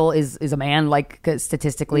survival is a man. Like, 'cause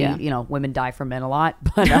statistically, women die from men a lot.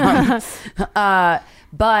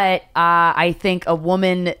 But I think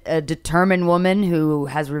a determined woman who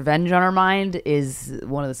has revenge on her mind is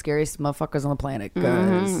one of the scariest motherfuckers on the planet.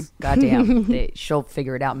 Because goddamn, she'll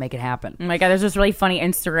figure it out and make it happen. Oh my God, there's this really funny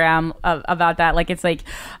Instagram about that. Like, it's like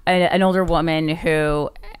an older woman who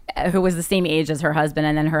was the same age as her husband,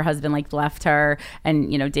 and then her husband like left her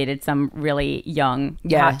and dated some really young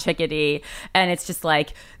hot chickadee, and it's just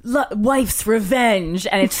like wife's revenge,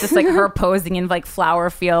 and it's just like her posing in like flower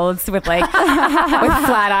fields with like with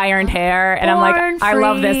flat ironed hair, and I'm like, I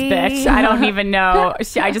love this bitch. I don't even know.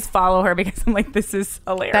 I just follow her because I'm like, this is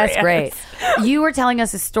hilarious. That's great. You were telling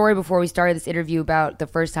us a story before we started this interview about the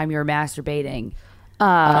first time you were masturbating.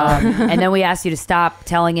 And then we asked you to stop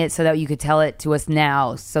telling it so that you could tell it to us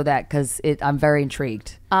now, so that because I'm very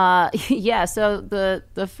intrigued. So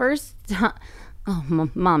the first time,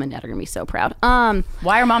 mom and dad are gonna be so proud.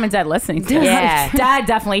 Why are mom and dad listening to this? Yeah. Dad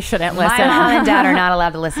definitely shouldn't listen. My mom and dad are not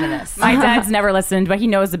allowed to listen to this. My dad's never listened, but he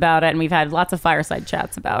knows about it, and we've had lots of fireside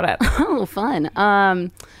chats about it. Oh, fun.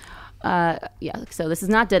 So this is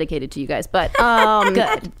not dedicated to you guys, but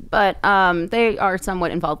good. But they are somewhat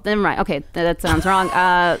involved. Then right, okay, that sounds wrong.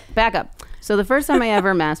 Back up. So the first time I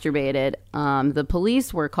ever masturbated, the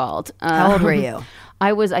police were called. How old were you?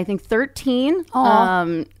 I was, I think, 13.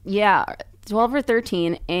 12 or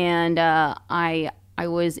 13, and I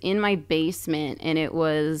was in my basement, and it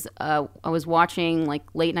was I was watching like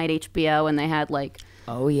late night HBO, and they had like.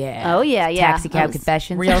 Oh yeah. Taxi Cab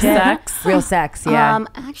Confessions. Real sex. Real sex. Yeah.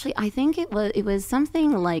 Actually, I think it was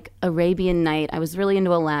something like Arabian Night. I was really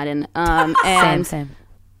into Aladdin. And Same.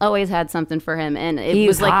 Always had something for him, and he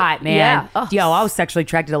was like hot, man. Yeah. Oh. Yo, I was sexually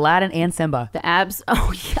attracted to Aladdin and Simba. The abs.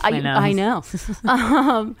 Oh yeah, I know.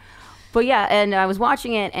 But yeah, and I was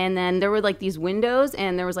watching it, and then there were like these windows,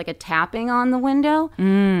 and there was like a tapping on the window,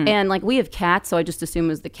 and like we have cats, so I just assumed it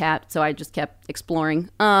was the cat, so I just kept exploring.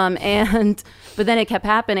 But then it kept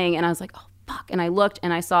happening, and I was like, oh fuck! And I looked,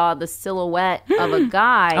 and I saw the silhouette of a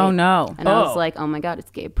guy. Oh, no. And I was like, oh my god,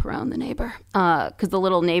 it's Gabe Perone, the neighbor, because the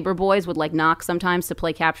little neighbor boys would like knock sometimes to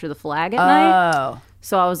play capture the flag at night. Oh.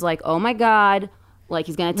 So I was like, oh my god. Like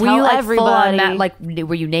he's gonna Were tell you like everybody. full on that, like,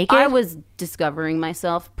 were you naked? I was discovering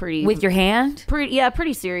myself pretty with your hand,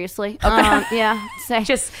 pretty seriously. Yeah, say.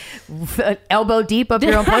 just elbow deep up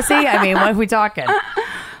your own pussy. I mean, what are we talking?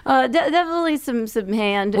 Definitely some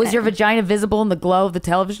hand. Was your vagina visible in the glow of the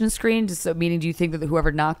television screen? Just meaning, do you think that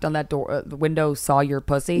whoever knocked on that door, the window, saw your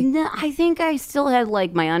pussy? No, I think I still had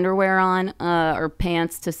like my underwear on or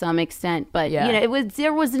pants to some extent, but Yeah. you know,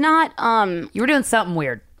 there was not. You were doing something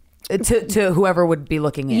weird. To whoever would be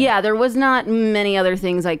looking in. Yeah, there was not many other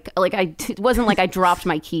things it wasn't like I dropped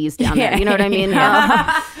my keys down there. You know what I mean?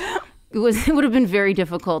 It would have been very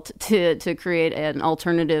difficult to create an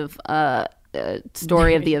alternative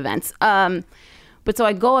story of the events. But so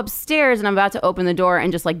I go upstairs and I'm about to open the door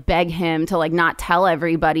and just like beg him to like not tell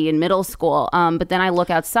everybody in middle school. But then I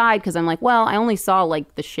look outside because I'm like, well, I only saw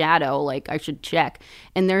like the shadow. Like I should check.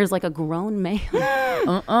 And there's like a grown man,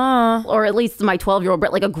 or at least my 12-year-old,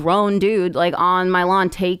 but like a grown dude, like on my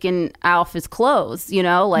lawn taking off his clothes. You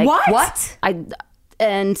know, like What?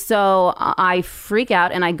 And so I freak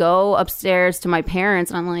out and I go upstairs to my parents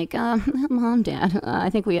and I'm like, Mom, Dad, I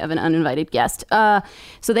think we have an uninvited guest.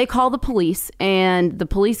 So they call the police and the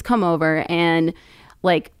police come over and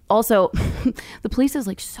like also the police is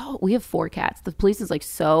like, so we have 4 cats. The police is like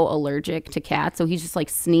so allergic to cats. So he's just like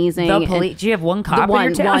sneezing. The police. Do you have one cop in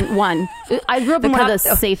your town? One. I grew up in one of the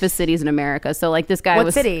safest cities in America. So like this guy What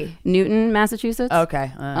was city? Newton, Massachusetts.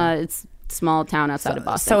 Okay. It's small town outside of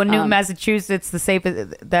Boston. So in Newton, Massachusetts, the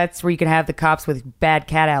safest. That's where you can have the cops with bad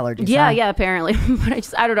cat allergies. Yeah, huh? yeah, apparently.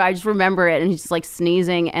 But I don't know. I just remember it, and he's just like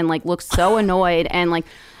sneezing and like looks so annoyed, and like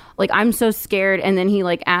I'm so scared. And then he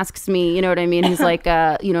like asks me, you know what I mean? He's like,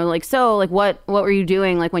 you know, like, so like what were you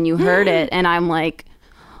doing like when you heard it? And I'm like,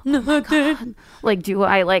 oh my God. Like, do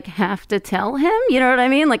I like have to tell him? You know what I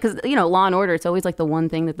mean? Like, because you know, Law and Order, it's always like the one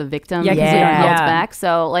thing that the victim holds back.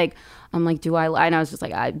 So like, I'm like, do I? And I was just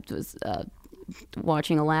like, I was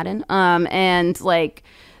watching Aladdin, and like,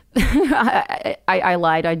 I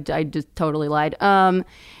lied. I just totally lied.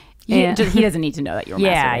 He doesn't need to know that you're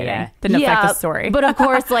masturbating. Yeah. Didn't affect the story. But of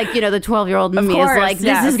course, like, you know, the 12-year-old me course, is like, this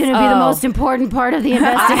yes. is going to be the most important part of the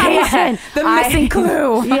investigation. The missing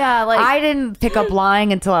clue. Yeah, like I didn't pick up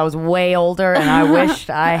lying until I was way older, and I wished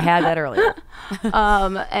I had that earlier.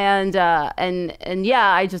 and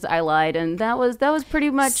yeah, I lied, and that was pretty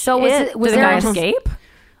much. So was Did the guy escape?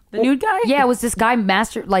 The nude guy? Yeah, was this guy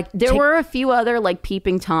There were a few other like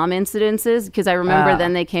peeping Tom incidences because I remember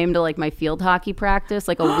then they came to like my field hockey practice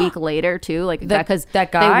like a week later too, like because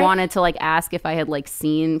that guy? they wanted to like ask if I had like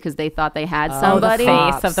seen because they thought they had somebody.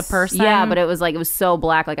 The face of the person. Yeah, but it was so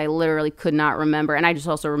black, like I literally could not remember, and I just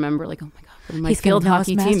also remember like, oh my God, my He's field gonna know I was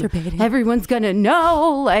hockey team, masturbating. everyone's gonna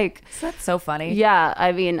know. Like That's so funny. yeah,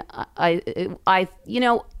 I mean, I you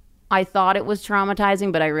know. I thought it was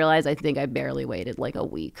traumatizing, but I realized I think I barely waited like a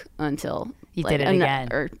week until You did it again.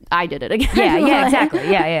 or I did it again. Yeah, exactly.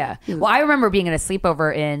 Yeah. Well, I remember being in a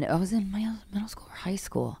sleepover I was in my middle school or high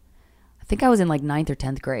school. I think I was in like 9th or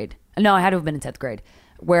 10th grade. No, I had to have been in 10th grade.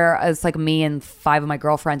 Where it's like me and 5 of my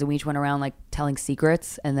girlfriends, and we each went around like telling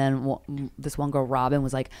secrets. And then this one girl, Robin,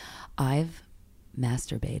 was like, I've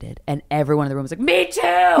masturbated, and everyone in the room was like, me too.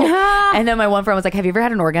 And then my one friend was like, have you ever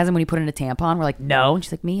had an orgasm when you put in a tampon? We're like, no. And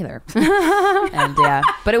she's like, me either. And yeah,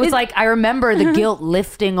 but it was like, I remember the guilt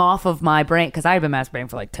lifting off of my brain because I had been masturbating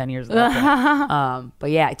for like 10 years at that point.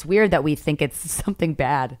 But yeah, it's weird that we think it's something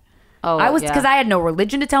bad. Oh, I was yeah. because I had no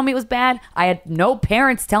religion to tell me it was bad. I had no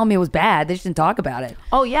parents tell me it was bad. They just didn't talk about it.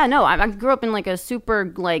 Oh yeah, no. I grew up in like a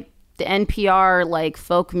super like the NPR like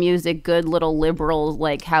folk music, good little liberal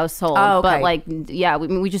like household. Oh, okay. But like yeah,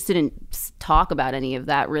 we just didn't talk about any of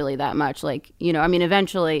that really that much. Like, you know, I mean,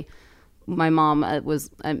 eventually my mom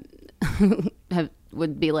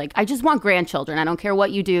would be like, I just want grandchildren. I don't care what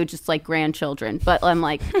you do, just like grandchildren. But I'm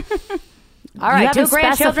like, All right, you haven't 2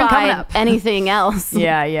 grandchildren coming specified up. anything else.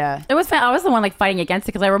 Yeah. It was fun. I was the one like fighting against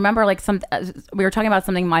it because I remember like we were talking about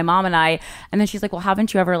something, my mom and I, and then she's like, well,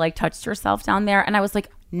 haven't you ever like touched yourself down there? And I was like,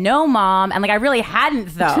 no, Mom. And like I really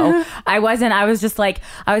hadn't though. I was like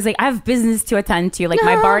I have business to attend to. Like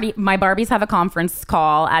my Barbies have a conference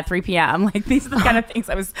call at 3 p.m. Like these are the kind of things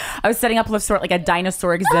I was setting up like a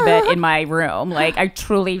dinosaur exhibit in my room. Like I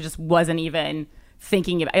truly just wasn't even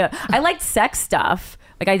thinking about. I liked sex stuff.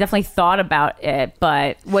 Like I definitely thought about it,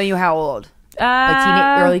 but When you how old?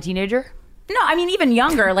 Like early teenager? no, I mean even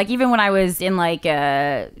younger. Like even when I was in like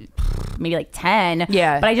maybe like 10.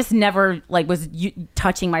 Yeah. But I just never like was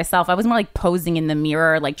touching myself. I was more like posing in the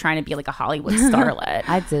mirror, like trying to be like a Hollywood starlet.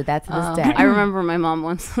 I'd say that to this day. I remember my mom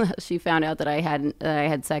once she found out that I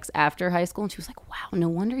had sex after high school, and she was like, "Wow, no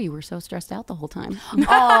wonder you were so stressed out the whole time." Oh,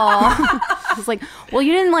 I was like, "Well,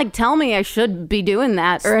 you didn't like tell me I should be doing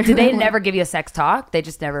that." Or Did they never give you a sex talk? They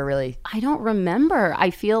just never really I don't remember.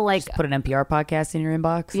 I feel like put an NPR podcast in your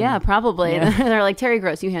inbox? yeah, probably. They're like, "Terry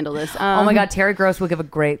Gross, you handle this." Oh my God, Terry Gross will give a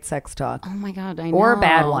great sex talk. Oh my God, I know. Or a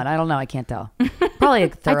bad one. I don't know. I can't tell. Probably a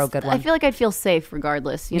thorough good one. I feel like I'd feel safe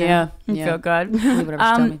regardless. You know? yeah. You feel good. Believe whatever you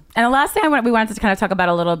tell me. And the last thing we wanted to kind of talk about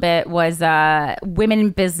a little bit was women in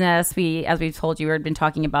business. As we've told you, we've been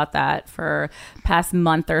talking about that for past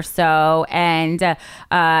month or so. And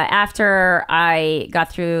after I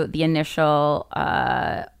got through the initial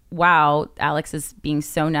wow, Alex is being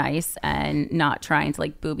so nice and not trying to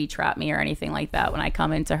like booby trap me or anything like that when I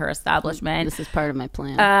come into her establishment. This is part of my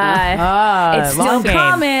plan. It's still long game.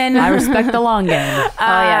 coming. I respect the long game.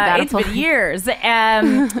 It's been years.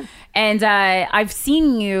 And I've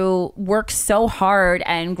seen you work so hard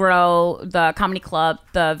and grow the comedy club,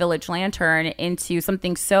 the Village Lantern, into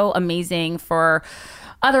something so amazing for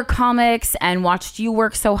other comics, and watched you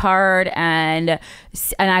work so hard, and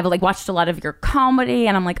I've like watched a lot of your comedy,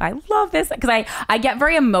 and I'm like, I love this, because I get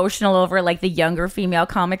very emotional over like the younger female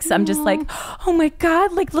comics. I'm just like, oh my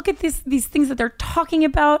God, like look at these things that they're talking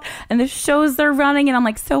about and the shows they're running, and I'm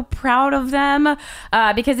like so proud of them,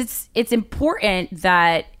 because it's important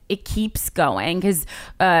that it keeps going, because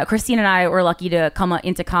Christine and I were lucky to come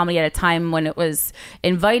into comedy at a time when it was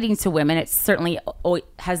inviting to women. It certainly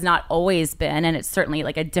has not always been, and it's certainly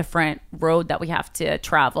like a different road that we have to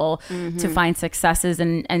travel to find successes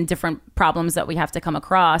and different problems that we have to come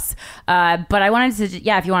across. But I wanted to,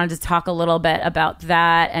 if you wanted to talk a little bit about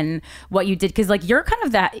that and what you did, because like you're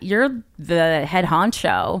the head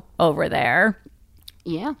honcho over there.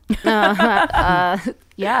 Yeah.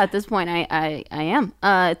 Yeah, at this point I am.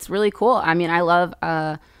 It's really cool. I mean, I love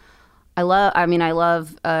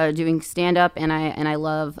doing stand up, and I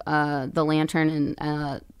love the Lantern,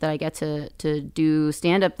 and that I get to do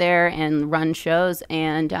stand up there and run shows,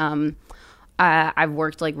 and I've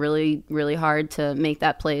worked like really, really hard to make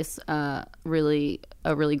that place really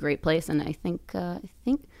a really great place, and I think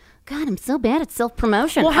God, I'm so bad at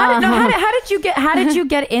self-promotion. Well, how did you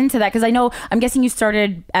get into that? Because I'm guessing you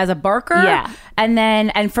started as a barker. Yeah.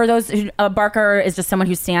 And for those, a barker is just someone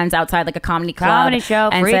who stands outside like a comedy club. Comedy show,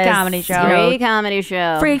 free comedy show. Free comedy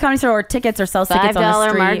show. Free comedy show, or tickets, or sells tickets on the $5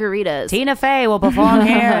 street. margaritas. Tina Fey will perform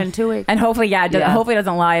here in 2 weeks. And hopefully, hopefully it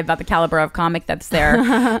doesn't lie about the caliber of comic that's there.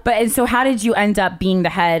 And so how did you end up being the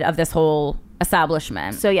head of this whole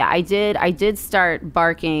establishment? So yeah, I did start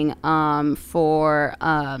barking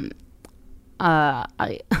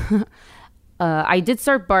I did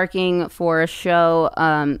start barking for a show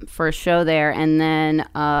there, and then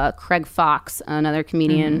Craig Fox, another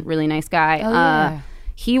comedian, really nice guy.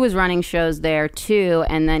 He was running shows there too,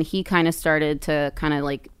 and then he kind of started to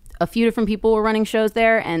like a few different people were running shows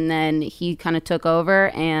there, and then he kind of took over,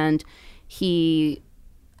 and he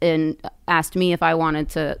asked me if I wanted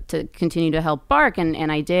to continue to help bark,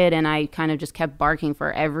 and I did, and I kind of just kept barking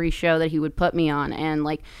for every show that he would put me on, and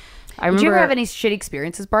like I remember. Did you ever have any shitty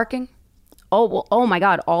experiences barking? Oh my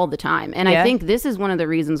God, all the time. And I think this is one of the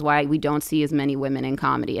reasons why we don't see as many women in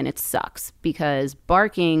comedy, and it sucks, because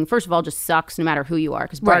barking, first of all, just sucks no matter who you are,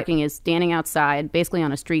 because barking is standing outside, basically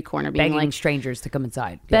on a street corner, being begging like strangers to come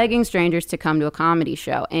inside. Begging strangers to come to a comedy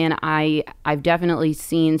show. And I've definitely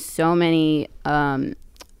seen so many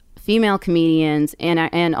female comedians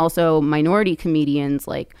and also minority comedians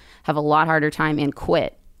like have a lot harder time and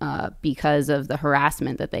quit because of the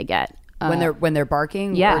harassment that they get. When they're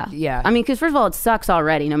barking? Yeah. I mean, because first of all, it sucks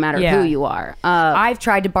already, no matter who you are. I've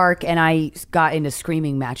tried to bark, and I got into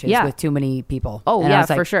screaming matches with too many people. Oh, and I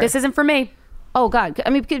was for sure. This isn't for me. Oh, God.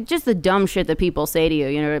 I mean, just the dumb shit that people say to you,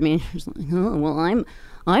 you know what I mean? Just like, oh, well,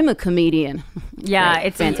 I'm a comedian. Yeah, Great.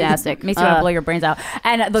 it's fantastic. It makes you want to blow your brains out.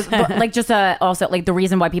 And like just also like the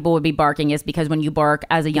reason why people would be barking is because when you bark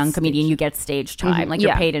as a young comedian, you get stage time. Like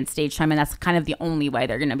you're paid in stage time, and that's kind of the only way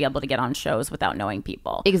they're going to be able to get on shows without knowing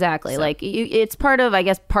people. Exactly. So. Like it's part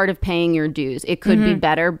of paying your dues. It could be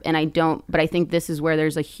better, and but I think this is where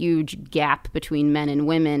there's a huge gap between men and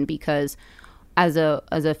women, because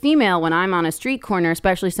as a female, when I'm on a street corner,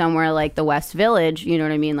 especially somewhere like the West Village, you know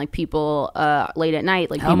what I mean? Like people late at night,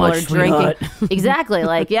 like people are drinking. Exactly.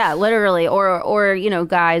 Like, yeah, literally. Or, you know,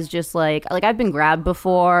 guys just like I've been grabbed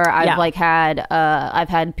before. I've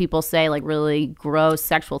had people say like really gross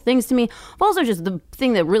sexual things to me. But also just the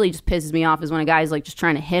thing that really just pisses me off is when a guy's like just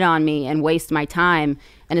trying to hit on me and waste my time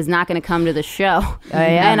and is not going to come to the show.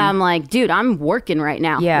 And I'm like, dude, I'm working right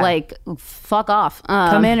now. Yeah. Like, fuck off.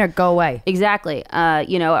 Come in or go away. Exactly.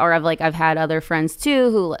 You know, or I've had other friends too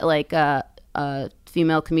who like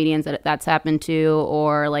female comedians that's happened to,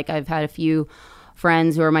 or like I've had a few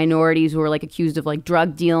friends who are minorities who are like accused of like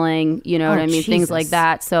drug dealing, you know what I mean? Jesus. Things like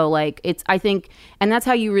that. So like I think, and that's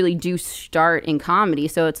how you really do start in comedy.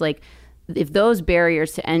 So it's like, if those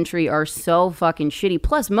barriers to entry are so fucking shitty,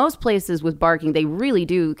 plus most places with barking, they really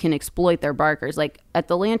can exploit their barkers. Like at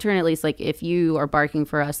the Lantern, at least, like if you are barking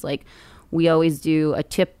for us, like we always do a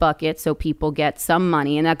tip bucket so people get some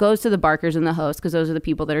money, and that goes to the barkers and the host because those are the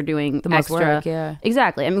people that are doing the most extra work. Yeah,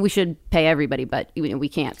 exactly. I mean, we should pay everybody, but we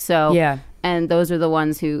can't. So yeah. And those are the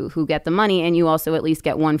ones who get the money, and you also at least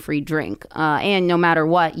get one free drink. And no matter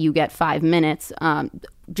what, you get 5 minutes.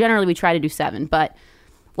 Generally, we try to do 7, but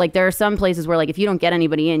like there are some places where like if you don't get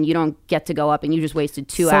anybody in, you don't get to go up, and you just wasted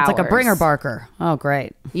 2 hours. So it's like a bringer barker. Oh,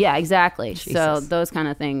 great. Yeah, exactly. Jesus. So those kind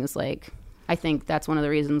of things, like I think that's one of the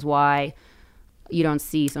reasons why you don't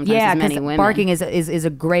see sometimes as many women. Barking is a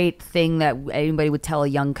great thing that anybody would tell a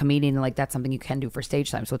young comedian, like that's something you can do for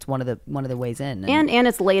stage time. So it's one of the ways in. And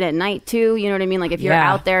it's late at night too. You know what I mean? Like if you're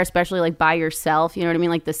out there, especially like by yourself, you know what I mean?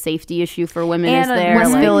 Like the safety issue for women is there.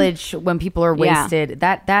 West like, Village, when people are wasted,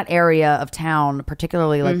 that area of town,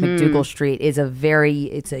 particularly like McDougal Street, is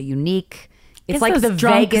it's a unique. It's like the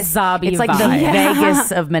Vegas, it's like the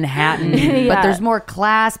Vegas of Manhattan, but there's more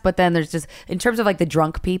class. But then there's just in terms of like the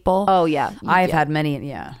drunk people. Oh yeah, I've had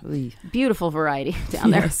many. Beautiful variety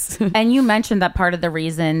down there. And you mentioned that part of the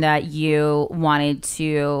reason that you wanted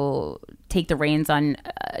to take the reins on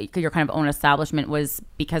your kind of own establishment was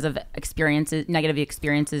because of negative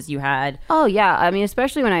experiences you had. Oh yeah, I mean,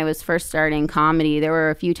 especially when I was first starting comedy, there were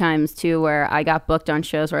a few times too where I got booked on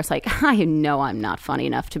shows where I was like, I know I'm not funny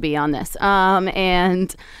enough to be on this.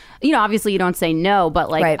 And you know, obviously you don't say no, but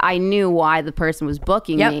like I knew why the person was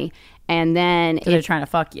booking me. And then they're trying to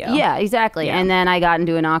fuck you. Yeah, exactly. Yeah. And then I got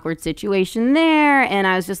into an awkward situation there, and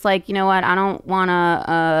I was just like, you know what? I don't want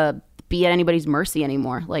to be at anybody's mercy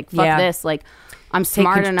anymore. Like, fuck this. Like, I'm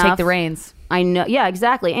smart enough. Take the reins. I know. Yeah,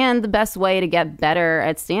 exactly. And the best way to get better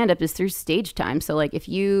at stand-up is through stage time. So, like, if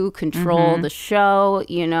you control the show,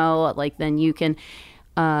 you know, like, then you can,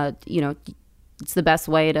 you know, it's the best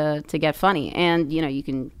way to get funny. And, you know, you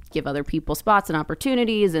can give other people spots and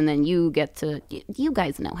opportunities, and then you get to, you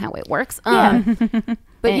guys know how it works. But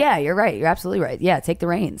yeah, you're right. You're absolutely right. Yeah, take the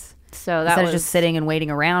reins. So that instead was of just sitting and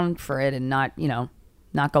waiting around for it and not, you know,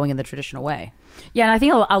 not going in the traditional way. Yeah, and I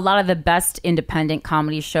think a lot of the best independent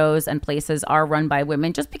comedy shows and places are run by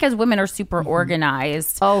women, just because women are super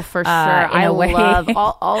organized. Oh, for sure. I love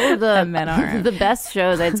all of the men are. The best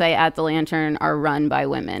shows I'd say at the Lantern are run by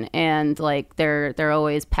women, and like they're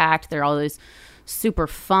always packed. They're always super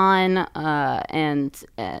fun, and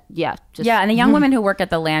and the young women who work at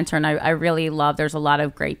the Lantern, I really love. There's a lot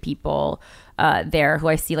of great people there who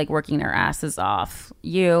I see like working their asses off.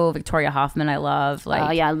 You, Victoria Hoffman, I love. Like,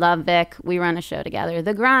 oh yeah, I love Vic. We run a show together.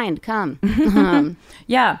 The Grind, come.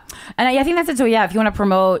 Yeah, and I think that's it. So yeah, if you want to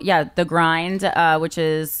promote, The Grind, which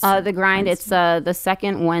is The Grind. It's the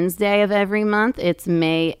second Wednesday of every month. It's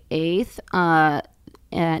May 8th.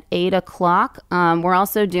 At 8:00. We're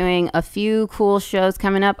also doing a few cool shows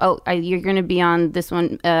coming up. You're going to be on this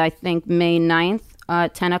one, I think May 9th,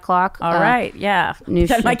 10:00. All right. Yeah. New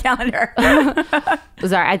Check my calendar.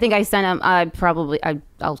 Sorry. I think I sent them.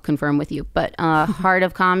 I'll confirm with you, but Heart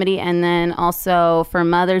of Comedy. And then also for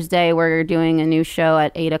Mother's Day, we're doing a new show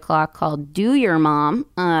at 8:00 called Do Your Mom,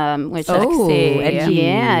 which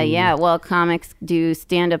yeah. Well, comics do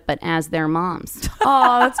stand up, but as their moms.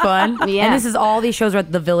 Oh, that's fun. Yeah. And this is all these shows are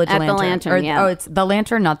at the Village at Lantern. The Lantern, Oh, it's the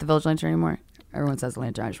Lantern, not the Village Lantern anymore. Everyone says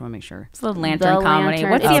Lantern. I just want to make sure. It's the Lantern Comedy.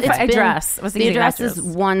 What's the address? What's the address is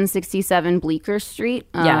 167 Bleecker Street.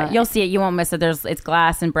 You'll see it. You won't miss it. It's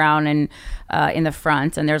glass and brown and in the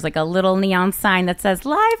front, and there's like a little neon sign that says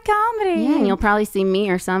live comedy. Yeah, and you'll probably see me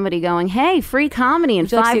or somebody going, "Hey, free comedy and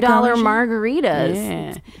 $5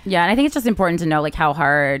 margaritas." Yeah, and I think it's just important to know like how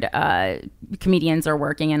hard comedians are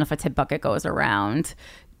working, and if a tip bucket goes around,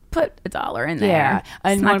 put $1 in there. Yeah.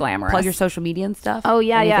 It's not wanna glamorous. Plug your social media and stuff. Oh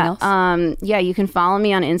yeah, Anything yeah. else? Yeah, you can follow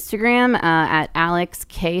me on Instagram at Alex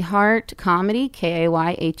Khart Comedy,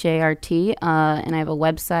 KAYHART, and I have a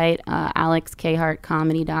website,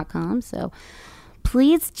 alexkhartcomedy.com. So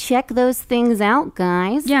please check those things out,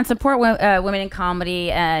 guys. Yeah, and support women in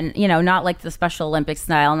comedy, and not like the Special Olympics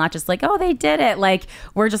style, not just like, oh, they did it. Like,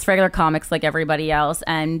 we're just regular comics like everybody else,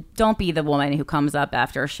 and don't be the woman who comes up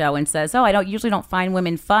after a show and says, oh, I usually don't find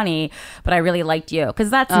women funny, but I really liked you,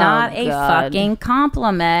 because that's not a fucking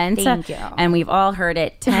compliment. Thank you. And we've all heard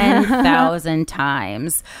it 10,000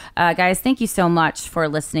 times. Guys, thank you so much for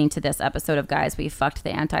listening to this episode of Guys We Fucked,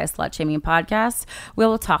 the Anti-Slut Shaming Podcast. We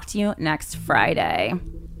will talk to you next Friday.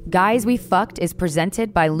 Guys We Fucked is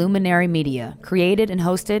presented by Luminary Media, created and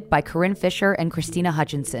hosted by Corinne Fisher and Christina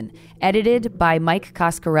Hutchinson, edited by Mike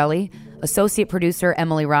Coscarelli, associate producer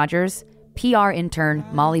Emily Rogers, PR intern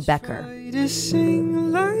Molly Becker. To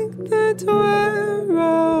sing like the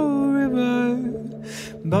Tuero River,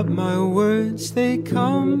 but my words they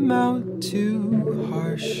come out too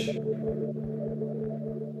harsh.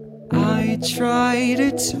 I try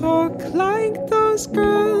to talk like those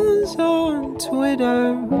girls on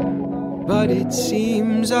Twitter, but it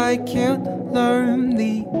seems I can't learn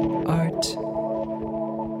the art.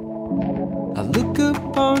 I look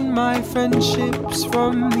upon my friendships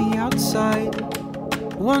from the outside,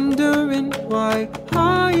 wondering why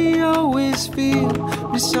I always feel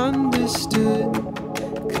misunderstood.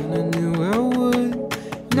 Kinda knew I would.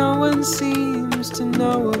 No one seems to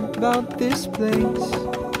know about this place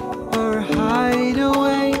or hide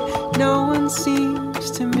away. No one seems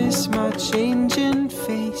to miss my changing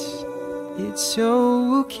face. It's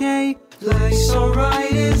okay. Life's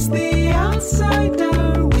alright as the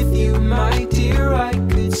outsider. With you, my dear, I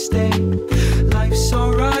could stay. Life's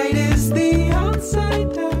alright as the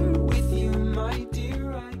outsider. With you, my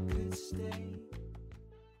dear, I could stay.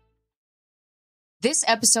 This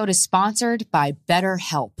episode is sponsored by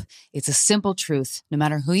BetterHelp. It's a simple truth. No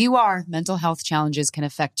matter who you are, mental health challenges can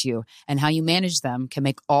affect you, and how you manage them can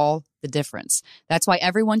make all the difference. That's why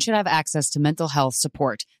everyone should have access to mental health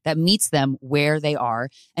support that meets them where they are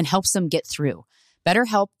and helps them get through.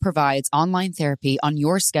 BetterHelp provides online therapy on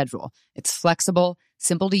your schedule. It's flexible,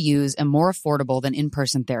 simple to use, and more affordable than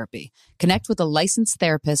in-person therapy. Connect with a licensed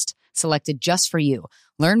therapist selected just for you.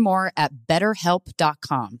 Learn more at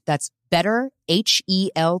BetterHelp.com. That's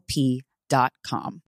BetterHelp.com.